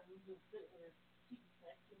 $100. We just sitting there, keep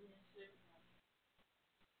texting me and shit.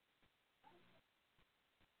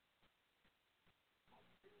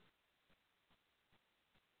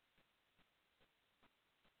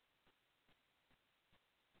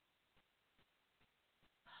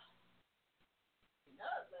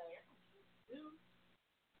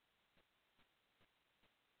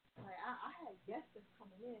 Like I had guests that's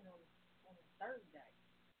coming in on the Thursday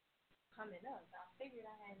coming up. So I figured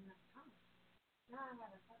I had enough time. Now I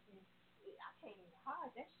gotta I can't even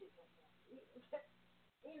hide that shit no more. It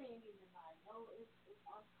ain't even like it's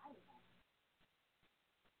on highlight.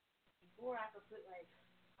 Before I could put like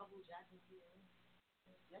a couple jackets here,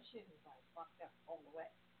 that shit is like fucked up all the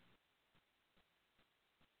way.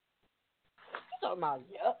 You talking about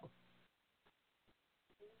yup?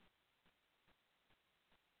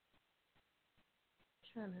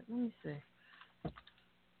 Let me see.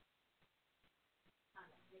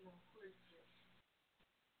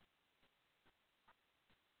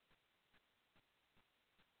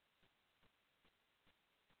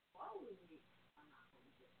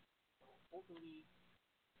 Hopefully